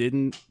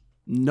didn't.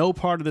 No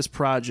part of this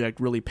project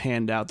really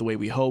panned out the way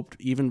we hoped,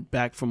 even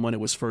back from when it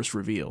was first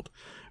revealed.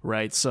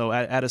 Right. So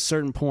at a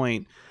certain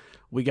point,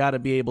 we got to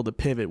be able to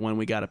pivot when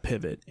we got to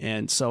pivot.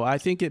 And so I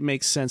think it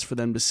makes sense for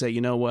them to say,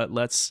 you know what,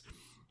 let's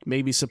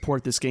maybe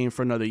support this game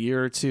for another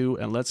year or two,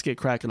 and let's get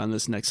cracking on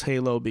this next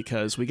Halo,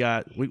 because we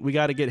got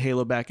to get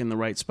Halo back in the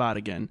right spot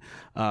again,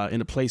 in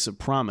a place of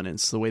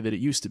prominence, the way that it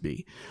used to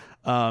be.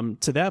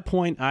 To that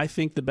point, I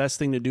think the best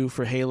thing to do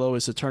for Halo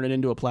is to turn it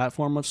into a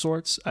platform of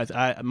sorts.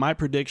 My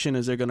prediction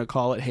is they're going to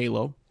call it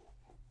Halo,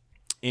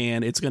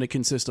 and it's going to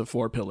consist of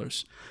 4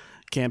 pillars: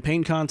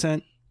 campaign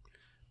content,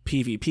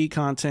 PvP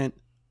content,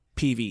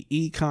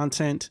 PvE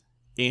content,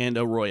 and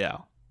a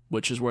Royale,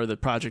 which is where the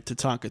Project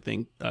Tatanka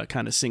thing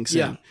kind of sinks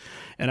in.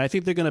 And I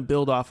think they're going to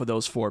build off of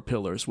those 4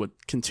 pillars with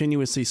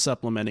continuously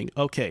supplementing.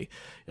 Okay,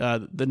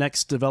 the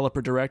next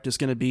developer direct is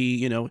going to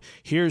be,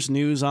 here's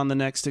news on the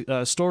next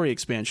story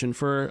expansion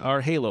for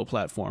our Halo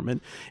platform. And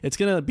it's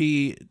going to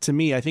be, to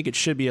me, I think it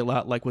should be a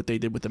lot like what they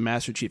did with the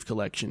Master Chief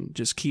Collection.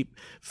 Just keep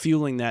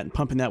fueling that and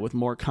pumping that with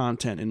more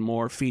content and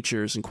more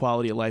features and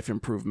quality of life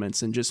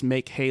improvements, and just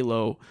make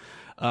Halo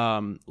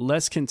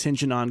less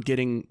contingent on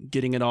getting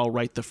it all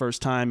right the first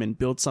time, and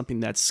build something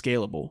that's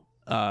scalable.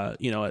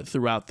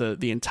 throughout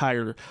the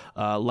entire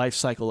life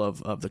cycle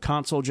of the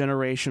console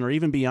generation, or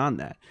even beyond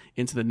that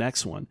into the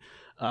next one.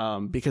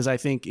 Because I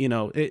think,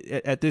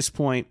 at this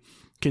point,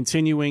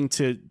 continuing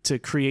to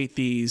create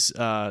these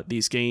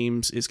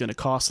games is going to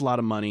cost a lot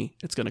of money.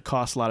 It's going to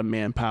cost a lot of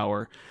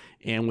manpower.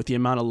 And with the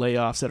amount of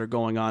layoffs that are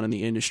going on in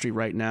the industry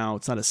right now,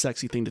 it's not a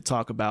sexy thing to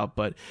talk about,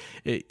 but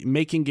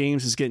making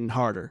games is getting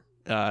harder.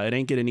 It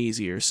ain't getting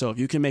easier. So if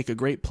you can make a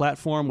great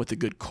platform with a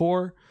good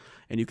core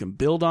and you can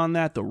build on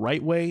that the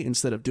right way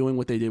instead of doing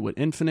what they did with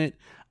Infinite,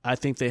 I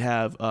think they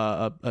have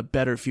a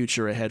better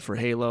future ahead for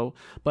Halo.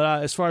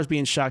 But as far as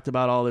being shocked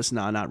about all this,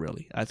 nah, not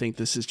really. I think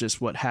this is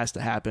just what has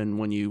to happen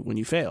when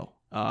you fail.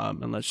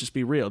 And let's just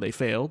be real, they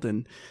failed,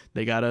 and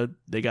they gotta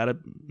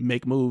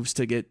make moves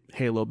to get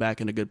Halo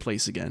back in a good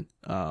place again.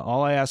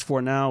 All I ask for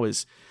now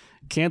is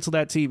cancel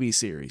that TV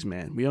series,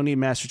 man. We don't need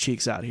Master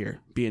Cheeks out here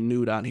being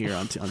nude out here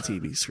on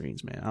TV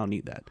screens, man. I don't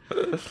need that.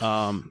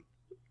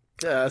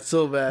 Yeah, it's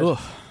so bad. Ugh,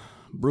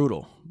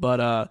 brutal.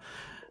 But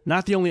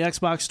not the only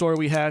Xbox story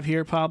we have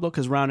here, Pablo,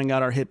 because rounding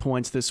out our hit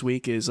points this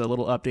week is a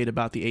little update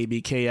about the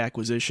ABK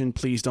acquisition.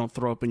 Please don't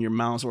throw up in your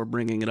mouths or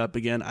bringing it up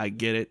again. I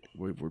get it.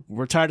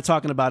 We're tired of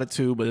talking about it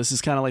too, but this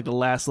is kind of like the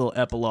last little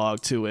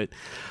epilogue to it.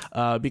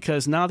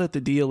 Because now that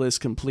the deal is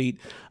complete,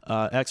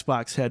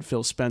 Xbox head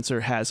Phil Spencer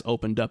has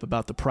opened up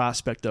about the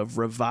prospect of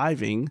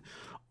reviving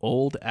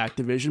old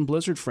Activision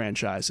Blizzard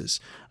franchises.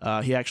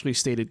 He actually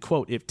stated,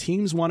 quote, "If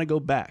teams want to go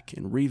back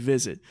and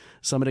revisit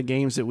some of the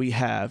games that we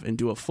have and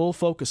do a full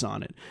focus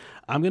on it,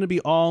 I'm going to be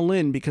all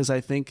in because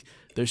I think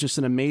there's just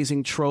an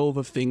amazing trove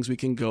of things we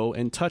can go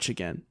and touch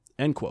again,"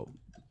 end quote.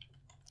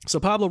 So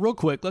Pablo, real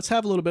quick, let's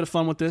have a little bit of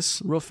fun with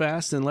this real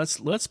fast, and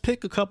let's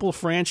pick a couple of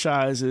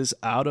franchises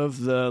out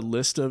of the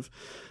list of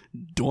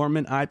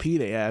dormant IP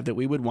they have that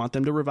we would want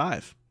them to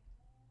revive.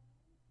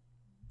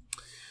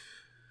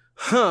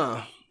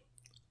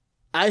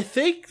 I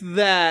think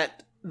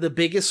that the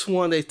biggest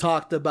one they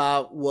talked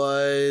about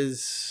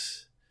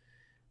was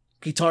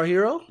Guitar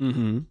Hero.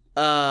 Mm-hmm.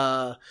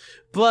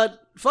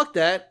 But fuck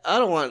that. I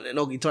don't want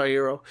no Guitar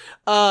Hero.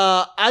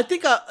 I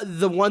think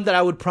the one that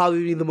I would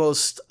probably be the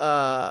most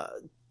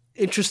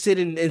interested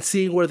in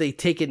seeing where they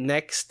take it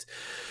next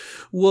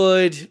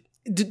do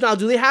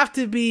they have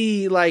to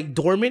be like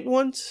dormant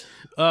ones?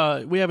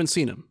 We haven't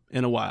seen them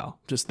in a while.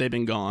 Just they've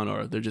been gone,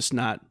 or they're just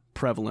not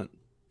prevalent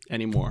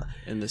anymore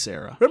in this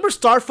era. Remember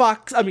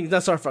Stargate,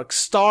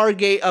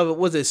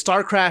 was it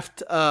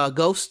StarCraft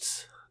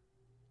Ghosts?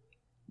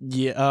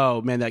 Yeah.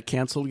 Oh man, that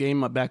canceled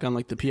game back on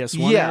like the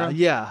PS1 era?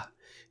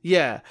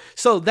 Yeah.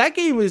 So that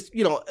game is,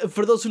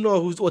 for those who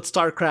know what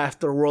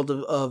StarCraft or World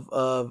of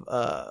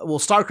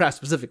StarCraft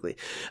specifically,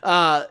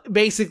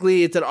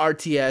 basically it's an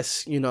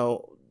RTS,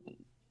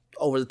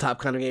 over the top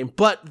kind of game,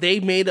 but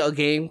they made a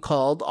game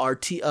called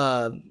RTS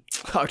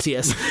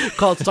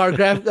called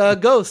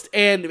StarCraft Ghost,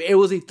 and it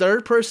was a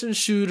third-person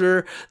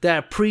shooter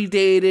that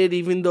predated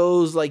even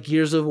those like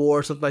Gears of War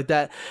or something like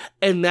that,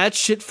 and that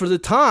shit for the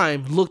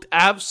time looked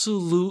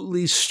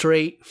absolutely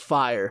straight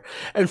fire.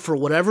 And for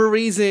whatever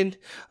reason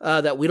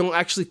that we don't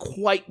actually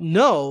quite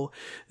know,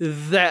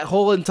 that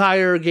whole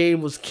entire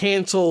game was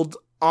canceled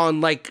on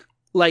like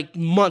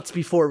months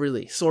before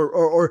release,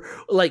 or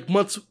like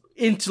months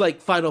into like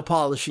final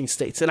polishing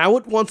states. And I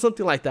would want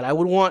something like that. I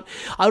would want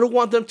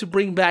them to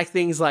bring back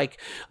things like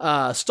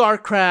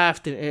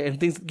StarCraft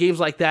and games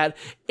like that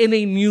in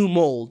a new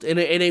mold, in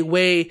a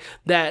way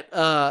that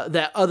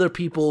that other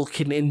people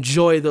can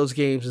enjoy those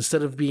games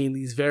instead of being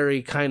these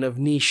very kind of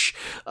niche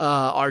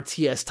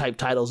RTS type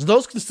titles.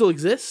 Those can still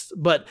exist,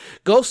 but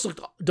Ghost looked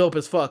dope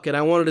as fuck, and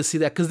I wanted to see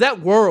that because that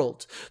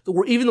world,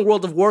 even the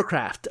world of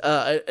Warcraft,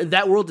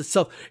 that world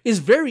itself is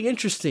very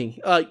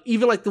interesting.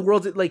 Even like the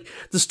world, like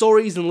the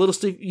stories and little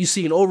stuff you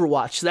see in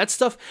Overwatch, that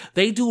stuff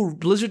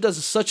Blizzard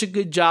does such a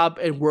good job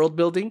in world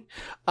building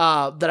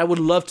that I would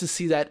love to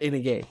see that in a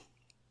game.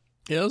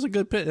 Yeah, it was a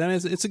good pick. I mean,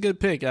 it's a good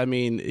pick. I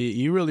mean,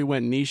 you really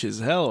went niche as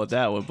hell with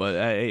that one. But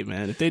hey,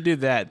 man, if they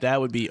did that,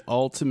 that would be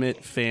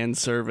ultimate fan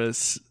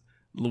service,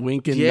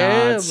 wink and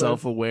nod,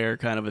 self-aware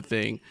kind of a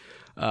thing.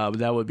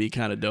 That would be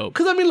kind of dope.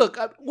 Because, I mean, look,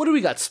 what do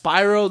we got?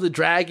 Spyro the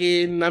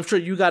Dragon. I'm sure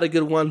you got a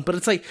good one. But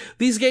it's like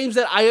these games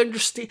that I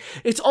understand.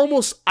 It's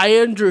almost, I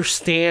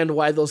understand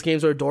why those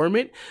games are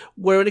dormant.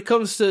 Where when it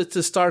comes to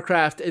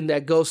StarCraft and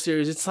that Ghost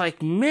series, it's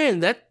like,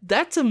 man,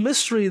 that's a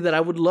mystery that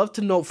I would love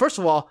to know. First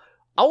of all,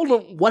 I want to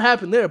know what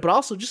happened there, but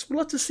also just would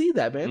love to see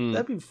that, man.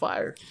 That'd be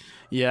fire.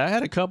 Yeah, I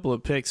had a couple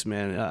of picks,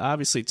 man.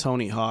 Obviously,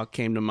 Tony Hawk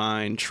came to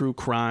mind. True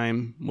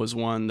Crime was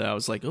one that I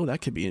was like, oh,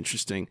 that could be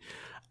interesting.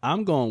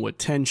 I'm going with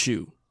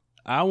Tenchu.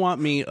 I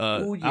want a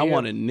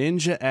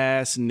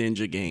ninja-ass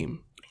ninja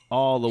game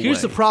all the way.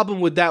 Here's the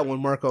problem with that one,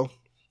 Marco,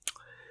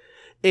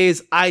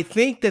 is I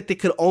think that they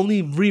could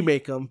only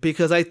remake them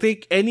because I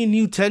think any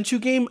new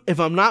Tenchu game, if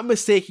I'm not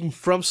mistaken,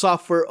 From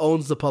Software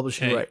owns the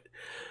publishing right.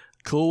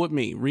 Cool with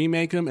me.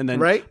 Remake them and then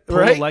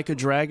put it like a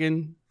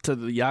dragon to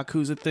the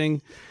Yakuza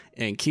thing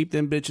and keep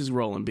them bitches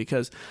rolling,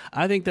 because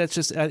I think that's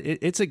just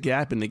it's a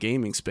gap in the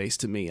gaming space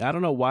to me. I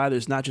don't know why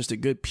there's not just a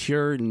good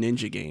pure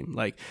ninja game.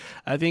 Like,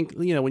 I think,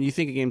 you know, when you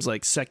think of games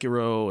like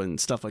Sekiro and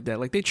stuff like that,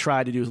 like they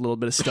try to do a little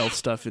bit of stealth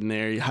stuff in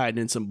there, you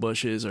hiding in some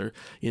bushes or,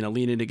 you know,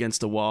 leaning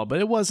against a wall, but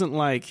it wasn't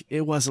like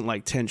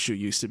Tenchu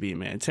used to be,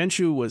 man.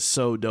 Tenchu was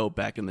so dope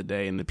back in the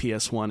day in the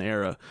PS1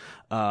 era.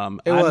 I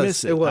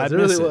miss it. I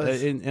miss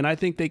it. And I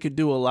think they could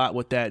do a lot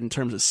with that in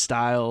terms of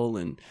style,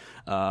 and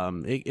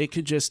it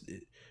could just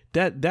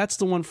that's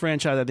the one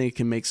franchise I think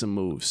can make some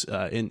moves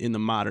in the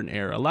modern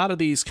era. A lot of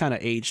these kind of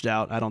aged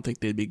out. I don't think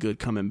they'd be good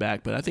coming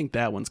back, but I think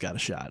that one's got a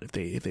shot if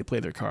they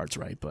play their cards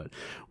right. But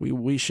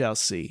we shall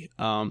see.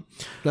 No,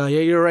 yeah,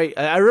 you're right.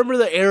 I remember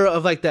the era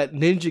of like that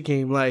ninja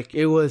game. Like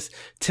it was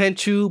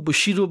Tenchu,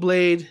 Bushido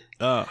Blade.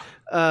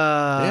 They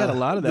had a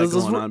lot of that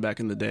going on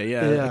back in the day.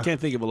 Yeah, I can't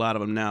think of a lot of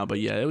them now, but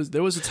yeah,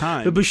 there was a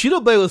time. The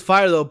Bushido Blade was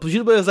fire though.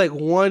 Bushido Blade was like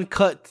one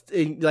cut,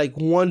 like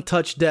one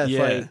touch death.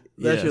 Yeah,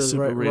 like, was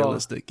super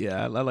realistic. Raw.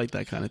 Yeah, I like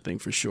that kind of thing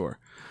for sure.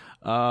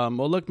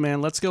 Well, look,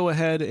 man, let's go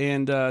ahead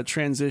and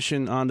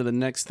transition on to the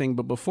next thing.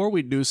 But before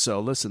we do so,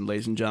 listen,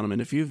 ladies and gentlemen,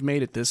 if you've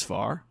made it this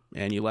far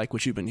and you like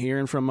what you've been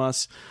hearing from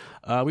us,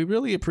 we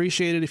really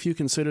appreciate it if you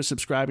consider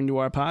subscribing to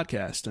our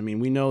podcast. I mean,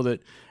 we know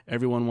that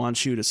everyone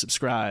wants you to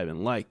subscribe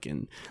and like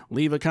and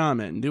leave a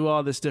comment and do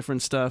all this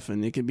different stuff,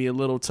 and it can be a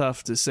little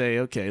tough to say,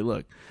 okay,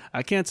 look,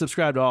 I can't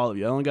subscribe to all of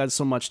you. I only got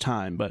so much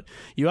time, but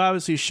you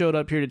obviously showed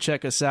up here to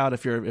check us out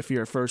if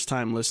you're a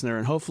first-time listener,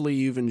 and hopefully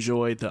you've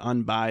enjoyed the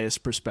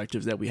unbiased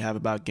perspectives that we have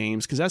about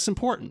games, because that's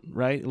important,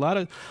 right? A lot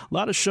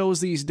of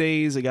shows these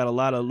days, they got a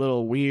lot of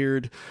little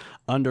weird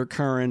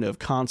undercurrent of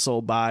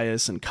console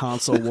bias and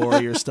console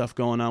warrior stuff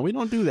going on. We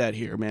don't do that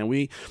here, man.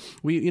 We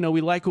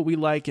like what we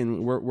like,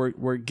 and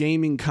we're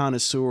gaming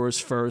connoisseurs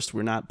first.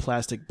 We're not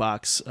plastic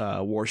box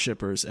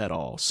worshippers at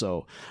all.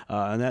 So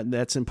and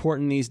that's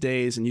important these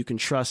days, and you can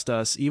trust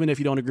us, even if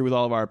you don't agree with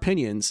all of our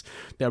opinions,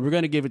 that we're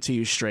going to give it to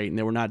you straight, and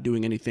that we're not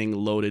doing anything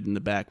loaded in the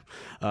back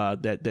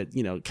that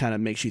you know, kind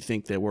of makes you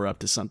think that we're up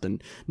to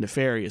something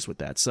nefarious with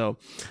that. So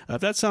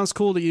if that sounds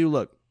cool to you,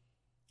 look,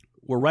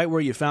 we're right where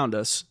you found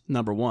us,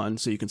 number one,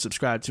 so you can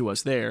subscribe to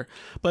us there.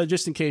 But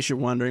just in case you're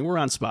wondering, we're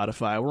on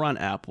Spotify, we're on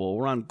Apple,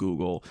 we're on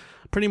Google.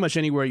 Pretty much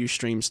anywhere you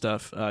stream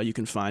stuff, you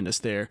can find us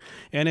there.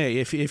 And hey,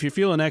 if you're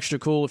feeling extra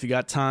cool, if you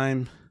got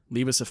time,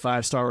 leave us a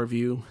 5-star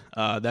review.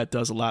 That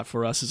does a lot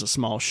for us as a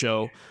small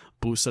show.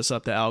 Boosts us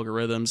up the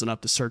algorithms and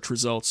up the search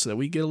results so that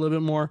we get a little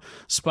bit more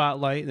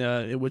spotlight,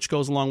 which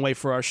goes a long way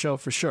for our show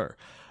for sure.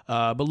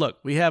 But look,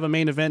 we have a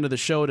main event of the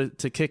show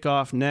to kick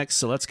off next,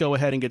 so let's go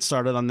ahead and get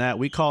started on that.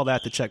 We call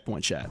that the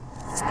Checkpoint Chat.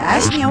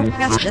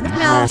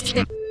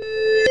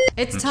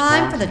 It's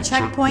time for the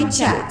Checkpoint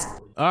Chat.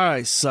 All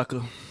right,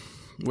 sucker.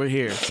 We're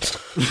here.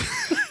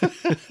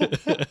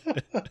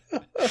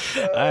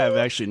 I have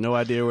actually no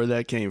idea where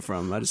that came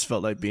from. I just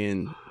felt like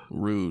being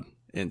rude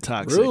and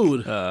toxic.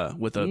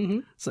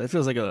 So it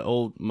feels like an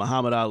old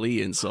Muhammad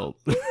Ali insult.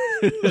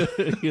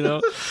 You know,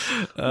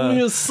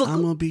 I'm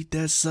gonna beat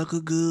that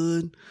sucker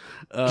good.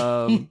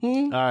 All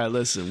right,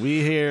 listen,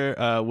 we here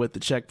with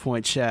the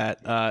Checkpoint Chat,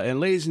 and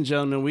ladies and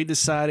gentlemen, we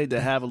decided to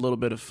have a little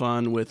bit of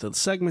fun with a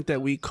segment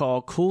that we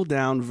call Cool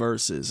Down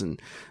Versus.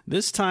 And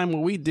this time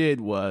what we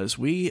did was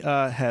we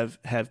have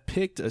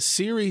picked a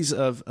series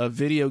of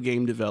video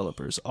game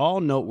developers, all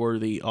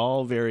noteworthy,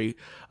 all very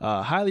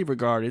highly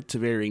regarded to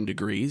varying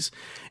degrees,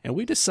 and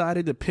we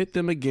decided to pit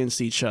them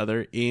against each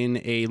other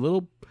in a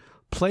little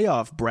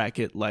playoff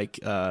bracket like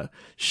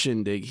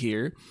shindig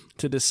here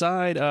to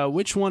decide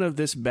which one of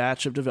this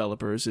batch of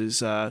developers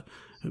is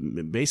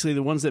basically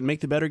the ones that make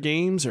the better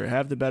games or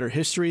have the better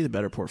history, the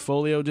better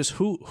portfolio. Just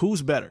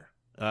who's better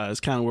is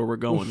kind of where we're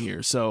going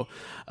here. So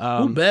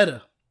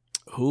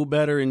who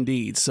better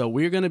indeed. So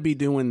we're going to be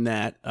doing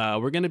that.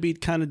 We're going to be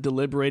kind of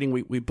deliberating.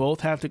 We both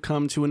have to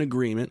come to an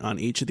agreement on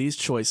each of these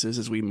choices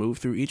as we move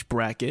through each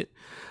bracket,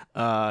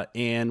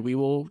 and we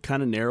will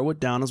kind of narrow it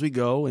down as we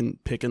go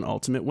and pick an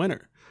ultimate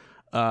winner.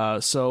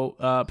 So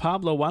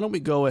Pablo, why don't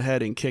we go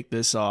ahead and kick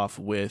this off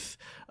with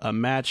a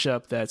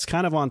matchup that's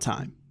kind of on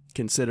time,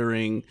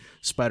 considering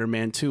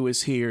Spider-Man 2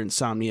 is here,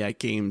 Insomniac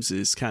Games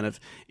is kind of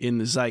in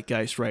the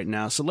zeitgeist right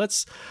now. So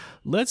let's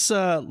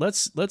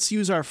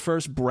use our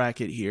first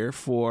bracket here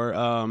for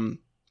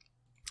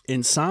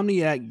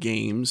Insomniac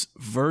Games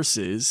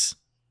versus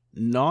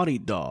Naughty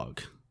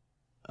Dog.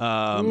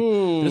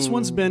 This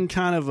one's been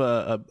kind of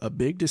a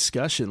big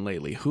discussion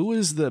lately.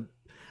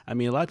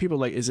 A lot of people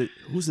are like,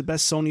 who's the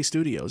best Sony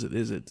studio?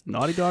 Is it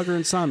Naughty Dog or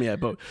Insomniac?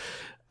 But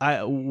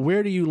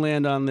where do you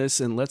land on this?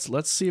 And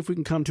let's see if we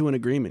can come to an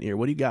agreement here.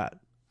 What do you got?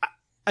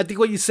 I think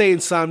when you say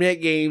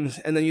Insomniac Games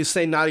and then you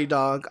say Naughty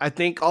Dog, I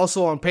think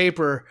also on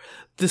paper,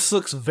 this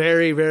looks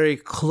very, very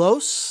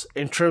close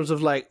in terms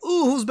of like,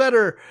 ooh, who's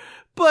better?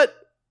 But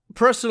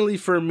personally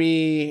for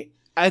me,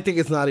 I think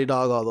it's Naughty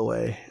Dog all the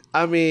way.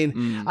 I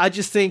mean, I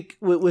just think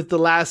with The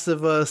Last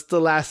of Us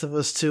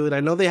 2, and I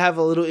know they have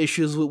a little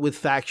issues with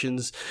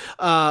factions,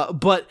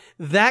 but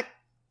that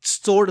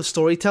sort of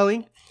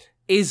storytelling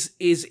is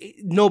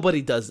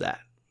nobody does that.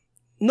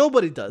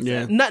 Nobody does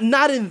that.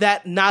 Not in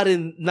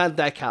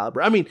that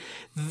caliber. I mean,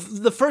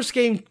 the first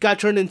game got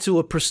turned into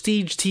a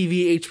prestige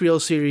TV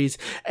HBO series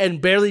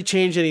and barely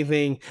changed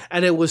anything,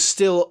 and it was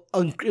still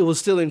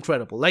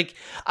incredible. Like,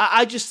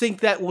 I just think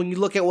that when you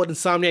look at what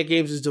Insomniac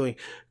Games is doing,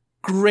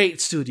 great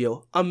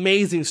studio,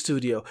 amazing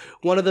studio,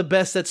 one of the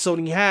best that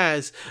Sony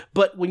has.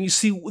 But when you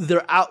see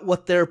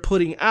what they're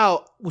putting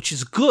out, which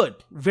is good,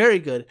 very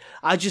good,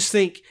 I just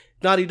think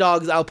Naughty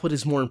Dog's output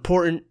is more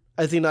important.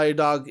 I think Naughty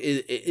Dog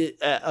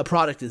a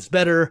product is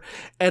better,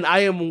 and I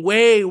am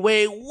way,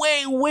 way,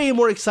 way, way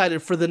more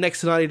excited for the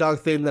next Naughty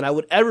Dog thing than I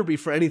would ever be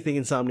for anything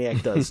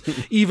Insomniac does,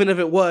 even if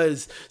it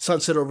was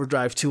Sunset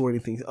Overdrive 2 or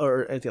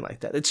anything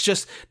like that. It's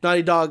just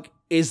Naughty Dog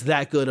is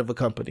that good of a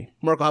company.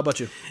 Marco, how about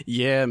you?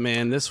 Yeah,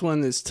 man, this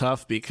one is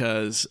tough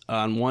because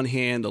on one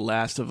hand, The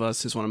Last of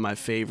Us is one of my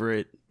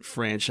favorite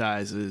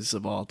franchises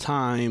of all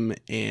time,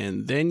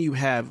 and then you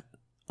have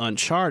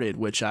Uncharted,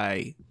 which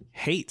I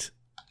hate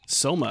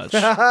so much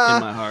in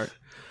my heart.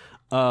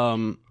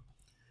 And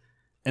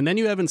then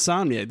you have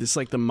Insomniac. This is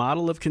like the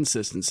model of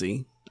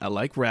consistency. I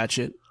like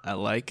Ratchet. I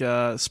like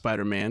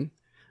Spider-Man.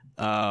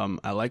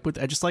 I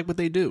just like what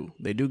they do.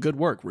 They do good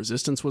work.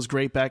 Resistance was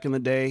great back in the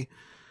day.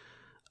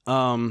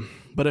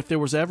 But if there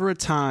was ever a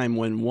time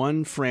when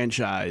one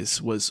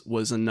franchise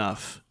was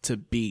enough to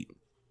beat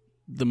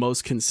the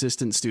most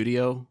consistent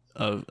studio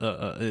of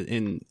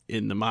in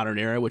the modern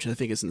era, which I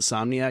think is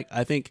Insomniac,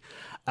 I think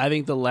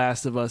The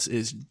Last of Us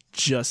is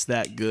just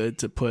that good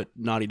to put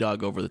Naughty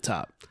Dog over the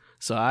top.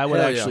 So I would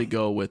actually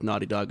go with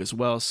Naughty Dog as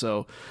well.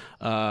 So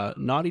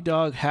Naughty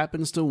Dog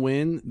happens to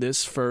win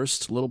this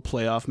first little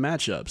playoff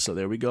matchup. So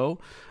there we go.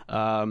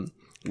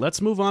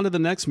 Let's move on to the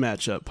next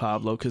matchup,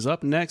 Pablo, because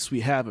up next we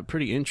have a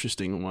pretty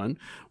interesting one.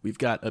 We've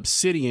got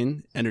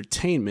Obsidian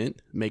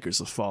Entertainment, makers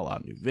of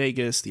Fallout New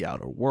Vegas, The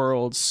Outer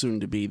Worlds, soon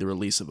to be the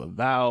release of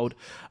Avowed,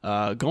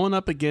 going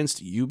up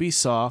against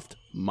Ubisoft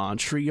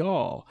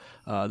Montreal,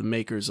 the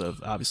makers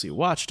of obviously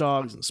Watch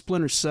Dogs and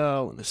Splinter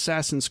Cell and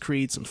Assassin's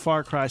Creed, some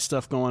Far Cry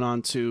stuff going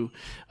on too.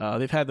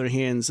 They've had their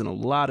hands in a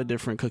lot of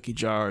different cookie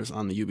jars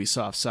on the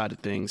Ubisoft side of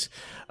things.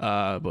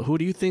 But who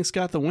do you think's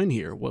got the win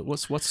here?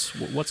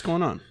 What's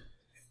going on?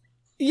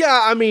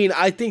 Yeah, I mean,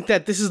 I think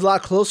that this is a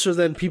lot closer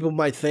than people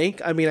might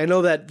think. I mean, I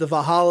know that the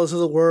Valhallas of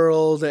the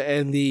world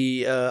and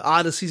the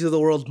Odysseys of the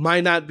world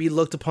might not be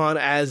looked upon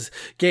as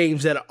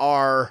games that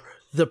are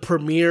the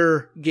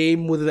premier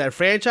game within that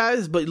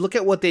franchise, but look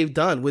at what they've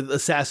done with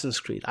Assassin's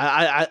Creed.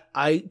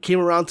 I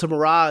came around to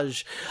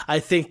Mirage. I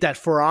think that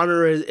For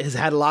Honor has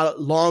had a lot of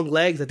long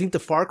legs. I think the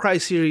Far Cry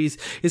series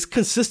is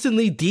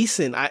consistently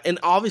decent. And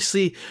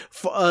obviously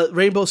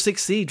Rainbow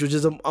Six Siege, which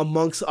is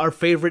amongst our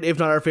favorite, if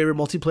not our favorite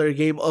multiplayer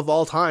game of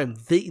all time.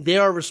 They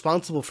are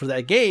responsible for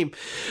that game.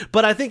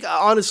 But I think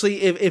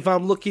honestly, if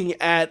I'm looking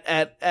at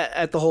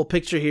the whole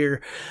picture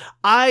here,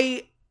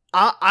 I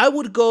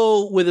would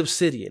go with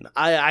Obsidian.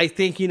 I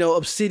think,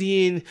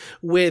 Obsidian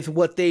with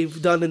what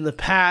they've done in the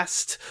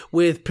past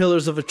with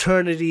Pillars of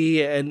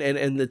Eternity and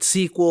the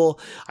sequel.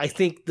 I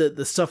think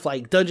the stuff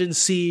like Dungeon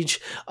Siege,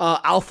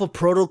 Alpha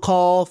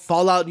Protocol,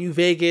 Fallout New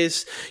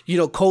Vegas,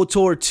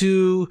 KOTOR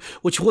 2,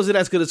 which wasn't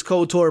as good as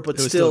KOTOR, but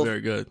it was still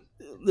very good.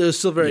 They're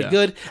still very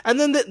good. And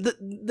then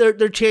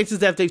their chances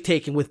that they've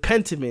taken with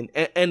Pentiment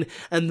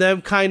and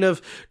them kind of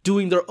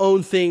doing their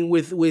own thing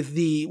with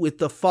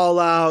the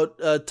Fallout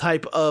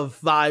type of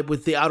vibe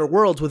with the Outer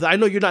Worlds. I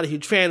know you're not a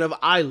huge fan of.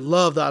 I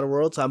love the Outer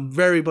Worlds. I'm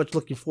very much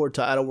looking forward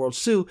to Outer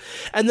Worlds 2.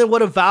 And then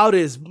what Avowed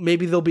is,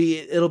 maybe it'll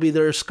be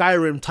their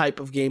Skyrim type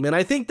of game. And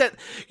I think that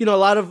a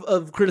lot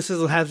of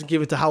criticism has been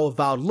given to how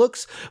Avowed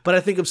looks, but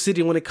I think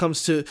Obsidian, when it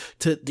comes to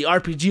the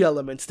RPG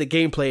elements, the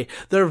gameplay,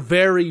 they're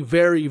very,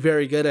 very,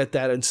 very good at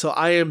that. And so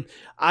I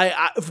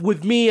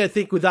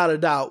think without a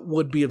doubt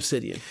would be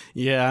Obsidian.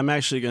 Yeah, I'm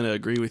actually going to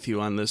agree with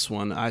you on this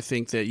one. I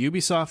think that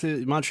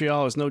Ubisoft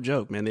Montreal is no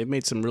joke, man. They've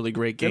made some really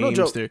great games. No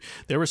joke.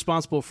 They're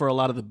responsible for a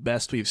lot of the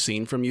best we've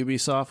seen from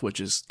Ubisoft,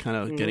 which is kind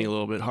of getting a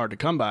little bit hard to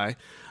come by,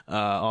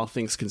 all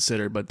things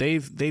considered. But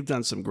they've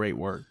done some great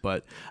work.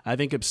 But I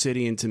think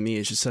Obsidian to me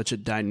is just such a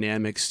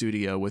dynamic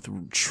studio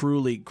with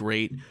truly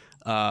great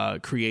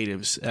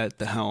creatives at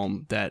the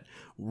helm that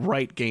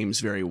write games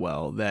very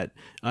well, that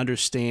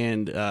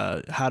understand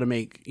how to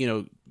make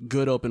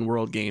good open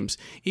world games,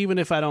 even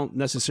if I don't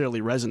necessarily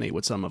resonate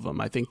with some of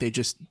them. I think they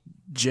just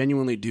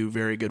genuinely do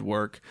very good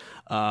work.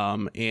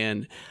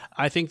 And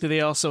I think that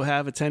they also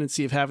have a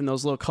tendency of having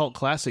those little cult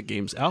classic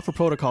games. Alpha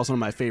Protocol is one of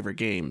my favorite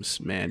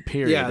games, man,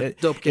 period. Yeah,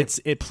 dope game.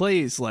 It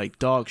plays like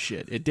dog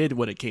shit. It did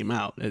what it came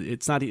out.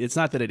 It's not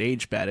that it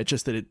aged bad. It's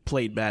just that it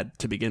played bad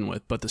to begin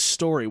with. But the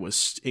story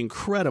was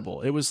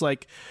incredible. It was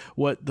like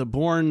what the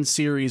Bourne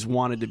series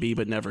wanted to be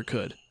but never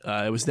could.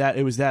 It was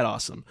that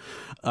awesome.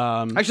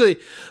 Actually,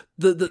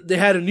 they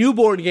had a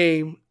newborn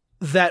game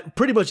that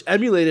pretty much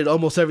emulated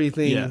almost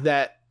everything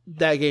that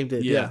game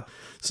did. Yeah.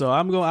 So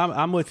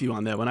I'm with you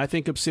on that one. I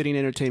think Obsidian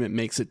Entertainment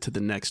makes it to the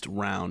next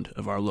round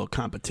of our little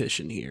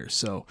competition here.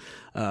 So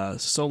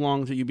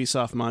long to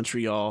Ubisoft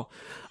Montreal.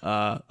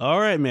 All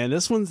right, man.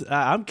 This one's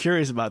I'm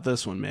curious about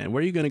this one, man.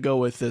 Where are you going to go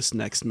with this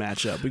next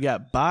matchup? We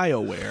got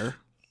BioWare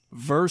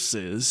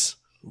versus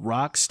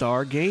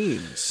Rockstar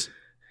Games.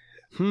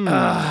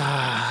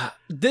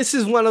 This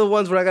is one of the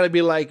ones where I gotta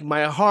be like,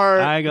 my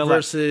heart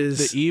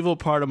versus the evil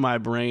part of my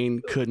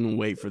brain couldn't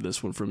wait for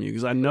this one from you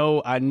because I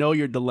know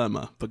your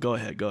dilemma. But go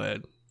ahead.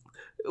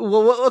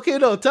 Well, okay,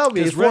 no, tell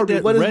me. What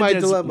is my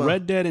dilemma?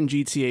 Red Dead and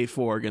GTA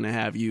 4 are gonna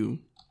have you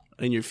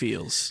in your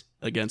feels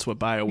against what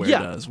BioWare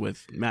does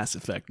with Mass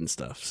Effect and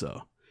stuff.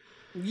 So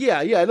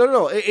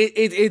no.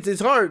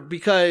 It's hard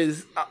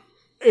because.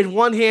 In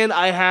one hand,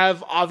 I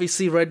have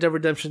obviously Red Dead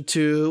Redemption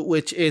 2,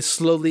 which is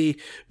slowly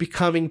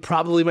becoming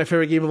probably my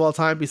favorite game of all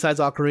time besides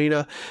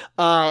Ocarina.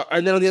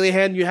 And then on the other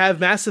hand, you have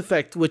Mass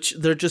Effect, which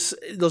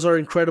those are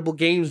incredible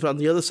games on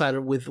the other side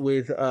with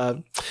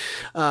BioWare.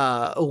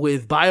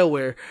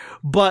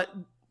 But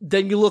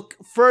then you look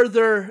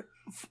further,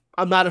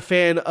 I'm not a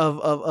fan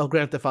of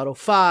Grand Theft Auto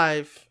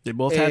 5. They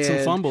both had some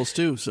fumbles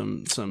too.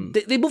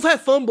 They both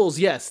had fumbles,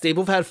 yes. They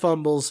both had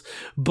fumbles,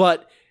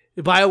 but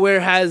BioWare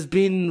has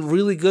been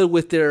really good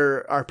with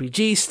their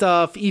RPG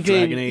stuff,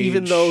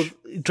 even though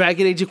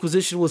Dragon Age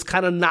Inquisition was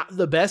kind of not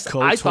the best.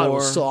 KOTOR. I thought it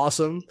was so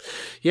awesome.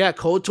 Yeah,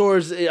 KOTOR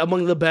is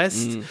among the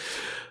best.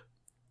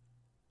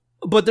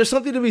 But there's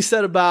something to be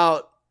said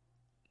about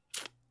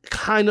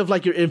kind of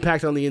like your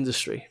impact on the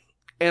industry.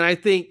 And I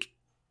think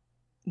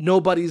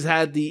nobody's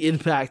had the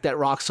impact that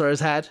Rockstar has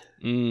had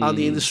on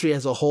the industry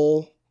as a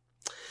whole.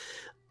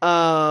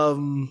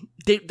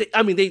 They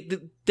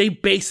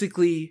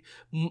basically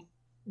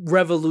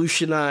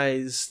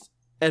revolutionized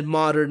and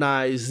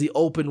modernized the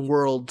open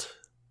world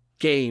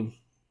game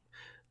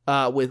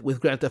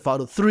with Grand Theft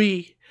Auto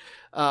 3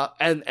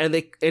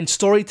 and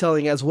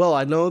storytelling as well.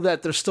 I know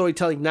that their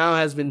storytelling now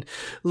has been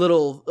a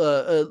little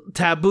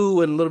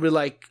taboo and a little bit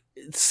like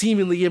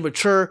seemingly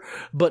immature,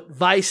 but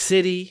Vice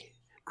City,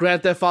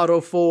 Grand Theft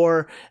Auto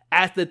 4,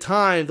 at the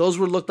time, those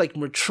looked like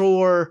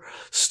mature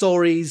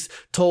stories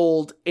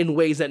told in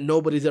ways that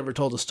nobody's ever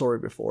told a story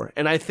before.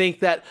 And I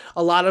think that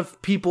a lot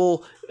of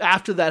people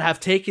after that have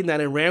taken that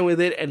and ran with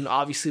it. And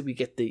obviously we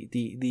get the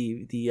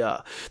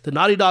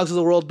Naughty Dogs of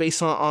the world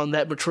based on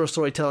that mature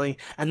storytelling.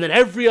 And then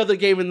every other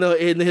game in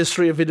the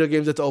history of video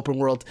games that's open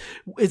world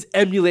is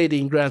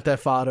emulating Grand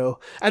Theft Auto.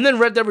 And then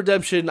Red Dead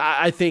Redemption,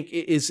 I think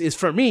is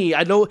for me.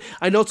 I know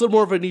it's a little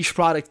more of a niche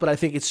product, but I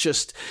think it's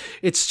just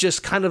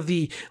kind of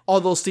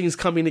all those things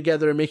coming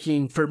together and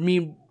making, for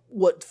me,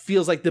 what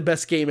feels like the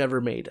best game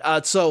ever made.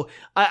 So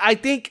I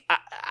think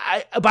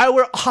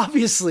BioWare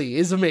obviously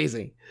is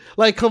amazing.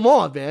 Like, come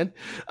on, man.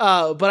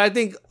 But I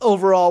think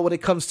overall, when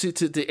it comes to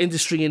the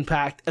industry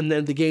impact and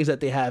then the games that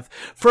they have,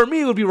 for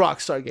me, it would be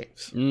Rockstar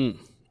Games.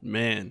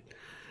 Man.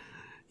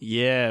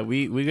 Yeah,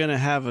 we're going to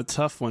have a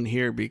tough one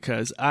here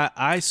because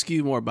I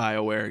skew more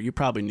BioWare. You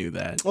probably knew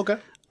that. Okay.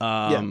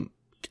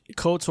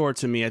 KOTOR,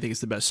 to me, I think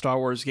is the best Star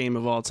Wars game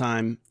of all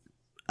time.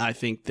 I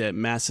think that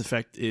Mass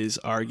Effect is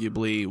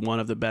arguably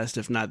one of the best,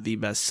 if not the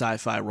best,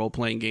 sci-fi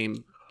role-playing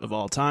game of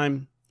all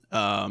time,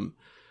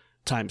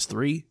 times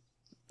 3.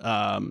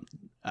 I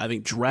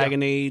think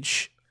Dragon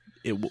Age,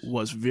 it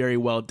was very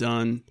well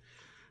done.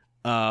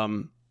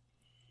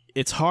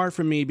 It's hard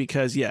for me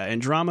because,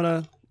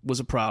 Andromeda was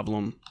a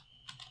problem.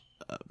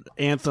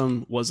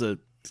 Anthem was a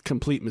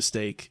complete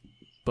mistake,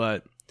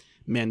 but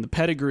man, the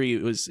pedigree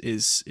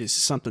is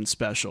something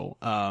special.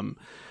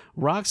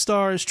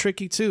 Rockstar is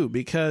tricky too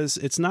because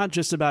it's not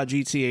just about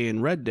GTA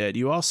and Red Dead.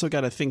 You also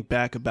got to think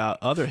back about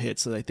other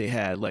hits that they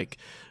had, like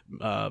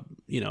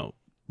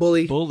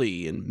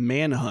Bully and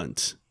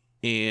Manhunt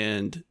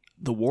and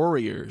The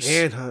Warriors.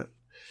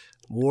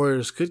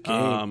 Warriors, good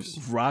games.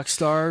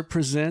 Rockstar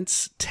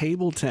presents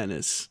Table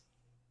Tennis.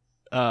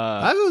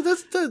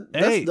 That's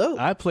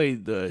dope. I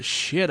played the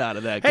shit out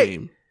of that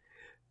game.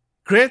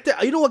 You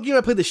know what game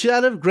I played the shit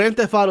out of? Grand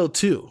Theft Auto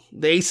 2.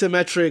 The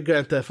asymmetric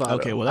Grand Theft Auto.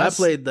 Okay, well, I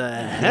played the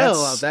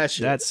hell out of that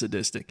shit. That's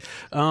sadistic.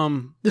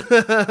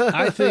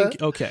 I think,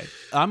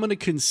 I'm going to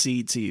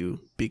concede to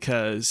you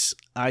because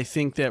I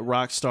think that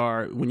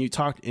Rockstar, when you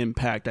talk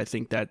impact, I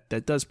think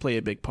that does play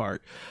a big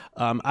part.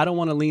 I don't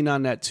want to lean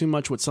on that too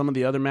much with some of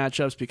the other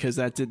matchups because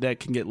that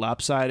can get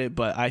lopsided,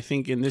 but I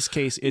think in this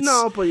case,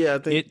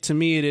 to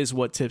me, it is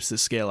what tips the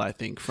scale, I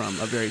think, from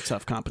a very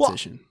tough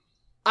competition. Well,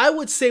 I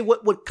would say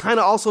what kind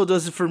of also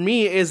does it for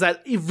me is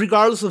that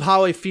regardless of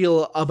how I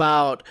feel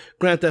about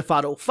Grand Theft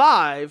Auto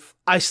 5,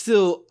 I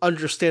still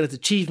understand its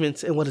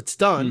achievements and what it's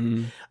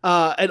done.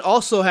 And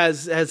also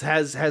has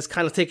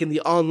kind of taken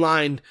the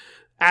online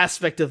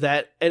aspect of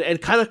that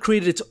and kind of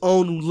created its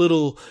own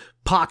little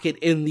pocket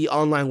in the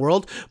online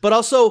world. But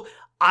also,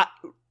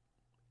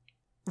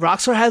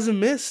 Rockstar hasn't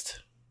missed.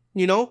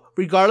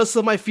 Regardless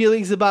of my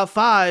feelings about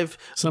 5,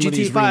 some GTA of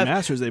these 5,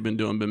 remasters they've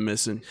been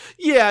missing.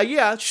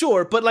 Yeah,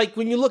 sure. But like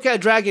when you look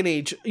at Dragon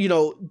Age,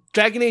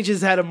 Dragon Age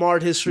has had a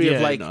marred history of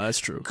that's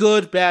true.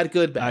 Good, bad.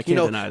 I can't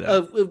deny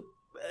that.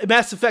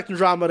 Mass Effect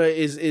Andromeda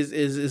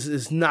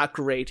is not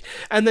great.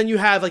 And then you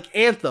have like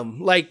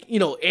Anthem.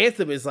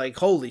 Anthem is like,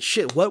 holy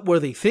shit, what were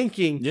they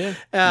thinking? Yeah.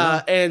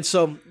 And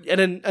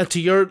then to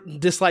your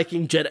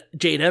disliking,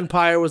 Jade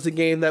Empire was the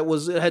game that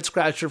was a head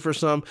scratcher for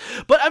some.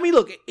 But I mean,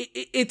 look,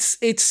 it's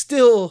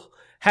still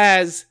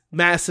has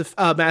Mass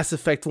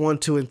Effect 1,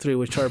 2, and 3,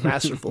 which are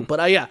masterful. But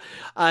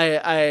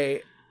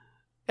I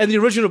and the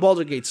original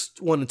Baldur's Gates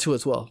 1 and 2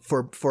 as well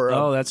for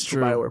that's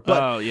true. BioWare.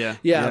 But,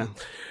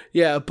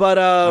 yeah. But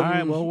all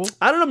right, well,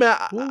 I don't know, man.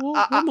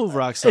 We'll move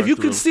Rockstar. If you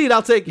concede,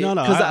 I'll take it. No,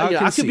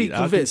 I could be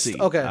convinced.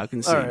 Okay, I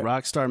concede. Right.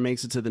 Rockstar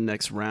makes it to the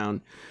next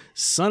round.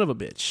 Son of a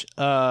bitch.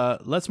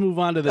 Let's move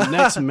on to the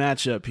next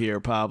matchup here,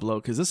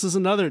 Pablo, because this is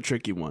another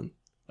tricky one.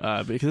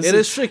 Because it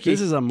is tricky.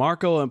 This is a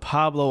Marco and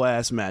Pablo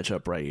ass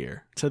matchup right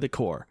here to the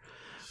core,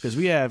 because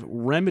we have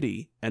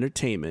Remedy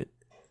Entertainment,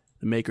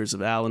 the makers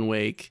of Alan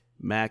Wake,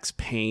 Max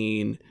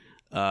Payne,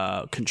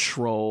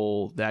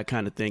 Control, that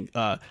kind of thing,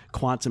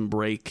 Quantum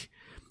Break,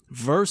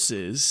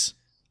 versus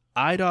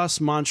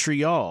Eidos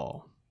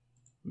Montreal,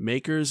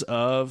 makers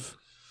of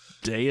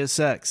Deus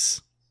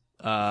Ex.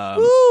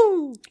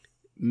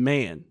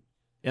 Man,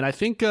 and I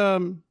think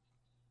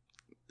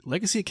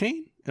Legacy of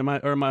Kain. Am I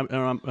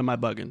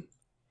bugging?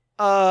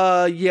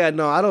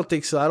 No, I don't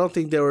think so. I don't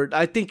think they were.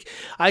 I think.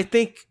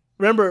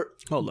 Remember,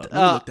 hold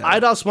up.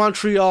 Eidos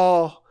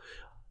Montreal.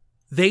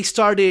 They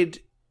started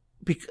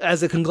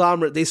as a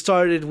conglomerate. They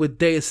started with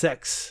Deus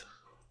Ex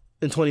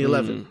in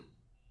 2011.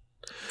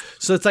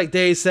 So it's like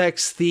Deus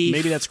Ex, Thief.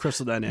 Maybe that's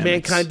Crystal Dynamics.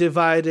 Mankind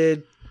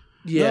Divided.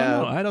 Yeah.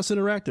 No, Eidos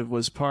Interactive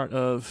was part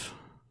of.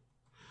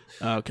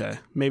 Okay,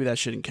 maybe that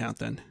shouldn't count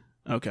then.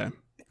 Okay.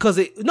 But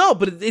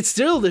it's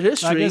still the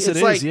history. I guess it's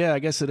it like, is. Yeah, I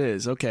guess it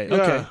is. Okay.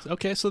 Yeah.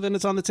 Okay. So then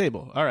it's on the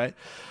table. All right.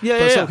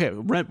 Yeah. Okay.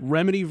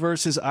 Remedy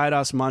versus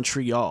Eidos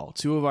Montreal,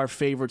 two of our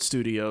favorite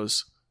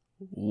studios.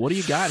 What do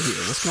you got here?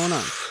 What's going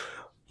on?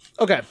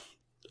 Okay.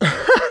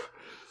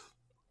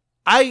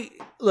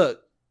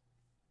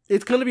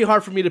 It's going to be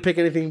hard for me to pick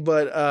anything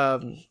but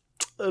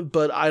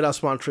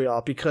Eidos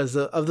Montreal because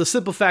of the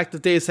simple fact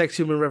that Deus Ex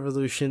Human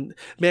Revolution,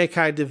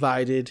 Mankind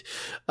Divided,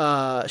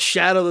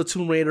 Shadow of the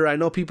Tomb Raider. I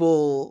know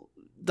people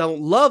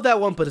don't love that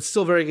one, but it's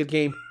still a very good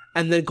game.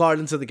 And then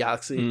Guardians of the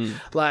Galaxy.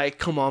 Like,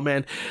 come on,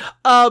 man.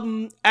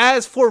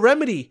 As for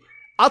Remedy,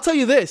 I'll tell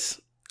you this.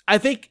 I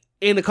think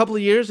in a couple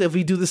of years, if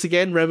we do this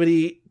again,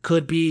 Remedy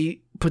could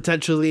be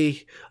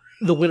potentially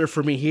the winner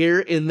for me here,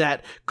 in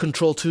that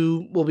Control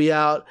 2 will be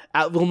out.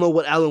 We'll know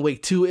what Alan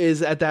Wake 2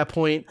 is at that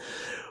point.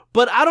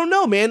 But I don't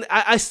know, man.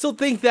 I still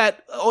think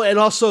that... Oh, and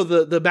also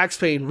the Max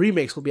Payne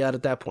remakes will be out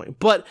at that point.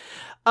 But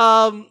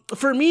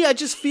for me, I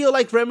just feel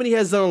like Remedy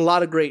has done a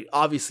lot of great...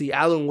 Obviously,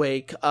 Alan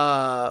Wake.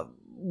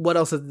 What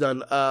else have they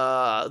done?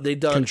 They've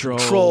done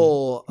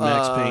Control.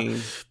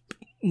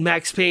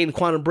 Max Payne,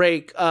 Quantum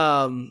Break,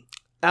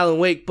 Alan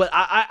Wake. But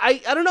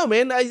I don't know,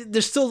 man.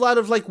 There's still a lot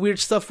of like weird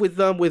stuff with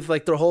them, with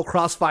like their whole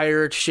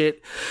Crossfire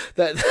shit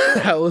that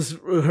was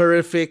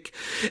horrific.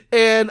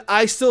 And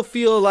I still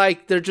feel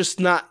like they're just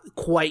not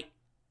quite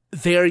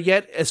there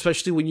yet,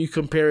 especially when you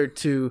compare it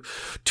to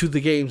the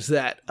games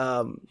that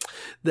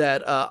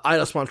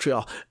Eidos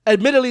Montreal.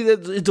 Admittedly,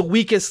 the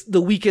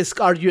weakest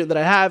argument that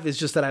I have is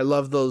just that I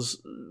love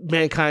those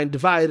Mankind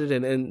Divided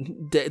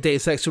and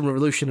Deus Ex Human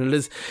Revolution, and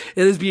it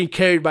is being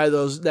carried by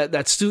those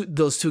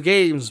two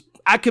games.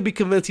 I could be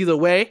convinced either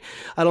way.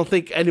 I don't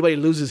think anybody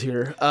loses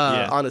here,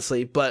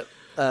 honestly. But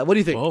what do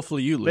you think? Well,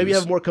 hopefully you lose. Maybe you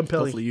have more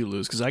compelling. Hopefully you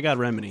lose, because I got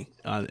Remedy.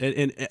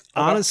 And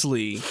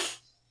honestly,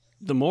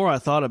 the more I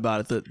thought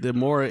about it, the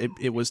more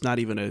it was not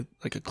even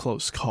a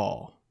close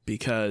call,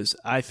 because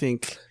I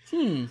think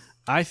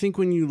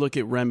when you look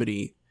at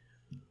Remedy,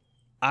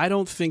 I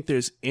don't think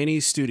there's any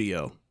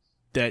studio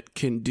that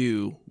can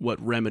do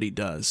what Remedy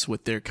does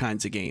with their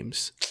kinds of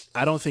games.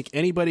 I don't think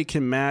anybody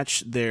can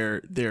match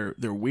their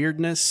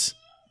weirdness.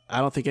 I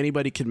don't think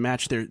anybody can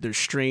match their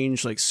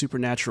strange, like,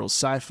 supernatural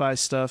sci-fi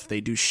stuff. They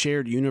do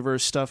shared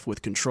universe stuff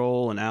with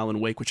Control and Alan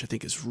Wake, which I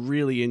think is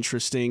really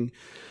interesting.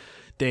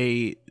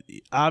 They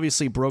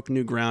obviously broke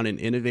new ground and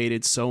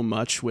innovated so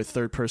much with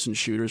third-person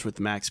shooters with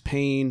Max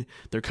Payne.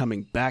 They're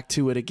coming back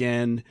to it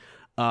again.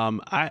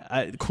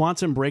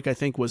 Quantum Break, I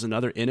think, was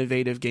another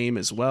innovative game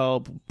as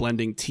well,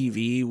 blending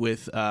TV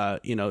with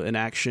an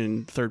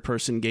action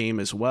third-person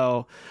game as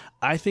well.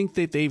 I think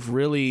that they've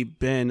really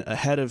been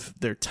ahead of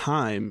their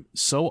time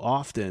so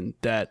often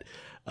that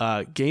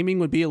gaming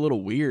would be a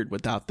little weird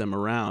without them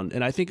around.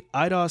 And I think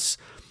Eidos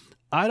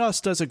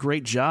does a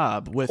great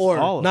job with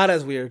all of not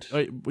as weird.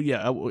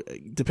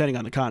 Depending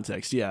on the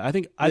context. Yeah, I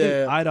think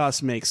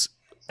Eidos makes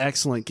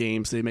excellent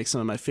games. They make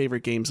some of my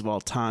favorite games of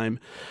all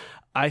time.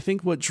 I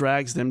think what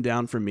drags them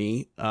down for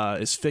me,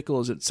 as fickle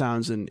as it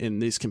sounds in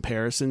these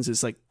comparisons,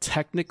 is like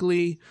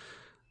technically,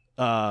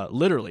 I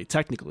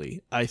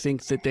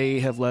think that they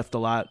have left a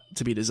lot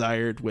to be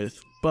desired with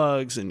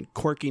bugs and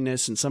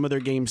quirkiness, and some of their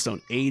games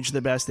don't age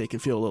the best. They can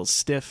feel a little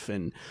stiff,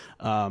 and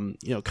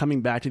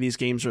coming back to these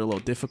games are a little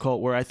difficult,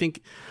 where I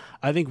think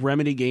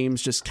Remedy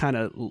games just kind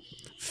of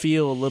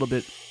feel a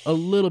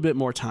little bit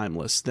more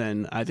timeless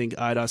than I think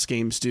Eidos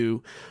games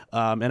do,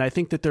 and I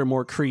think that they're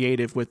more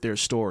creative with their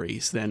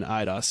stories than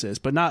Eidos is.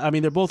 But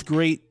they're both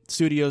great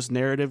studios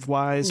narrative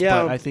wise,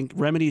 but I think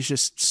Remedy is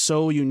just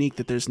so unique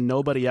that there's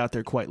nobody out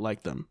there quite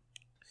like them.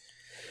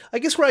 I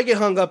guess where I get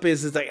hung up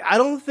is like, I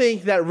don't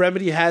think that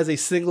Remedy has a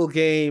single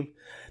game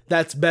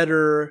that's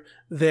better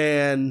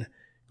than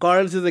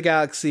Guardians of the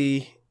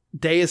Galaxy,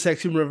 Deus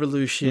Ex Human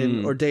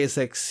Revolution, or Deus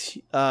Ex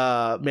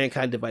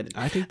Mankind Divided.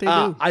 I think they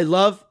do. I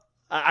love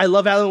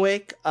Alan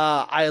Wake.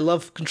 I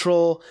love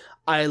Control.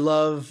 I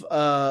love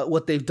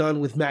what they've done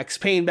with Max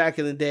Payne back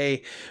in the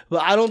day.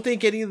 But I don't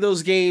think any of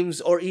those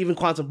games, or even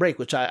Quantum Break,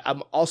 which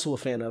I'm also a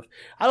fan of,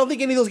 I don't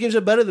think any of those games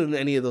are better than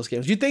any of those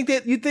games. You think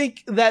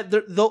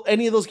that though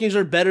any of those games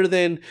are better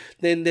than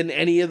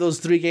any of those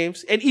 3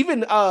 games? And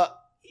even I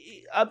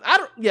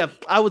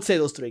would say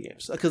those 3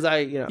 games because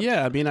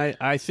Yeah, I mean,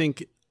 I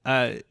think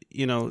the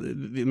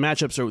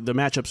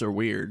matchups are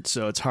weird,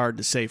 so it's hard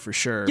to say for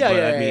sure.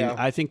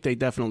 I think they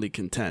definitely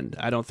contend.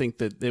 I don't think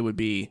that it would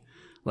be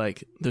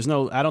like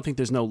I don't think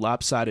there's no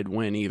lopsided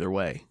win either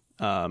way.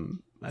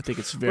 I think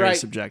it's very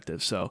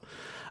subjective. So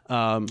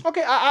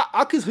okay,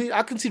 I'll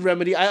concede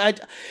Remedy. I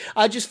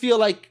just feel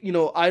like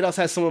Eidos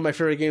has some of my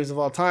favorite games of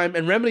all time,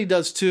 and Remedy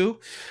does too.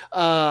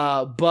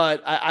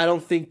 But I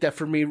don't think that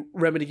for me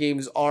Remedy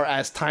games are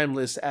as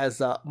timeless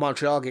as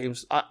Montreal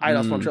games,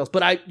 Eidos Montreal's.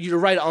 But you're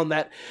right on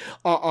that,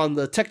 on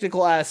the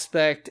technical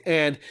aspect,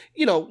 and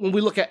when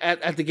we look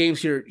at the games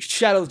here,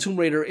 Shadow of the Tomb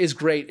Raider is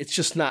great. It's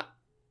just not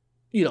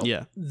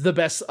the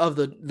best of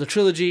the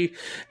trilogy.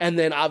 And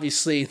then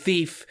obviously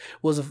Thief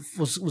was a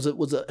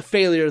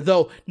failure,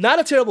 though not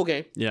a terrible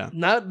game. Yeah.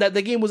 Not that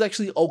the game was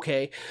actually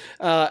okay.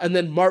 And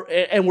then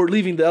and we're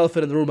leaving the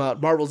elephant in the room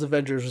out. Marvel's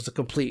Avengers was a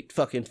complete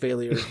fucking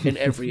failure in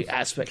every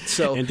aspect.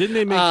 So and didn't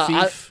they make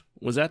Thief?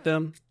 Was that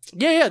them?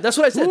 Yeah, that's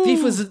what I said. Ooh.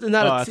 Thief was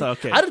not I thought,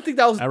 okay. I didn't think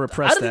that was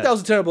that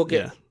was a terrible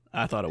game. Yeah.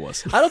 I thought it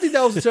was. I don't think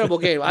that was a terrible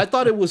game. I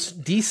thought it was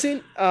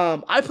decent.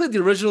 I played the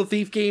original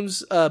Thief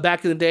games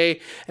back in the day,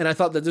 and I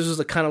thought that this was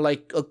a kind of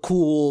like a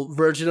cool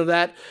version of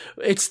that.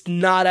 It's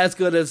not as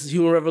good as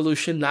Human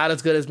Revolution, not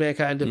as good as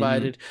Mankind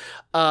Divided.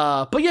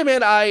 But yeah,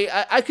 man,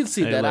 I can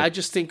see that. Look, I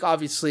just think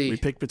obviously we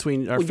pick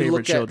between our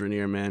favorite children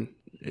here, man.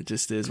 It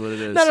just is what it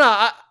is.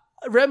 No.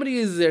 Remedy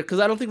is there because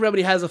I don't think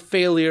Remedy has a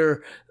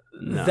failure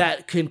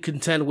that can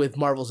contend with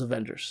Marvel's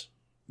Avengers.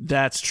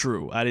 That's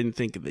true. I didn't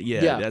think of it.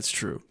 Yeah, that's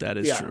true. That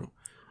is true.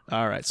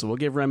 All right, so we'll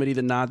give Remedy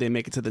the nod. They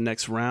make it to the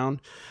next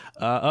round.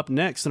 Up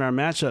next in our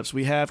matchups,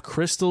 we have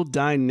Crystal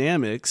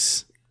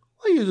Dynamics.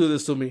 Why you do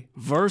this to me?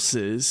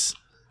 Versus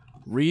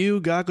Ryu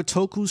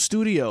Gagotoku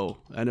Studio.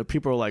 I know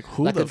people are like,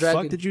 who the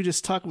fuck did you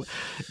just talk about?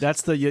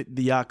 That's the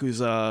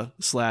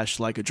Yakuza /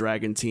 Like a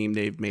Dragon team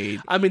they've made.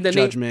 I mean,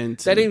 Judgment.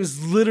 That name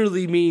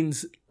literally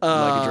means...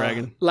 Like a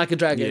Dragon? Like a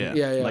Dragon,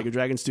 yeah. Like a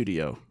Dragon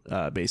Studio,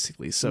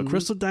 basically. So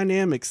Crystal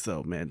Dynamics,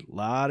 though, man, a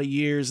lot of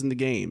years in the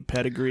game.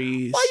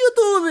 Pedigrees. Why you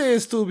do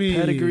this to me?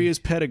 Pedigree is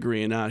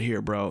pedigreeing out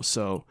here, bro.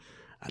 So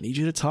I need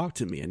you to talk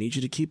to me. I need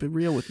you to keep it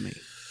real with me.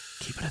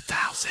 Keep it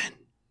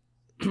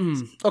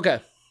 1,000. Okay.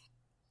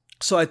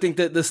 So I think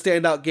that the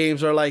standout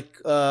games are like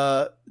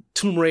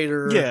Tomb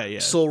Raider,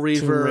 Soul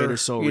Reaver. Tomb Raider,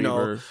 Soul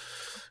Reaver.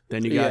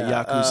 Then you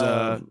got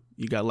Yakuza.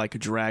 You got Like a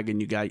Dragon.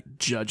 You got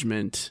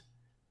Judgment.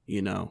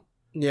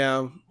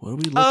 Yeah. What are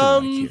we looking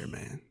like here,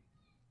 man?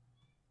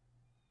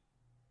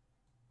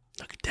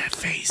 Look at that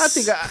face.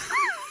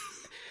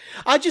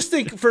 I just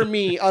think for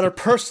me, on a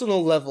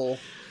personal level,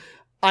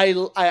 I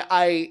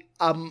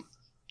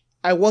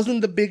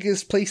wasn't the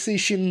biggest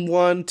PlayStation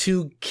 1,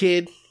 2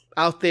 kid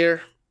out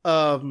there.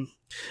 A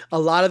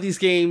lot of these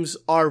games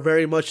are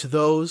very much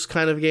those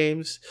kind of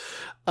games.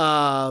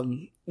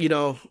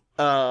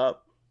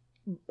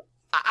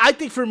 I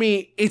think for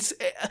me, it's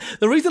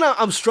the reason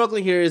I'm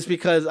struggling here is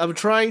because I'm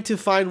trying to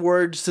find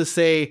words to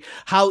say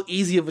how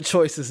easy of a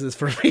choice this is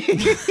for me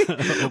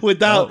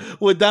without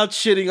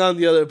shitting on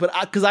the other. But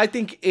because I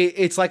think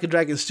it's Like a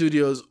Dragon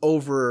Studios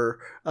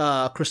over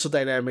Crystal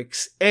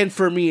Dynamics, and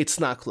for me, it's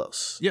not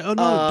close. Yeah, oh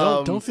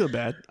no, don't feel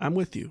bad. I'm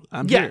with you.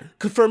 I'm here.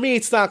 For me,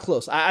 it's not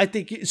close. I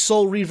think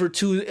Soul Reaver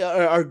 2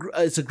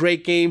 is a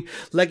great game.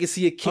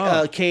 Legacy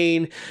of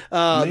Kain,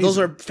 those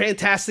are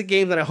fantastic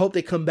games, and I hope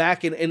they come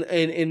back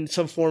in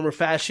some form or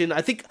fashion.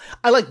 I think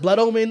I like Blood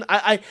Omen.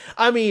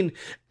 I mean,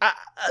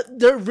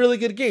 they're really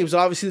good games.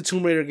 Obviously, the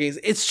Tomb Raider games.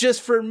 It's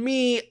just for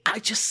me, I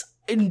just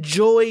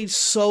enjoyed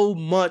so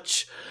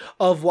much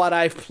of what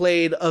I've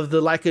played of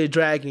the Like a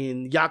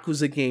Dragon,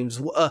 Yakuza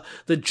games,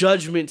 the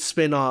Judgment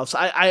spin-offs.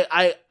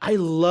 I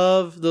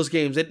love those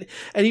games. And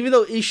even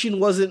though Ishin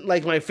wasn't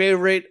like my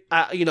favorite,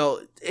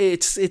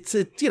 it's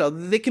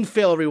they can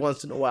fail every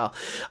once in a while.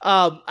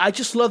 I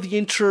just love the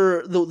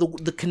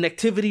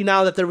connectivity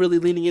now that they're really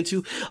leaning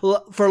into.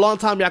 For a long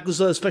time,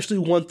 Yakuza, especially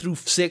 1 through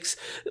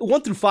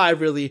 5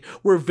 really,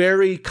 were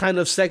very kind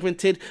of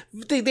segmented.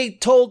 They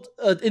told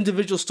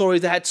individual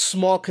stories that had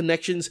small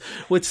connections.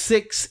 With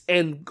 6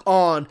 and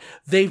on,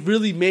 they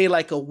really made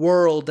like a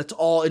world that's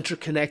all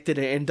interconnected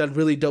and done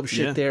really dope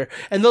shit there.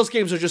 And those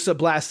games are just a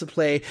blast to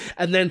play.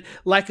 And then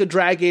Like a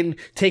Dragon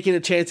taking a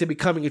chance at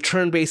becoming a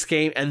turn-based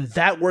game, and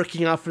that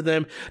working out for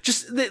them.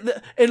 Just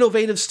the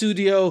innovative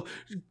studio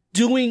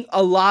doing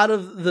a lot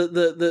of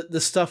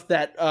the stuff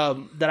that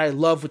I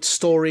love with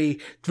story,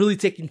 really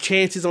taking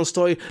chances on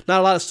story.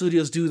 Not a lot of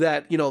studios do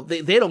that.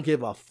 They don't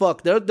give a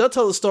fuck. They'll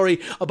tell a story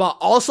about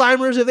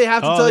Alzheimer's if they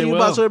have to tell you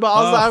about a story about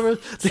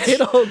Alzheimer's. They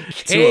don't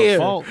care. To a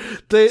fault,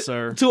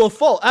 sir. To a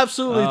fault,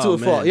 absolutely to a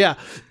fault. Yeah,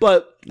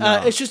 but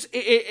it's just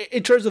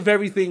in terms of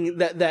everything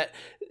that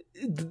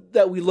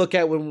we look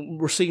at when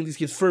we're seeing these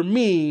games. For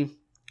me,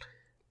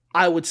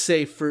 I would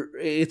say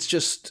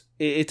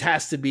it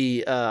has to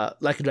be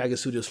Like a Dragon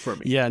Studios for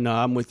me. Yeah, no,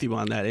 I'm with you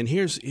on that. And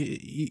here's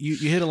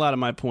you hit a lot of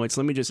my points.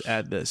 Let me just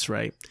add this,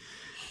 right?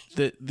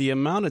 The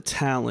amount of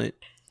talent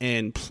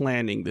and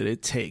planning that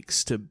it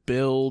takes to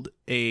build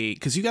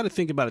because you got to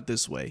think about it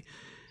this way.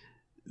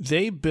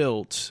 They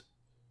built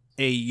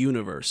a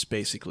universe,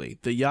 basically,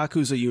 the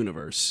Yakuza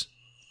universe,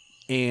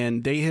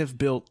 and they have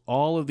built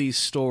all of these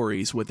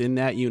stories within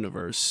that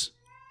universe,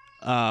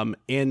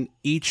 and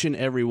each and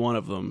every one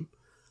of them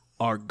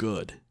are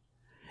good.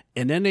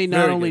 And then they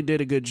not only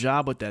did a good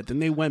job with that, then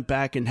they went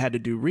back and had to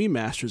do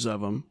remasters of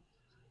them,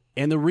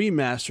 and the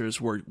remasters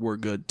were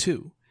good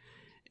too.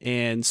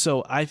 And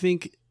so I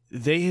think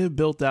they have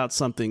built out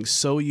something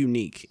so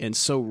unique and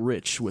so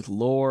rich with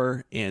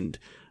lore and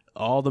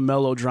all the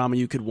melodrama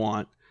you could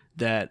want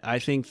that I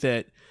think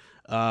that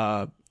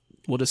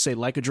we'll just say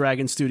Like a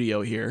Dragon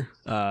Studio here,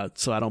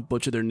 so I don't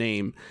butcher their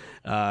name.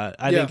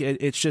 I think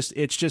it's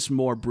just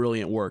more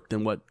brilliant work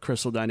than what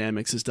Crystal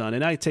Dynamics has done,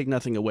 and I take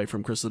nothing away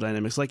from Crystal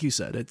Dynamics. Like you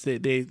said,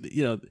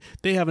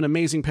 they have an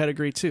amazing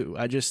pedigree too.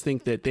 I just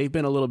think that they've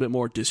been a little bit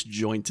more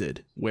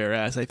disjointed,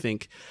 whereas I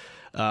think,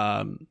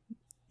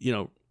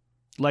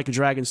 Like a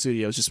Dragon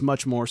Studio is just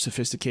much more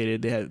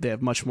sophisticated. They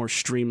have much more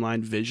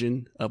streamlined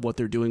vision of what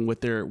they're doing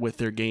with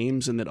their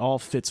games, and that all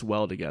fits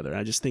well together. And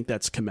I just think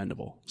that's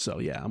commendable. So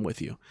yeah, I'm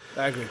with you.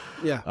 I agree.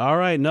 Yeah. All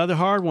right, another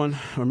hard one,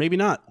 or maybe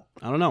not.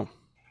 I don't know.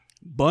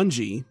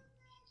 Bungie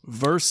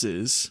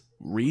versus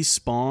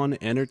Respawn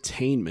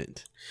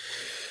Entertainment.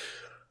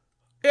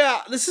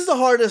 Yeah, this is the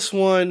hardest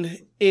one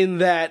in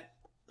that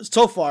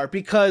so far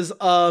because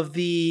of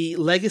the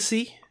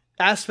legacy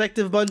aspect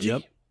of Bungie.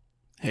 Yep.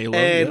 Halo,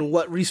 and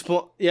what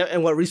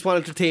Respawn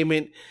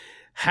Entertainment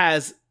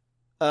has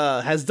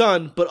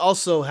done, but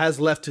also has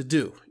left to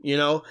do.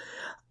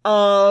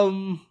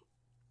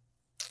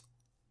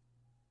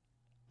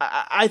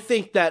 I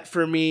think that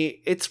for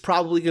me, it's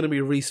probably going to be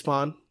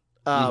Respawn.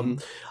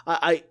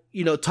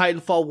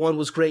 Titanfall 1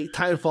 was great.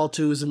 Titanfall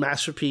 2 is a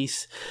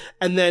masterpiece.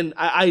 And then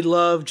I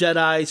love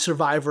Jedi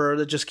Survivor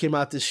that just came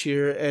out this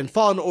year. And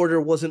Fallen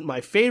Order wasn't my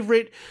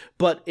favorite,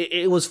 but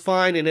it was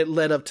fine. And it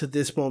led up to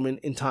this moment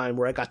in time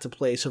where I got to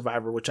play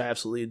Survivor, which I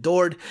absolutely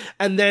adored.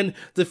 And then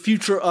the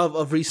future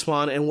of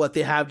Respawn and what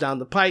they have down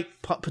the pike,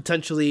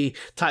 potentially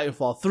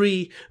Titanfall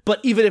 3.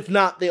 But even if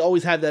not, they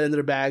always have that in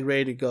their bag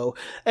ready to go.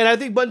 And I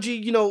think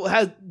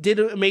Bungie, did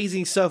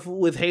amazing stuff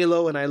with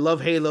Halo. And I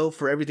love Halo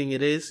for everything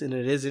it is and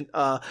it isn't.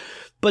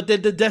 But the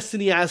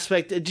Destiny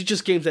aspect, it's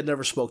just games that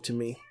never spoke to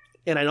me.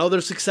 And I know they're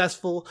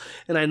successful,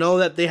 and I know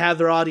that they have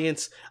their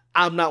audience.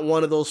 I'm not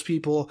one of those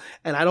people,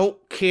 and I don't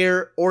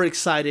care or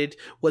excited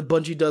what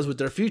Bungie does with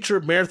their future.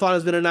 Marathon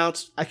has been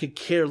announced. I could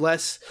care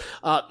less.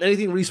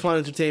 Anything Respawn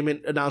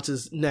Entertainment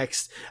announces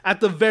next, at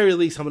the very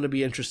least, I'm going to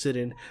be interested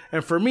in.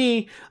 And for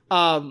me,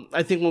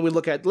 I think when we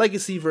look at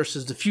legacy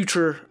versus the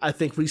future, I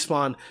think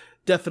Respawn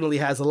definitely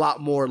has a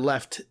lot more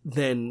left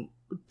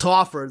to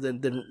offer than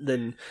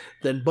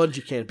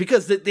Bungie can,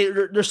 because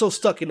they're so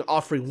stuck in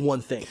offering one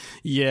thing.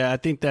 Yeah, I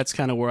think that's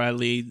kind of where I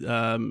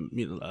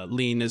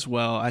lean as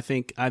well. I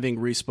think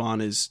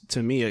Respawn is,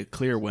 to me, a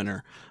clear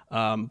winner.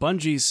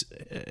 Bungie's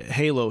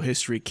Halo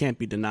history can't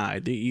be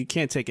denied. You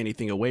can't take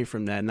anything away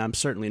from that, and I'm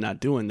certainly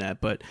not doing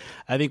that. But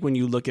I think when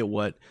you look at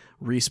what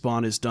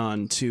Respawn has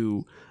done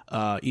to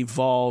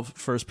evolve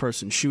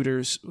first-person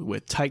shooters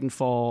with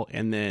Titanfall,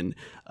 and then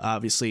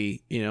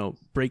obviously,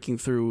 breaking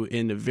through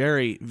in a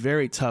very,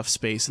 very tough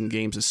space in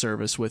games of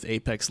service with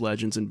Apex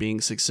Legends and being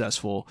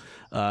successful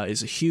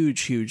is a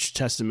huge, huge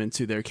testament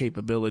to their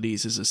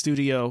capabilities as a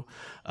studio.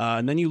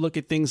 And then you look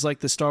at things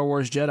like the Star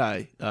Wars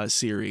Jedi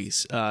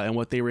series and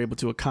what they were able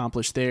to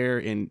accomplish there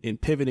in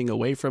pivoting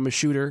away from a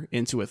shooter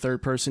into a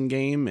third-person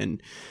game.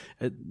 And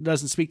it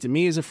doesn't speak to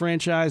me as a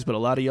franchise, but a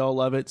lot of y'all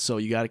love it, so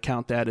you got to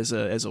count that as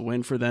a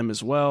win for them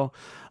as well.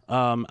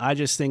 I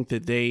just think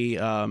that they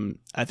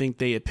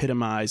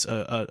epitomize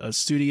a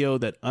studio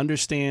that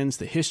understands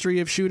the history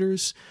of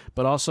shooters,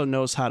 but also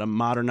knows how to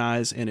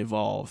modernize and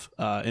evolve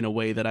in a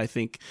way that I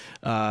think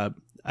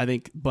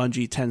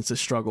Bungie tends to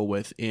struggle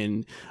with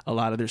in a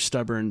lot of their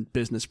stubborn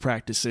business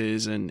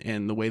practices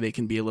and the way they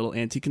can be a little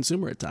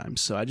anti-consumer at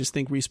times. So I just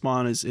think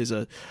Respawn is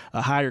a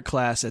higher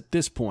class at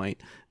this point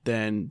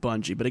than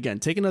Bungie. But again,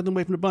 taking nothing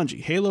away from the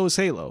Bungie. Halo is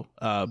Halo.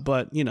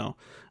 But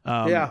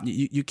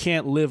you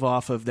can't live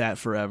off of that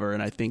forever.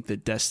 And I think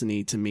that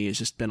Destiny, to me, has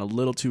just been a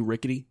little too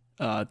rickety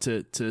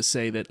to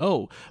say that,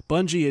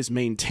 Bungie has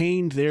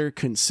maintained their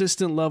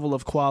consistent level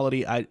of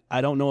quality. I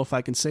don't know if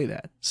I can say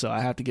that. So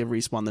I have to give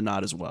Respawn the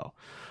nod as well.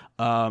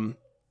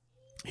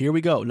 Here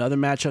we go. Another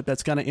matchup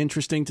that's kind of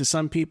interesting to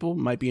some people.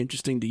 Might be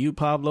interesting to you,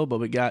 Pablo,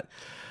 but we got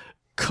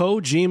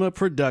Kojima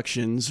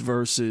Productions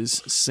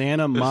versus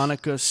Santa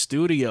Monica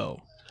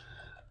Studio.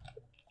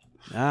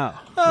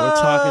 Now, we're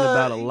talking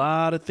about a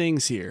lot of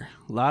things here.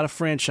 A lot of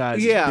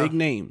franchises, big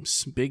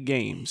names, big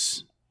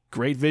games,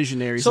 great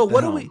visionaries. So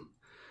what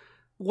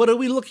are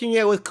we looking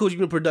at with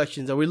Kojima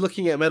Productions? Are we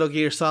looking at Metal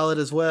Gear Solid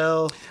as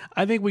well?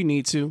 I think we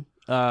need to.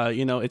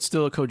 It's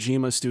still a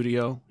Kojima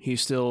studio. He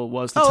still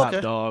was the top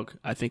dog.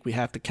 I think we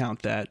have to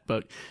count that.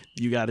 But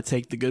you got to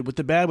take the good with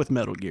the bad with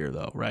Metal Gear,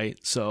 though, right?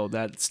 So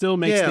that still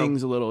makes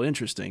things a little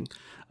interesting,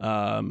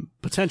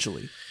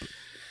 potentially.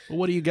 But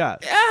what do you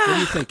got? What are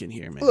you thinking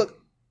here, man? Look,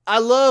 I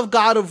love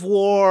God of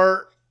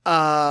War,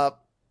 the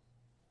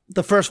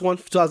first one,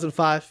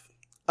 2005,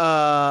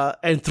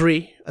 and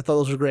 3. I thought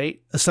those were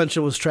great.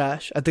 Ascension was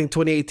trash. I think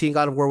 2018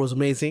 God of War was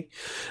amazing,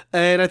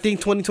 and I think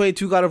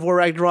 2022 God of War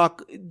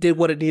Ragnarok did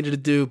what it needed to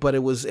do, but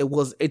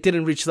it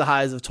didn't reach the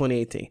highs of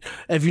 2018.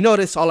 And if you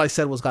notice, all I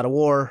said was God of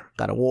War,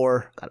 God of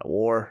War, God of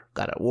War,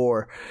 God of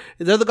War.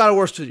 They're the God of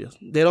War studios.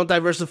 They don't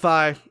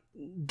diversify.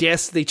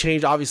 Yes, they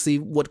changed obviously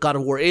what God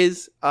of War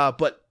is,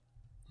 but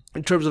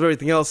in terms of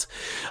everything else,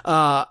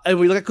 and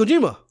we look at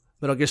Kojima,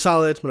 Metal Gear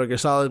Solid, Metal Gear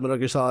Solid, Metal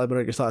Gear Solid,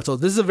 Metal Gear Solid. So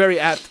this is a very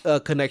apt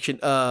connection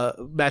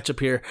matchup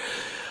here.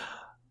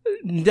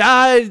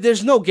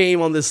 There's no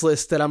game on this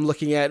list that I'm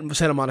looking at in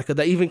Santa Monica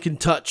that even can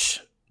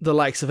touch the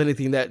likes of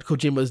anything that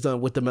Kojima has done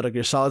with the Metal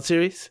Gear Solid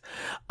series.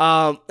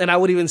 And I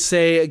would even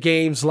say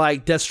games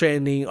like Death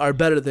Stranding are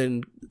better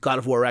than God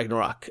of War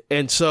Ragnarok.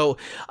 And so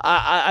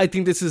I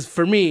think this is,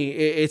 for me,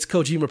 it's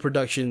Kojima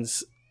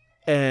Productions.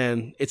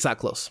 And it's not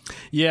close.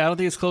 Yeah, I don't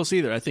think it's close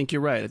either. I think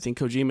you're right. I think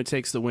Kojima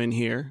takes the win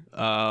here.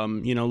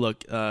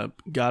 Look,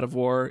 God of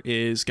War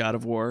is God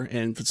of War,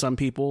 and for some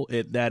people,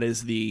 that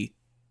is the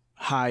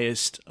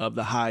highest of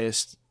the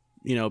highest,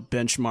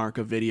 benchmark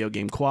of video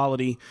game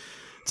quality.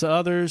 To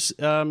others,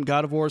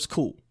 God of War is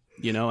cool,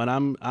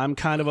 and I'm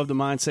kind of the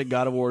mindset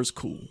God of War is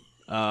cool.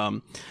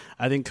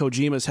 I think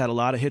Kojima's had a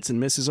lot of hits and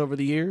misses over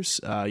the years.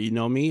 You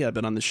know me. I've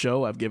been on the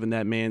show. I've given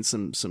that man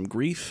some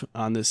grief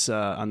on this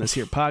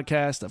here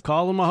podcast. I've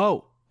called him a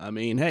hoe. I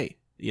mean, hey,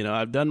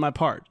 I've done my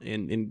part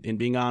in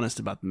being honest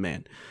about the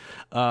man.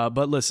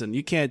 But listen,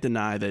 you can't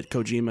deny that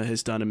Kojima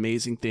has done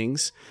amazing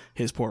things.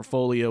 His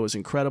portfolio is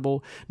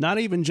incredible. Not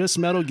even just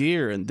Metal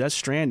Gear and Death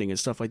Stranding and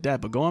stuff like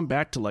that, but going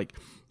back to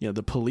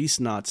the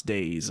Policenauts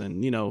days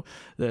and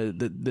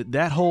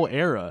that whole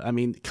era. I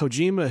mean,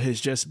 Kojima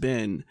has just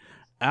been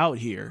out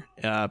here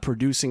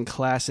producing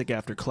classic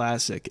after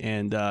classic,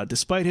 and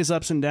despite his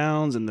ups and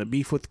downs and the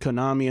beef with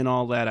Konami and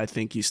all that, I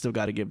think you still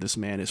got to give this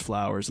man his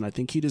flowers, and I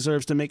think he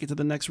deserves to make it to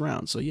the next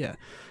round. So yeah,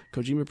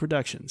 Kojima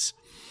Productions.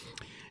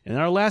 And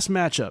our last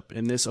matchup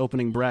in this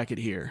opening bracket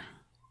here,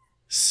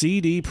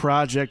 CD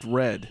Projekt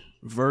Red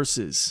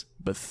versus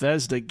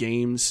Bethesda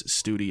Games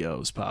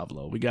Studios.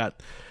 Pablo, we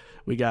got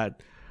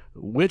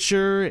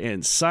Witcher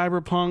and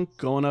Cyberpunk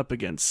going up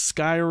against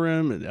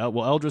Skyrim and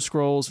Elder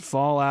Scrolls,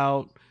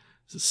 Fallout,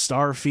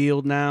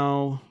 Starfield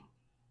now.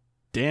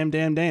 Damn.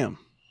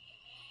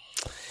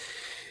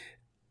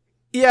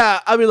 Yeah,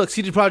 I mean, look,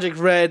 CD Projekt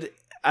Red,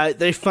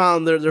 they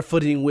found their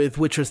footing with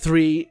Witcher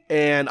 3,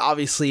 and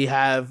obviously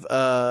have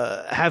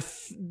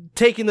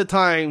taken the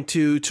time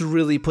to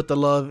really put the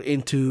love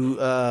into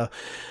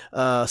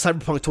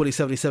Cyberpunk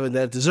 2077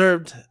 that it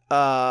deserved.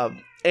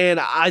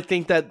 And I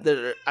think that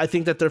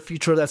their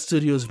future of that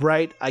studio is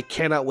bright. I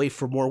cannot wait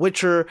for more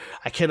Witcher.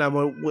 I cannot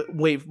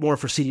wait more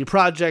for CD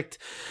Projekt.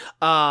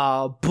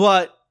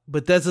 But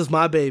Bethesda's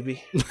my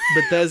baby.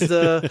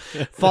 Bethesda,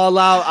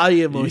 Fallout. I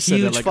am a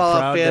huge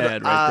Fallout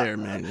fan. Right there,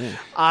 man. Yeah.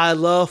 I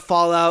love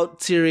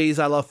Fallout series.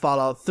 I love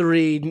Fallout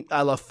 3.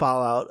 I love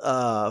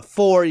Fallout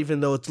 4, even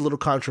though it's a little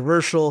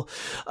controversial.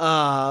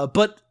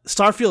 But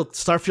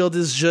Starfield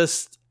is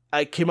just.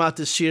 I came out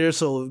this year,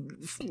 so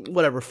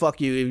whatever, fuck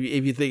you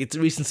if you think it's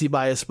recency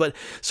bias. But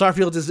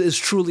Starfield is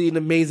truly an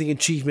amazing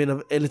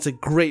achievement, and it's a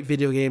great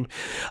video game,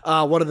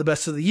 one of the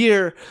best of the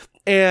year.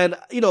 And,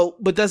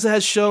 Bethesda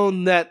has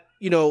shown that,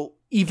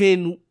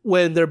 even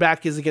when their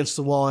back is against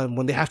the wall and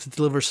when they have to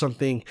deliver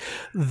something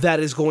that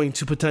is going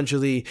to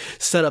potentially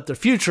set up their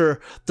future,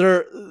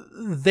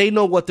 they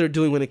know what they're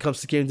doing when it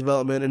comes to game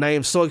development, and I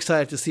am so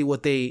excited to see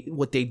what they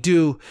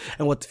do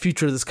and what the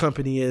future of this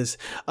company is.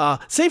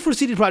 Same for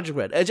CD Projekt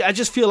Red. I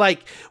just feel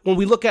like when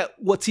we look at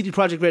what CD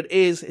Projekt Red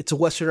is, it's a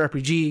Western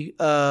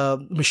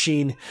RPG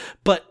machine,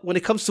 but when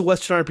it comes to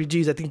Western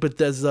RPGs, I think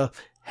Bethesda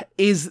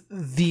is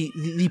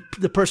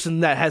the person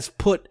that has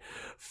put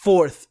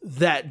forth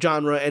that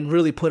genre and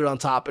really put it on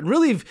top and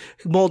really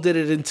molded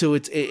it into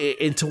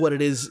what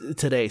it is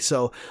today.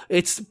 So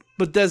it's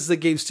Bethesda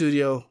Game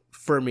Studio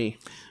for me.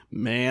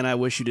 Man, I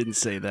wish you didn't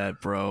say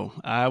that, bro.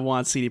 I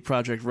want CD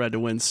Projekt Red to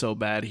win so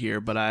bad here,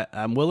 but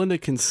I'm willing to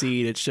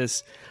concede. It's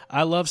just,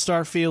 I love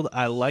Starfield,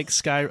 I like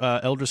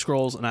Elder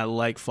Scrolls, and I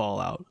like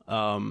Fallout.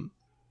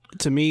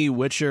 To me,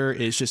 Witcher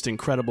is just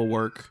incredible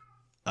work.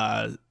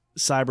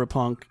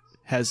 Cyberpunk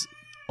has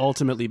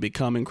ultimately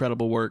become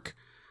incredible work.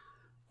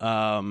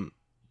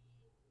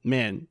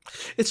 man,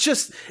 it's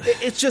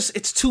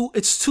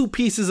two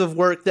pieces of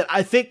work that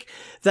I think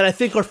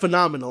are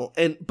phenomenal.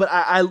 But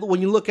I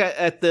when you look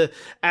at the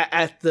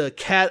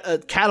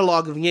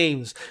catalog of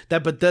games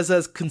that Bethesda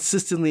has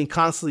consistently and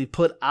constantly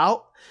put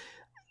out,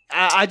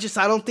 I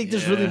don't think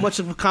there's really much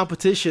of a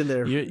competition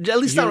there. At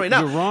least not right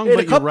now. You're wrong,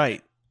 but you're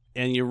right.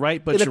 And you're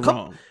right, but you're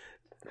wrong.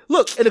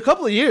 Look, in a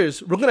couple of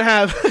years, we're gonna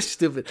have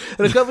stupid.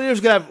 In a couple of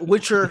years, we're gonna have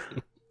Witcher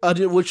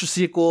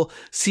sequel,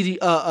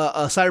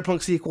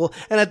 Cyberpunk sequel,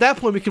 and at that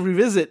point we can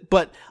revisit.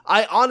 But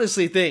I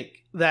honestly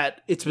think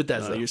that it's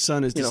Bethesda. Your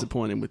son is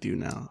disappointed with you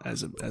now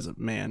as a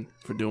man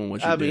for doing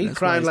what you did. He's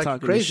crying like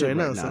crazy right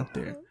now. Out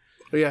there.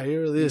 Yeah, he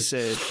really is. He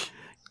said,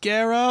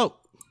 "Garrow,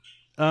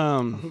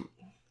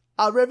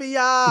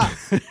 Arevia."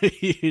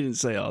 He didn't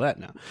say all that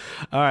now.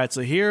 All right,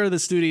 so here are the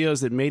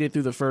studios that made it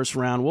through the first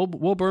round.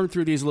 We'll burn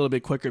through these a little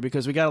bit quicker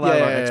because we got a lot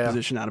of our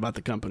exposition out about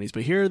the companies.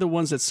 But here are the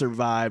ones that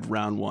survived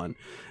round one: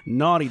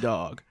 Naughty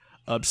Dog,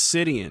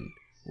 Obsidian,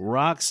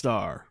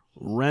 Rockstar,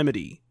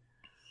 Remedy,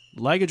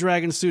 Like a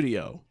Dragon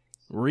Studio,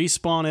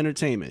 Respawn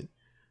Entertainment,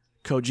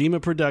 Kojima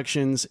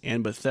Productions,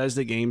 and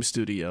Bethesda Game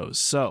Studios.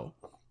 So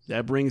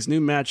that brings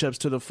new matchups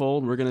to the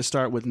fold. We're going to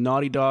start with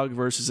Naughty Dog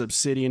versus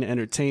Obsidian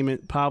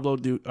Entertainment. Pablo,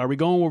 are we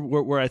going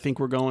where I think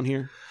we're going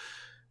here?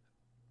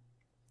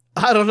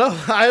 I don't know.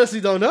 I honestly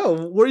don't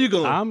know. Where are you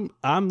going?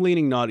 I'm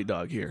leaning Naughty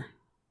Dog here.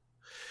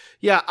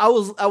 Yeah, I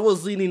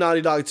was leaning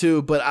Naughty Dog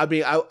too, but I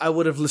mean, I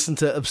would have listened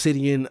to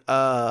Obsidian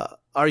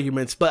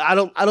arguments, but I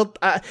look,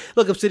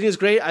 Obsidian is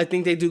great. I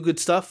think they do good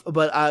stuff,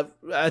 but I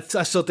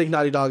still think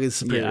Naughty Dog is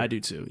superior. Yeah, I do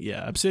too.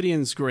 Yeah,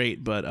 Obsidian's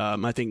great, but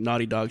I think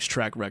Naughty Dog's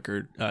track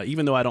record,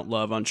 even though I don't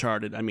love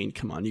Uncharted, I mean,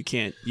 come on, you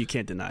can't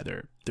deny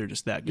they're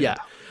just that good. Yeah.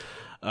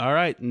 All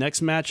right,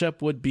 next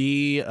matchup would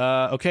be we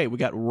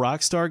got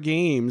Rockstar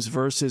Games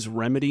versus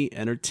Remedy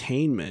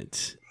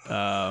Entertainment.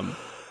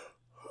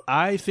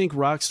 I think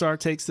Rockstar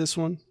takes this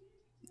one.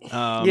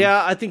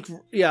 I think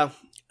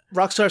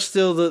Rockstar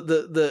still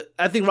the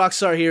I think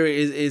Rockstar here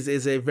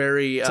is a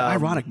very it's an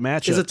ironic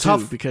matchup. It's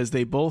tough because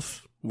they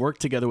both work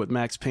together with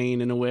Max Payne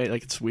in a way.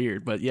 Like, it's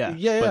weird, but yeah.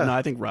 But no,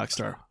 I think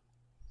Rockstar.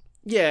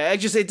 Yeah,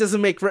 it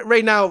doesn't make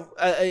right now.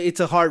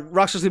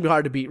 Rockstar's gonna be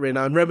hard to beat right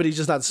now, and Remedy's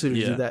just not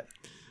suited to do that.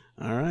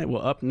 All right.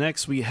 Well, up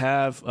next we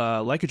have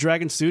Like a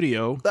Dragon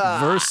Studio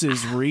versus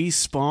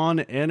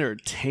Respawn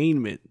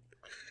Entertainment.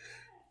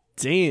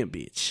 Damn,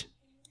 bitch,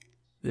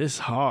 this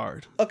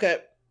hard. Okay.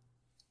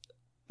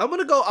 I'm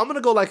gonna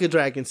go Like a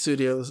Dragon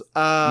Studios.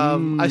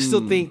 I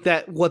still think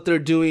that what they're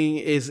doing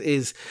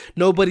is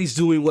nobody's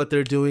doing what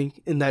they're doing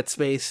in that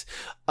space.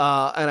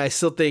 And I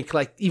still think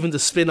like even the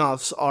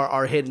spin-offs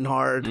are hitting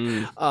hard.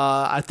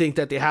 I think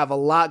that they have a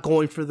lot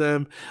going for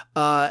them.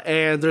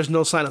 And there's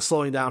no sign of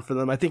slowing down for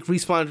them. I think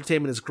Respawn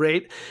Entertainment is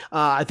great.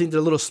 I think they're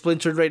a little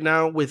splintered right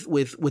now with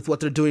what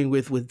they're doing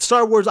with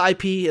Star Wars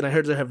IP, and I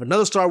heard they have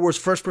another Star Wars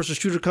first-person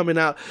shooter coming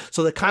out.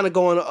 So they're kind of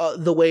going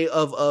the way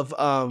of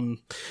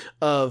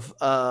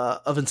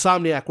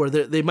Insomniac, where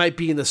they might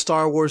be in the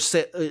Star Wars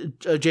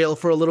jail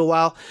for a little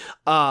while.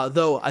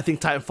 Though I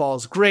think Titanfall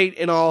is great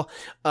and all.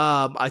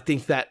 I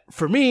think that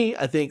for me,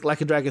 I think Like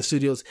a Dragon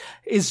Studios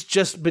is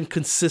just been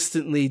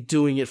consistently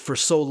doing it for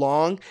so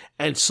long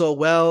and so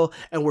well,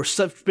 and we're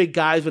such big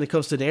guys when it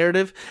comes to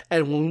narrative.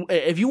 And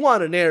if you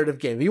want a narrative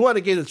game, if you want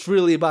a game that's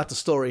really about the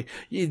story,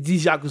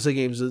 these Yakuza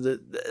games,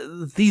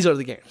 these are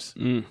the games.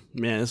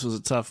 Man, this was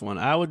a tough one.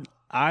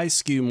 I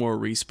skew more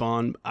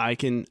Respawn. I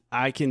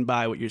can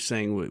buy what you're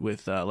saying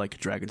with Like a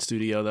Dragon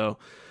Studio, though.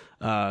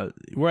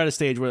 We're at a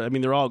stage where, I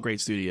mean, they're all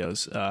great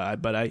studios,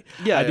 but I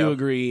do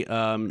agree.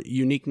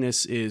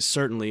 Uniqueness is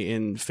certainly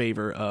in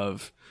favor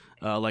of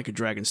Like a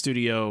Dragon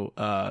Studio.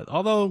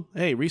 Although,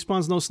 hey,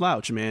 Respawn's no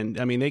slouch, man.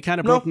 I mean, they kind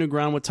of broke new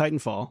ground with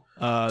Titanfall.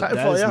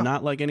 That is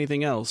not like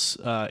anything else.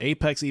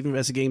 Apex, even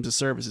as a games of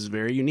service, is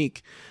very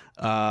unique.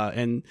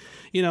 And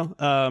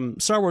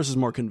Star Wars is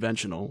more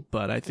conventional,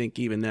 but I think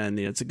even then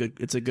it's a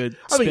good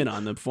spin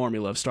on the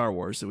formula of Star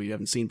Wars that we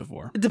haven't seen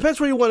before. It depends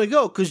where you want to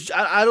go, because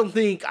I don't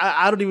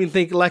even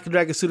think Like a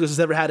Dragon Studios has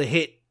ever had a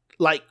hit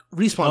like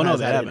Respawn has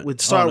had it with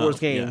Star Wars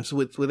games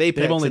with Apex.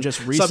 They've only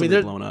just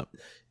recently blown up.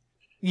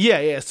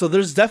 Yeah. So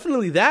there's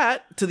definitely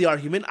that to the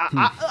argument.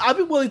 I'd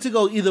be willing to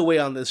go either way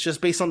on this,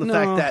 just based on the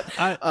fact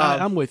that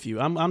I'm with you.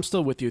 I'm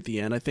still with you at the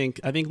end. I think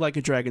Like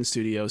a Dragon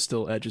Studio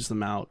still edges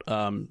them out.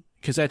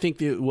 Because I think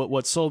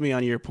what sold me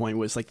on your point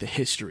was like the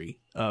history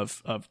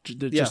of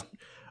just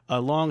a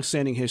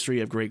long-standing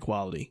history of great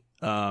quality.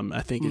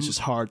 I think it's just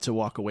hard to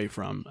walk away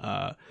from,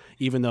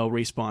 even though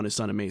Respawn has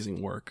done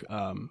amazing work.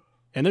 And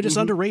they're just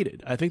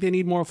underrated. I think they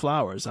need more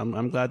flowers.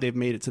 I'm glad they've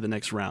made it to the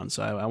next round,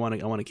 so I want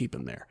to keep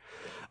them there.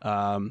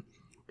 And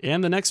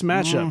the next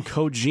matchup,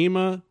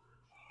 Kojima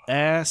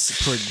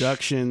Ass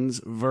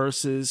Productions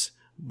versus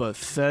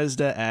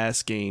Bethesda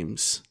Ass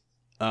Games.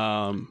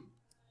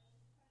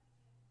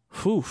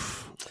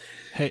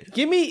 Hey,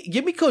 give me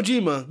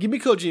Kojima. Give me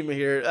Kojima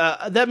here.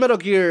 That Metal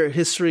Gear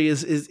history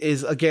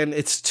is again,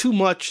 it's too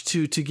much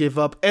to give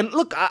up. And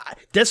look,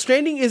 Death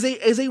Stranding is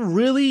a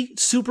really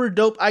super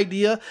dope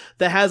idea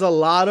that has a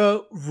lot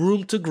of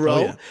room to grow.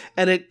 Oh, yeah.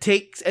 And it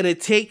takes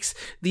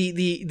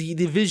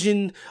the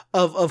vision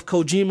of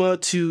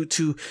Kojima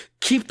to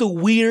keep the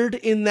weird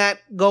in that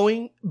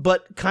going,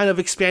 but kind of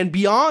expand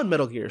beyond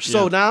Metal Gear.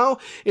 So now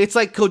it's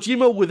like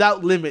Kojima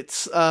without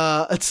limits.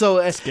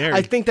 So scary.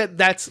 I think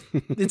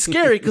it's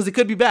scary because it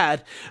could be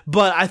bad,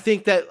 but I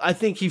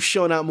think he's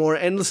shown out more.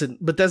 And listen,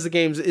 Bethesda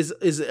Games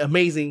is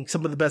amazing,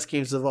 some of the best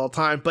games of all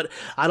time. But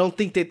I don't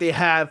think that they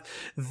have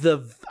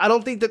I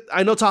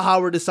know Todd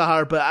Howard is Todd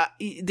Howard, but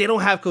they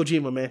don't have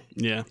Kojima, man.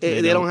 Yeah,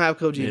 they don't have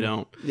Kojima. They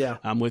don't. Yeah,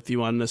 I'm with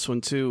you on this one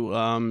too.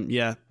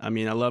 Yeah, I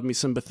mean, I love me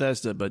some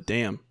Bethesda, but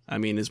damn. I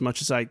mean, as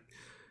much as I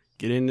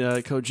get into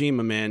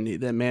Kojima,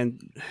 man,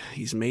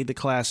 he's made the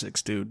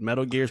classics, dude.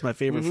 Metal Gear's my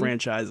favorite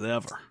franchise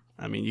ever.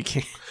 I mean, you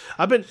can't.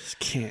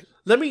 Can't.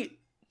 Let me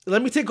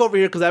take over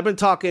here because I've been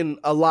talking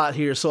a lot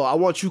here, so I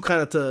want you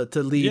kind of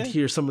to lead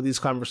here some of these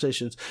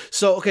conversations.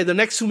 So, okay, the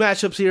next two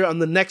matchups here on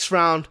the next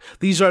round,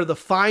 these are the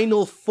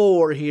final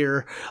four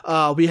here.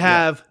 We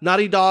have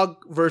Naughty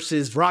Dog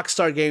versus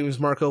Rockstar Games.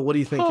 Marco, what do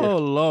you think? Oh,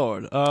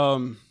 Lord.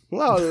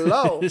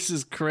 Whoa. This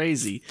is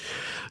crazy.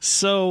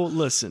 So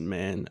listen,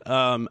 man,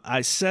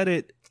 I said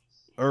it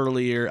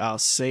earlier. I'll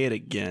say it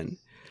again.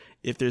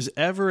 If there's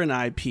ever an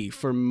IP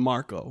for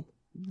Marco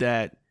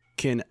that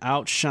can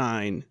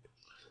outshine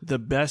the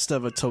best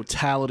of a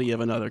totality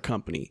of another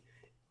company,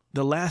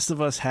 The Last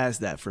of Us has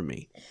that for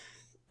me.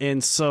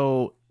 And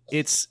so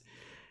it's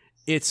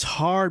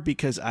hard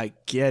because I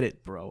get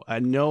it, bro. I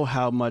know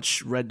how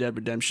much Red Dead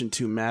Redemption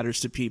 2 matters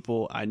to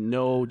people. I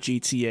know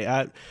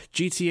GTA.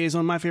 GTA is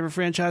one of my favorite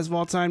franchises of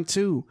all time,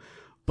 too.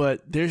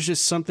 But there's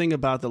just something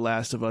about The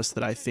Last of Us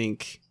that I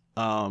think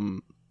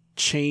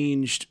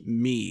changed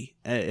me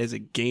as a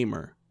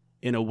gamer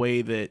in a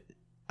way that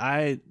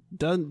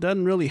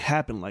doesn't really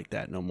happen like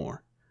that no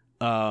more.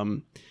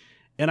 And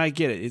I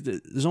get it.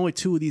 There's only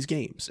 2 of these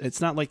games.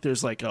 It's not like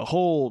there's like a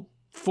whole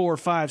 4,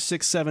 5,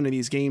 6, 7 of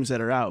these games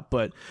that are out,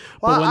 but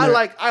I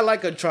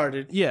like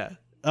Uncharted. Yeah.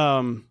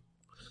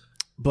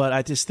 But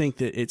I just think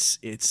that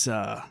it's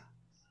a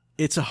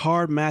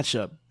hard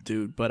matchup,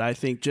 dude. But I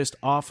think just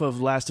off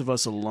of Last of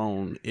Us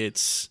alone,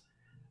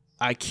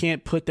 I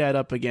can't put that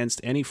up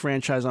against any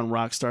franchise on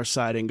Rockstar's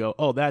side and go,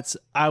 oh,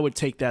 I would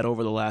take that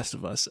over The Last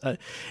of Us.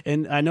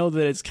 And I know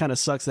that it's kind of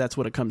sucks. That's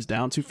what it comes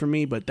down to for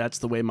me, but that's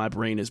the way my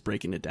brain is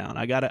breaking it down.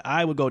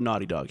 I would go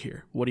Naughty Dog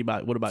here. What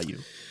about you?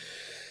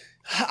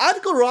 I'd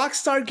go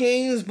Rockstar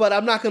Games, but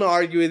I'm not going to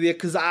argue with you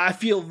because I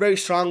feel very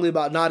strongly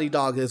about Naughty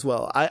Dog as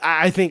well.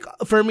 I think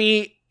for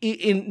me,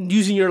 in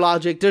using your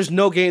logic, there's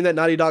no game that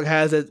Naughty Dog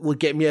has that would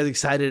get me as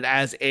excited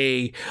as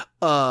a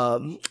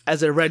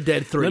Red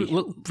Dead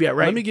 3. Yeah,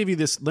 right. Let me give you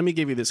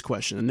this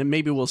question, and then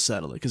maybe we'll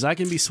settle it because I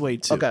can be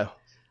swayed too. Okay.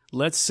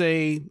 Let's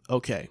say,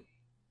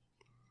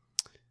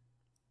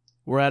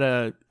 we're at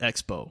a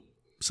expo,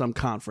 some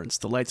conference.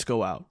 The lights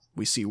go out.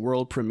 We see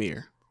world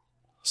premiere,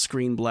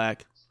 screen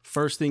black.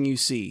 First thing you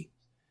see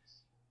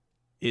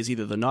is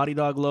either the Naughty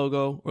Dog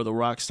logo or the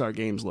Rockstar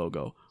Games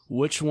logo.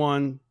 Which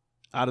one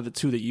out of the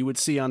 2 that you would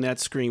see on that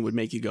screen would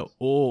make you go,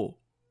 oh,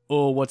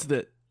 what's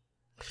that?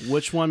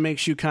 Which one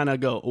makes you kind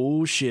of go,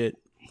 oh shit,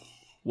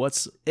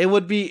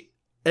 It'd be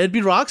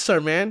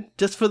Rockstar, man,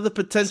 just for the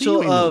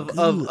potential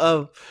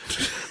of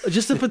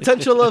just the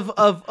potential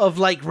of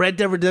like Red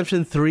Dead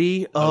Redemption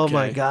 3. Oh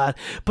my god!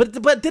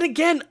 But then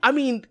again, I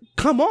mean,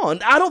 come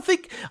on, I don't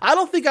think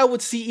I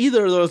would see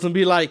either of those and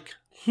be like,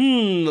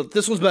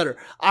 this one's better.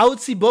 I would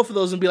see both of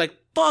those and be like,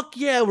 fuck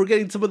yeah, we're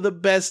getting some of the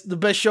best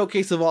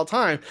showcase of all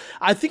time.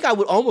 I think I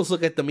would almost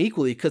look at them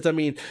equally because, I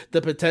mean,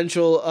 the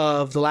potential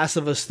of The Last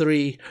of Us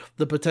 3,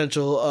 the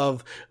potential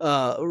of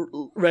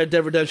Red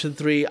Dead Redemption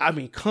 3. I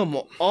mean,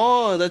 come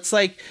on. That's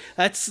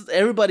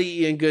everybody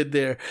eating good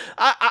there.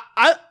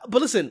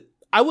 But listen,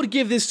 I would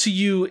give this to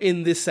you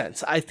in this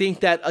sense. I think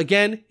that,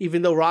 again,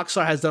 even though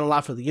Rockstar has done a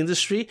lot for the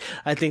industry,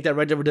 I think that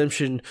Red Dead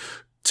Redemption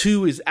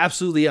 2 is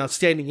absolutely an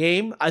outstanding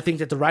game. I think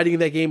that the writing in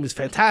that game is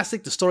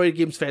fantastic. The story of the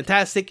game is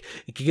fantastic.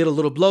 It can get a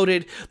little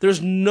bloated.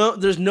 There's no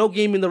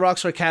game in the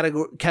Rockstar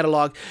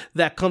catalog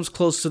that comes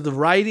close to the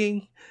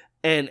writing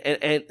and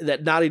that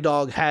Naughty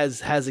Dog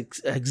has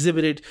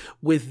exhibited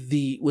with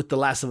the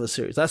Last of Us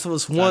series. Last of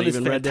Us 1 is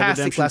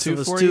fantastic. Last of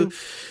Us 2.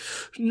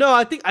 No,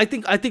 I think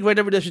Red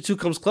Dead Redemption 2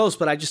 comes close,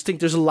 but I just think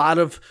there's a lot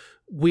of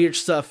weird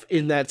stuff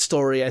in that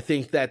story. I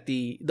think that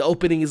the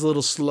opening is a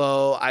little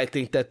slow. I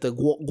think that the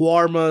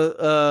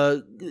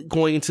Guarma,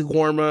 going into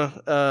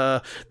Guarma,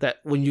 that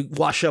when you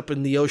wash up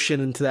in the ocean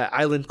into that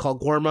island called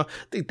Guarma,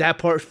 I think that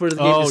part for the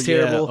game is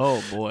terrible.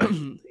 Oh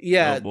boy.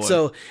 Yeah. Oh boy.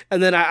 So,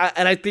 and then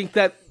I think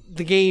that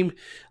the game,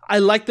 I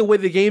like the way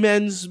the game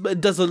ends, but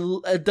it does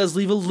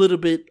leave a little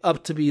bit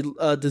up to be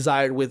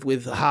desired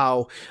with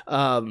how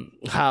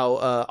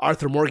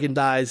Arthur Morgan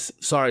dies.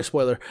 Sorry,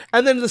 spoiler.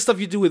 And then the stuff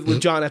you do with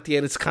John at the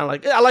end, it's kind of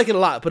like, I like it a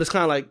lot, but it's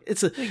kind of like,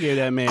 They gave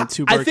that man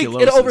tuberculosis. I think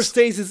it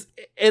overstays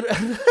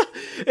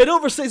it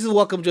overstays his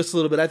welcome just a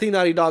little bit. I think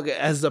Naughty Dog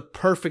has the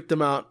perfect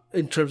amount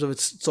in terms of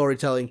its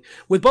storytelling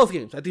with both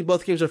games. I think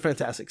both games are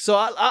fantastic. So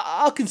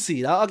I'll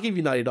concede. I'll give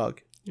you Naughty Dog.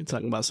 You're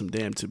talking about some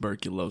damn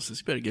tuberculosis.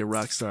 You better get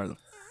Rockstar the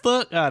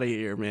fuck out of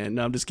here, man.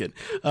 No, I'm just kidding.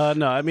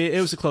 No, I mean, it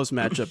was a close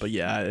matchup, but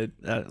yeah,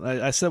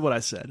 I said what I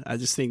said. I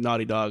just think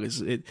Naughty Dog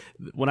is it.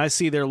 When I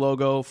see their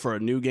logo for a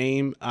new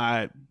game,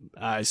 I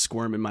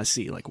squirm in my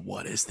seat. Like,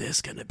 what is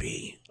this gonna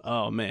be?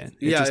 Oh man,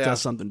 it just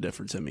does something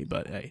different to me.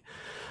 But hey,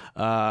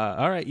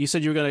 all right. You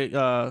said you were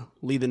gonna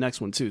lead the next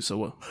one too. So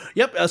what?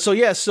 Yep.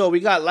 So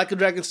we got Like a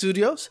Dragon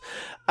Studios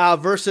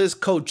versus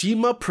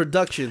Kojima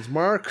Productions.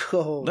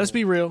 Marco, let's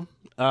be real.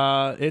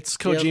 It's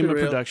Kojima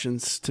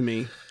Productions to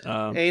me.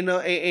 Ain't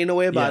no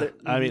way about it.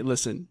 I mean,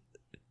 listen,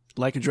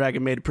 Like a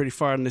Dragon made it pretty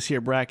far in this here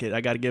bracket.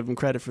 I got to give them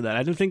credit for that.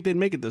 I didn't think they'd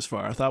make it this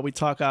far. I thought we'd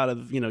talk out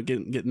of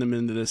getting them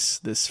into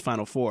this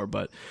Final Four,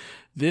 but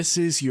this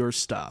is your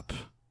stop.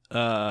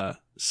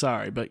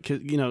 Sorry, but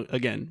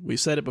again, we've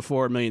said it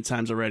before a million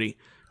times already.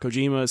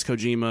 Kojima is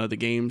Kojima. The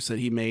games that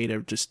he made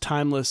are just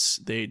timeless.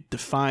 They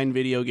define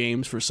video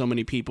games for so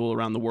many people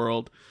around the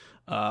world.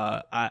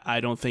 I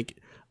don't think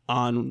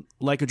on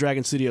Like a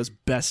Dragon Studios'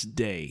 best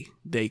day,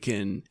 they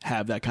can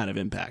have that kind of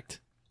impact.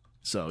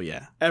 So,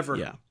 yeah. Ever.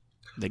 Yeah.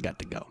 They got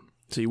to go.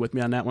 So, you with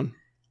me on that one?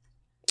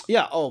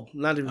 Yeah. Oh,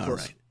 not even close. All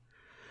right.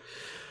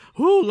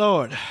 Oh,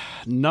 Lord.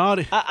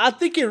 Naughty. I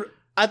think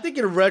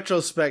in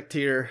retrospect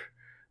here,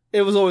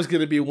 it was always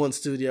going to be one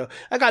studio.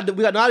 We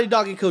got Naughty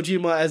Dog and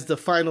Kojima as the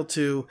final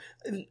two.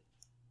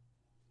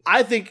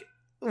 I think...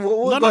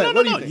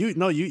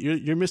 No.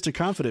 You're Mr.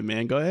 Confident,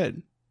 man. Go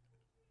ahead.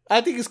 I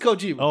think it's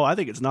Kojima. Oh, I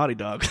think it's Naughty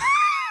Dog.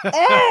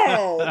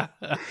 Oh!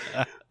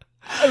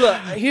 Look,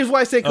 here's why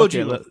I say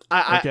Kojima.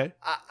 Okay.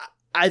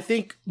 I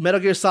think Metal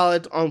Gear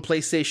Solid on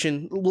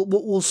PlayStation.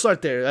 We'll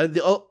start there.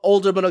 The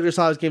older Metal Gear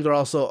Solid games are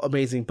also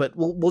amazing, but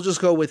we'll just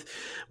go with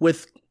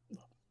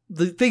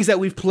the things that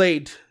we've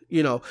played.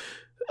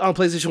 On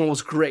PlayStation 1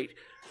 was great.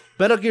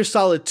 Metal Gear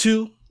Solid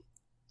 2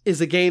 is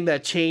a game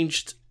that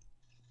changed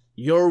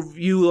your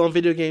view on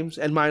video games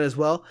and mine as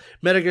well.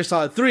 Metal Gear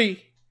Solid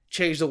 3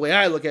 changed the way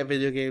I look at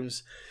video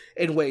games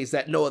in ways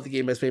that no other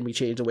game has made me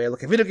change the way I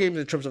look at video games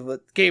in terms of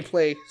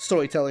gameplay,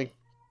 storytelling.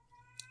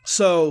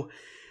 So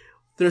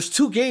there's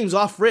two games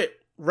off rip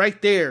right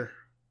there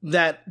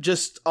that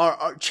just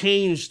are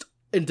changed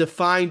and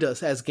defined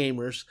us as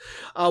gamers.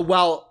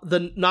 While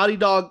the Naughty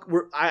Dog,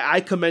 I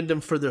commend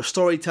them for their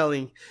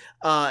storytelling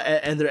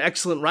and their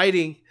excellent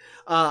writing.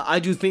 I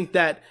do think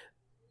that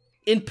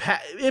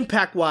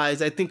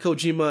impact-wise, I think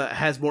Kojima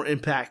has more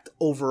impact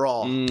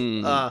overall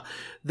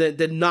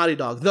than Naughty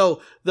Dog.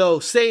 Though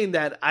saying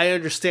that, I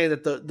understand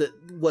that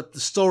what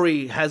the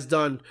story has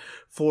done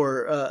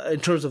for in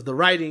terms of the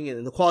writing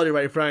and the quality of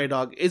writing for Naughty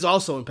Dog is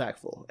also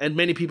impactful, and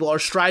many people are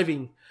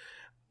striving,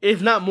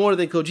 if not more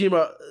than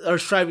Kojima, are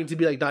striving to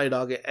be like Naughty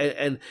Dog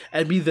and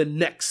be the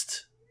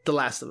next The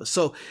Last of Us.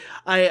 So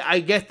I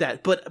get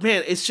that, but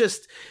man, there's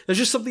just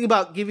something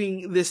about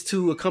giving this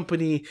to a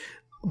company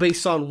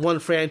based on one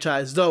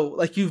franchise, though,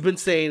 like you've been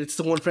saying, it's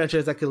the one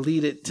franchise that could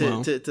lead it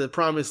to the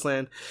promised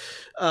land.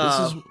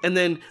 And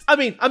then, I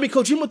mean,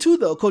 Kojima too,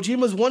 though.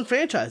 Kojima's one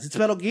franchise. It's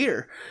Metal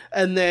Gear.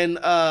 And then,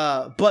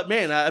 but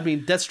man, I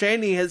mean, Death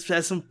Stranding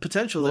has some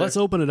potential there. Let's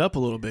open it up a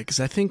little bit, because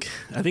I think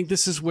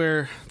this is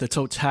where the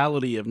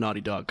totality of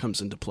Naughty Dog comes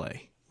into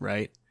play,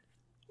 right?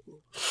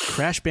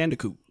 Crash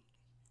Bandicoot,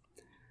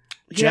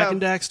 Jak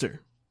and Daxter,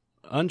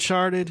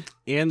 Uncharted,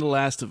 and The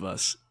Last of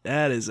Us.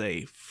 That is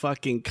a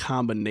fucking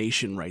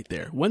combination right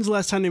there. When's the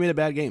last time they made a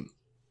bad game?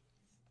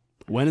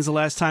 When is the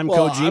last time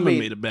Kojima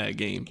made a bad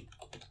game?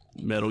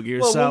 Metal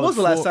Gear Solid 4. When was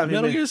the last time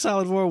Metal Gear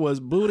Solid 4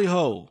 was booty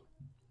hole.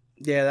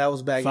 Yeah, that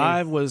was a bad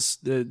 5 game. Was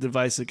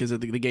divisive because the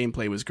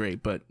gameplay was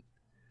great, but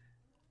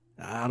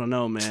I don't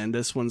know, man.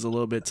 This one's a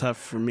little bit tough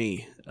for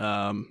me.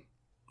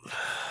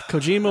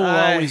 Kojima will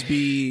always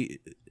be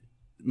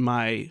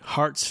my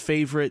heart's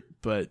favorite,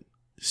 but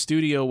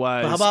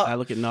studio-wise, I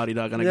look at Naughty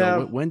Dog and I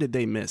go, when did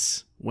they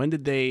miss? When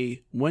did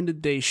they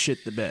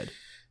shit the bed?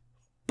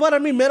 But I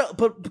mean, but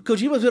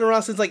Kojima's been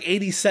around since like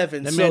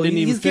 '87. That man didn't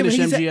even finish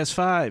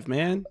MGS5,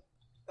 man.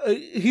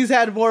 He's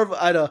had more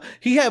of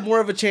he had more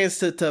of a chance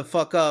to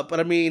fuck up.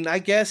 But I mean, I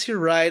guess you're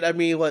right. I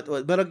mean, what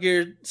Metal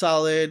Gear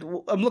Solid?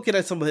 I'm looking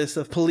at some of his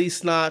stuff.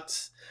 Police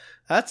Knots.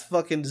 That's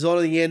fucking Zone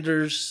of the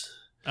Enders.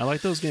 I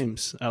like those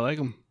games. I like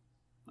them.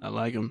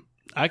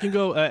 I can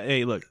go.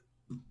 Hey, look.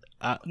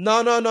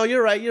 No,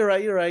 you're right.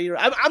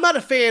 I'm not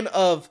a fan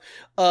of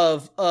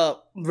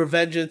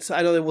Revengeance.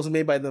 I know it wasn't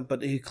made by them,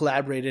 but he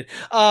collaborated.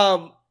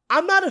 I'm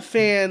not a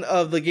fan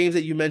of the games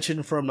that you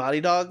mentioned from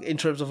Naughty Dog in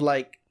terms of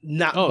like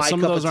not my some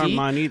cup of those of tea. Aren't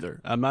mine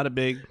either. I'm not a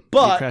big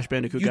Crash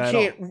Bandicoot guy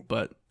at all.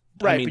 But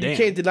Right, I mean, but you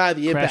can't deny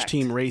the impact. Crash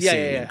Team Racing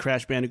Yeah. and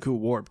Crash Bandicoot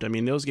Warped. I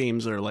mean, those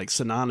games are like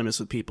synonymous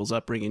with people's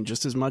upbringing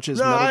just as much as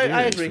No, Metal Gear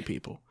I is agree. for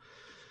people.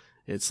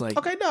 It's like,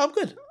 Okay, no, I'm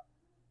good.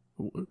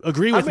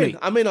 agree with me.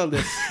 I'm in on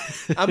this.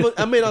 I'm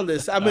in on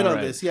this. I'm in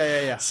on this.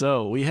 Yeah.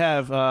 So we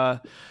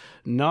have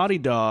Naughty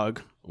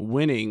Dog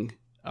winning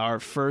our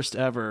first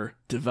ever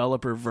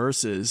developer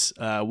versus.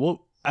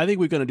 I think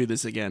we're going to do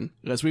this again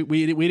because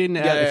we didn't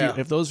add,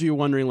 if those of you are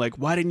wondering, like,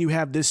 why didn't you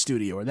have this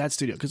studio or that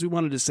studio? Because we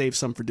wanted to save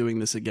some for doing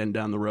this again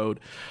down the road.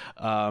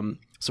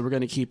 So we're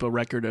going to keep a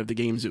record of the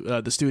games,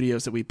 the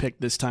studios that we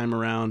picked this time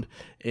around,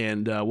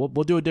 and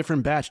we'll do a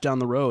different batch down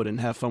the road and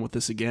have fun with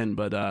this again.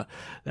 But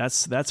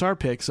that's our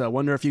picks. I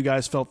wonder if you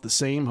guys felt the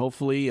same.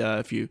 Hopefully,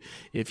 if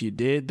you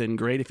did, then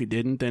great. If you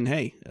didn't, then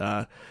hey,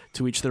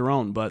 to each their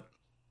own. But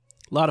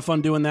a lot of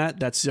fun doing that.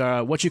 That's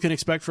what you can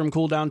expect from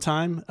Cool Down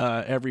Time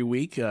every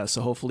week.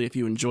 So hopefully if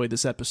you enjoyed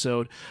this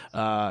episode,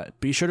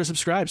 be sure to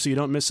subscribe so you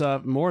don't miss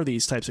more of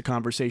these types of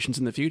conversations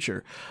in the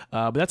future.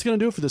 But that's going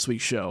to do it for this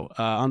week's show.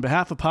 On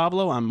behalf of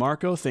Pablo, I'm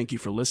Marco. Thank you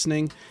for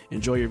listening.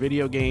 Enjoy your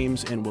video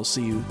games, and we'll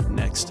see you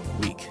next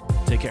week.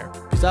 Take care.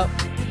 Peace out.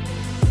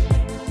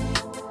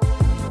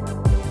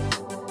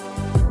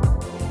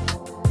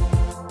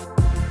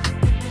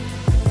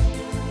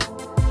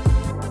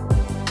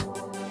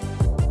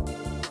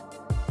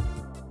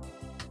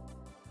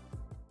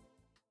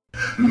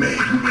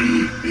 Make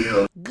me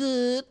feel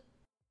Good.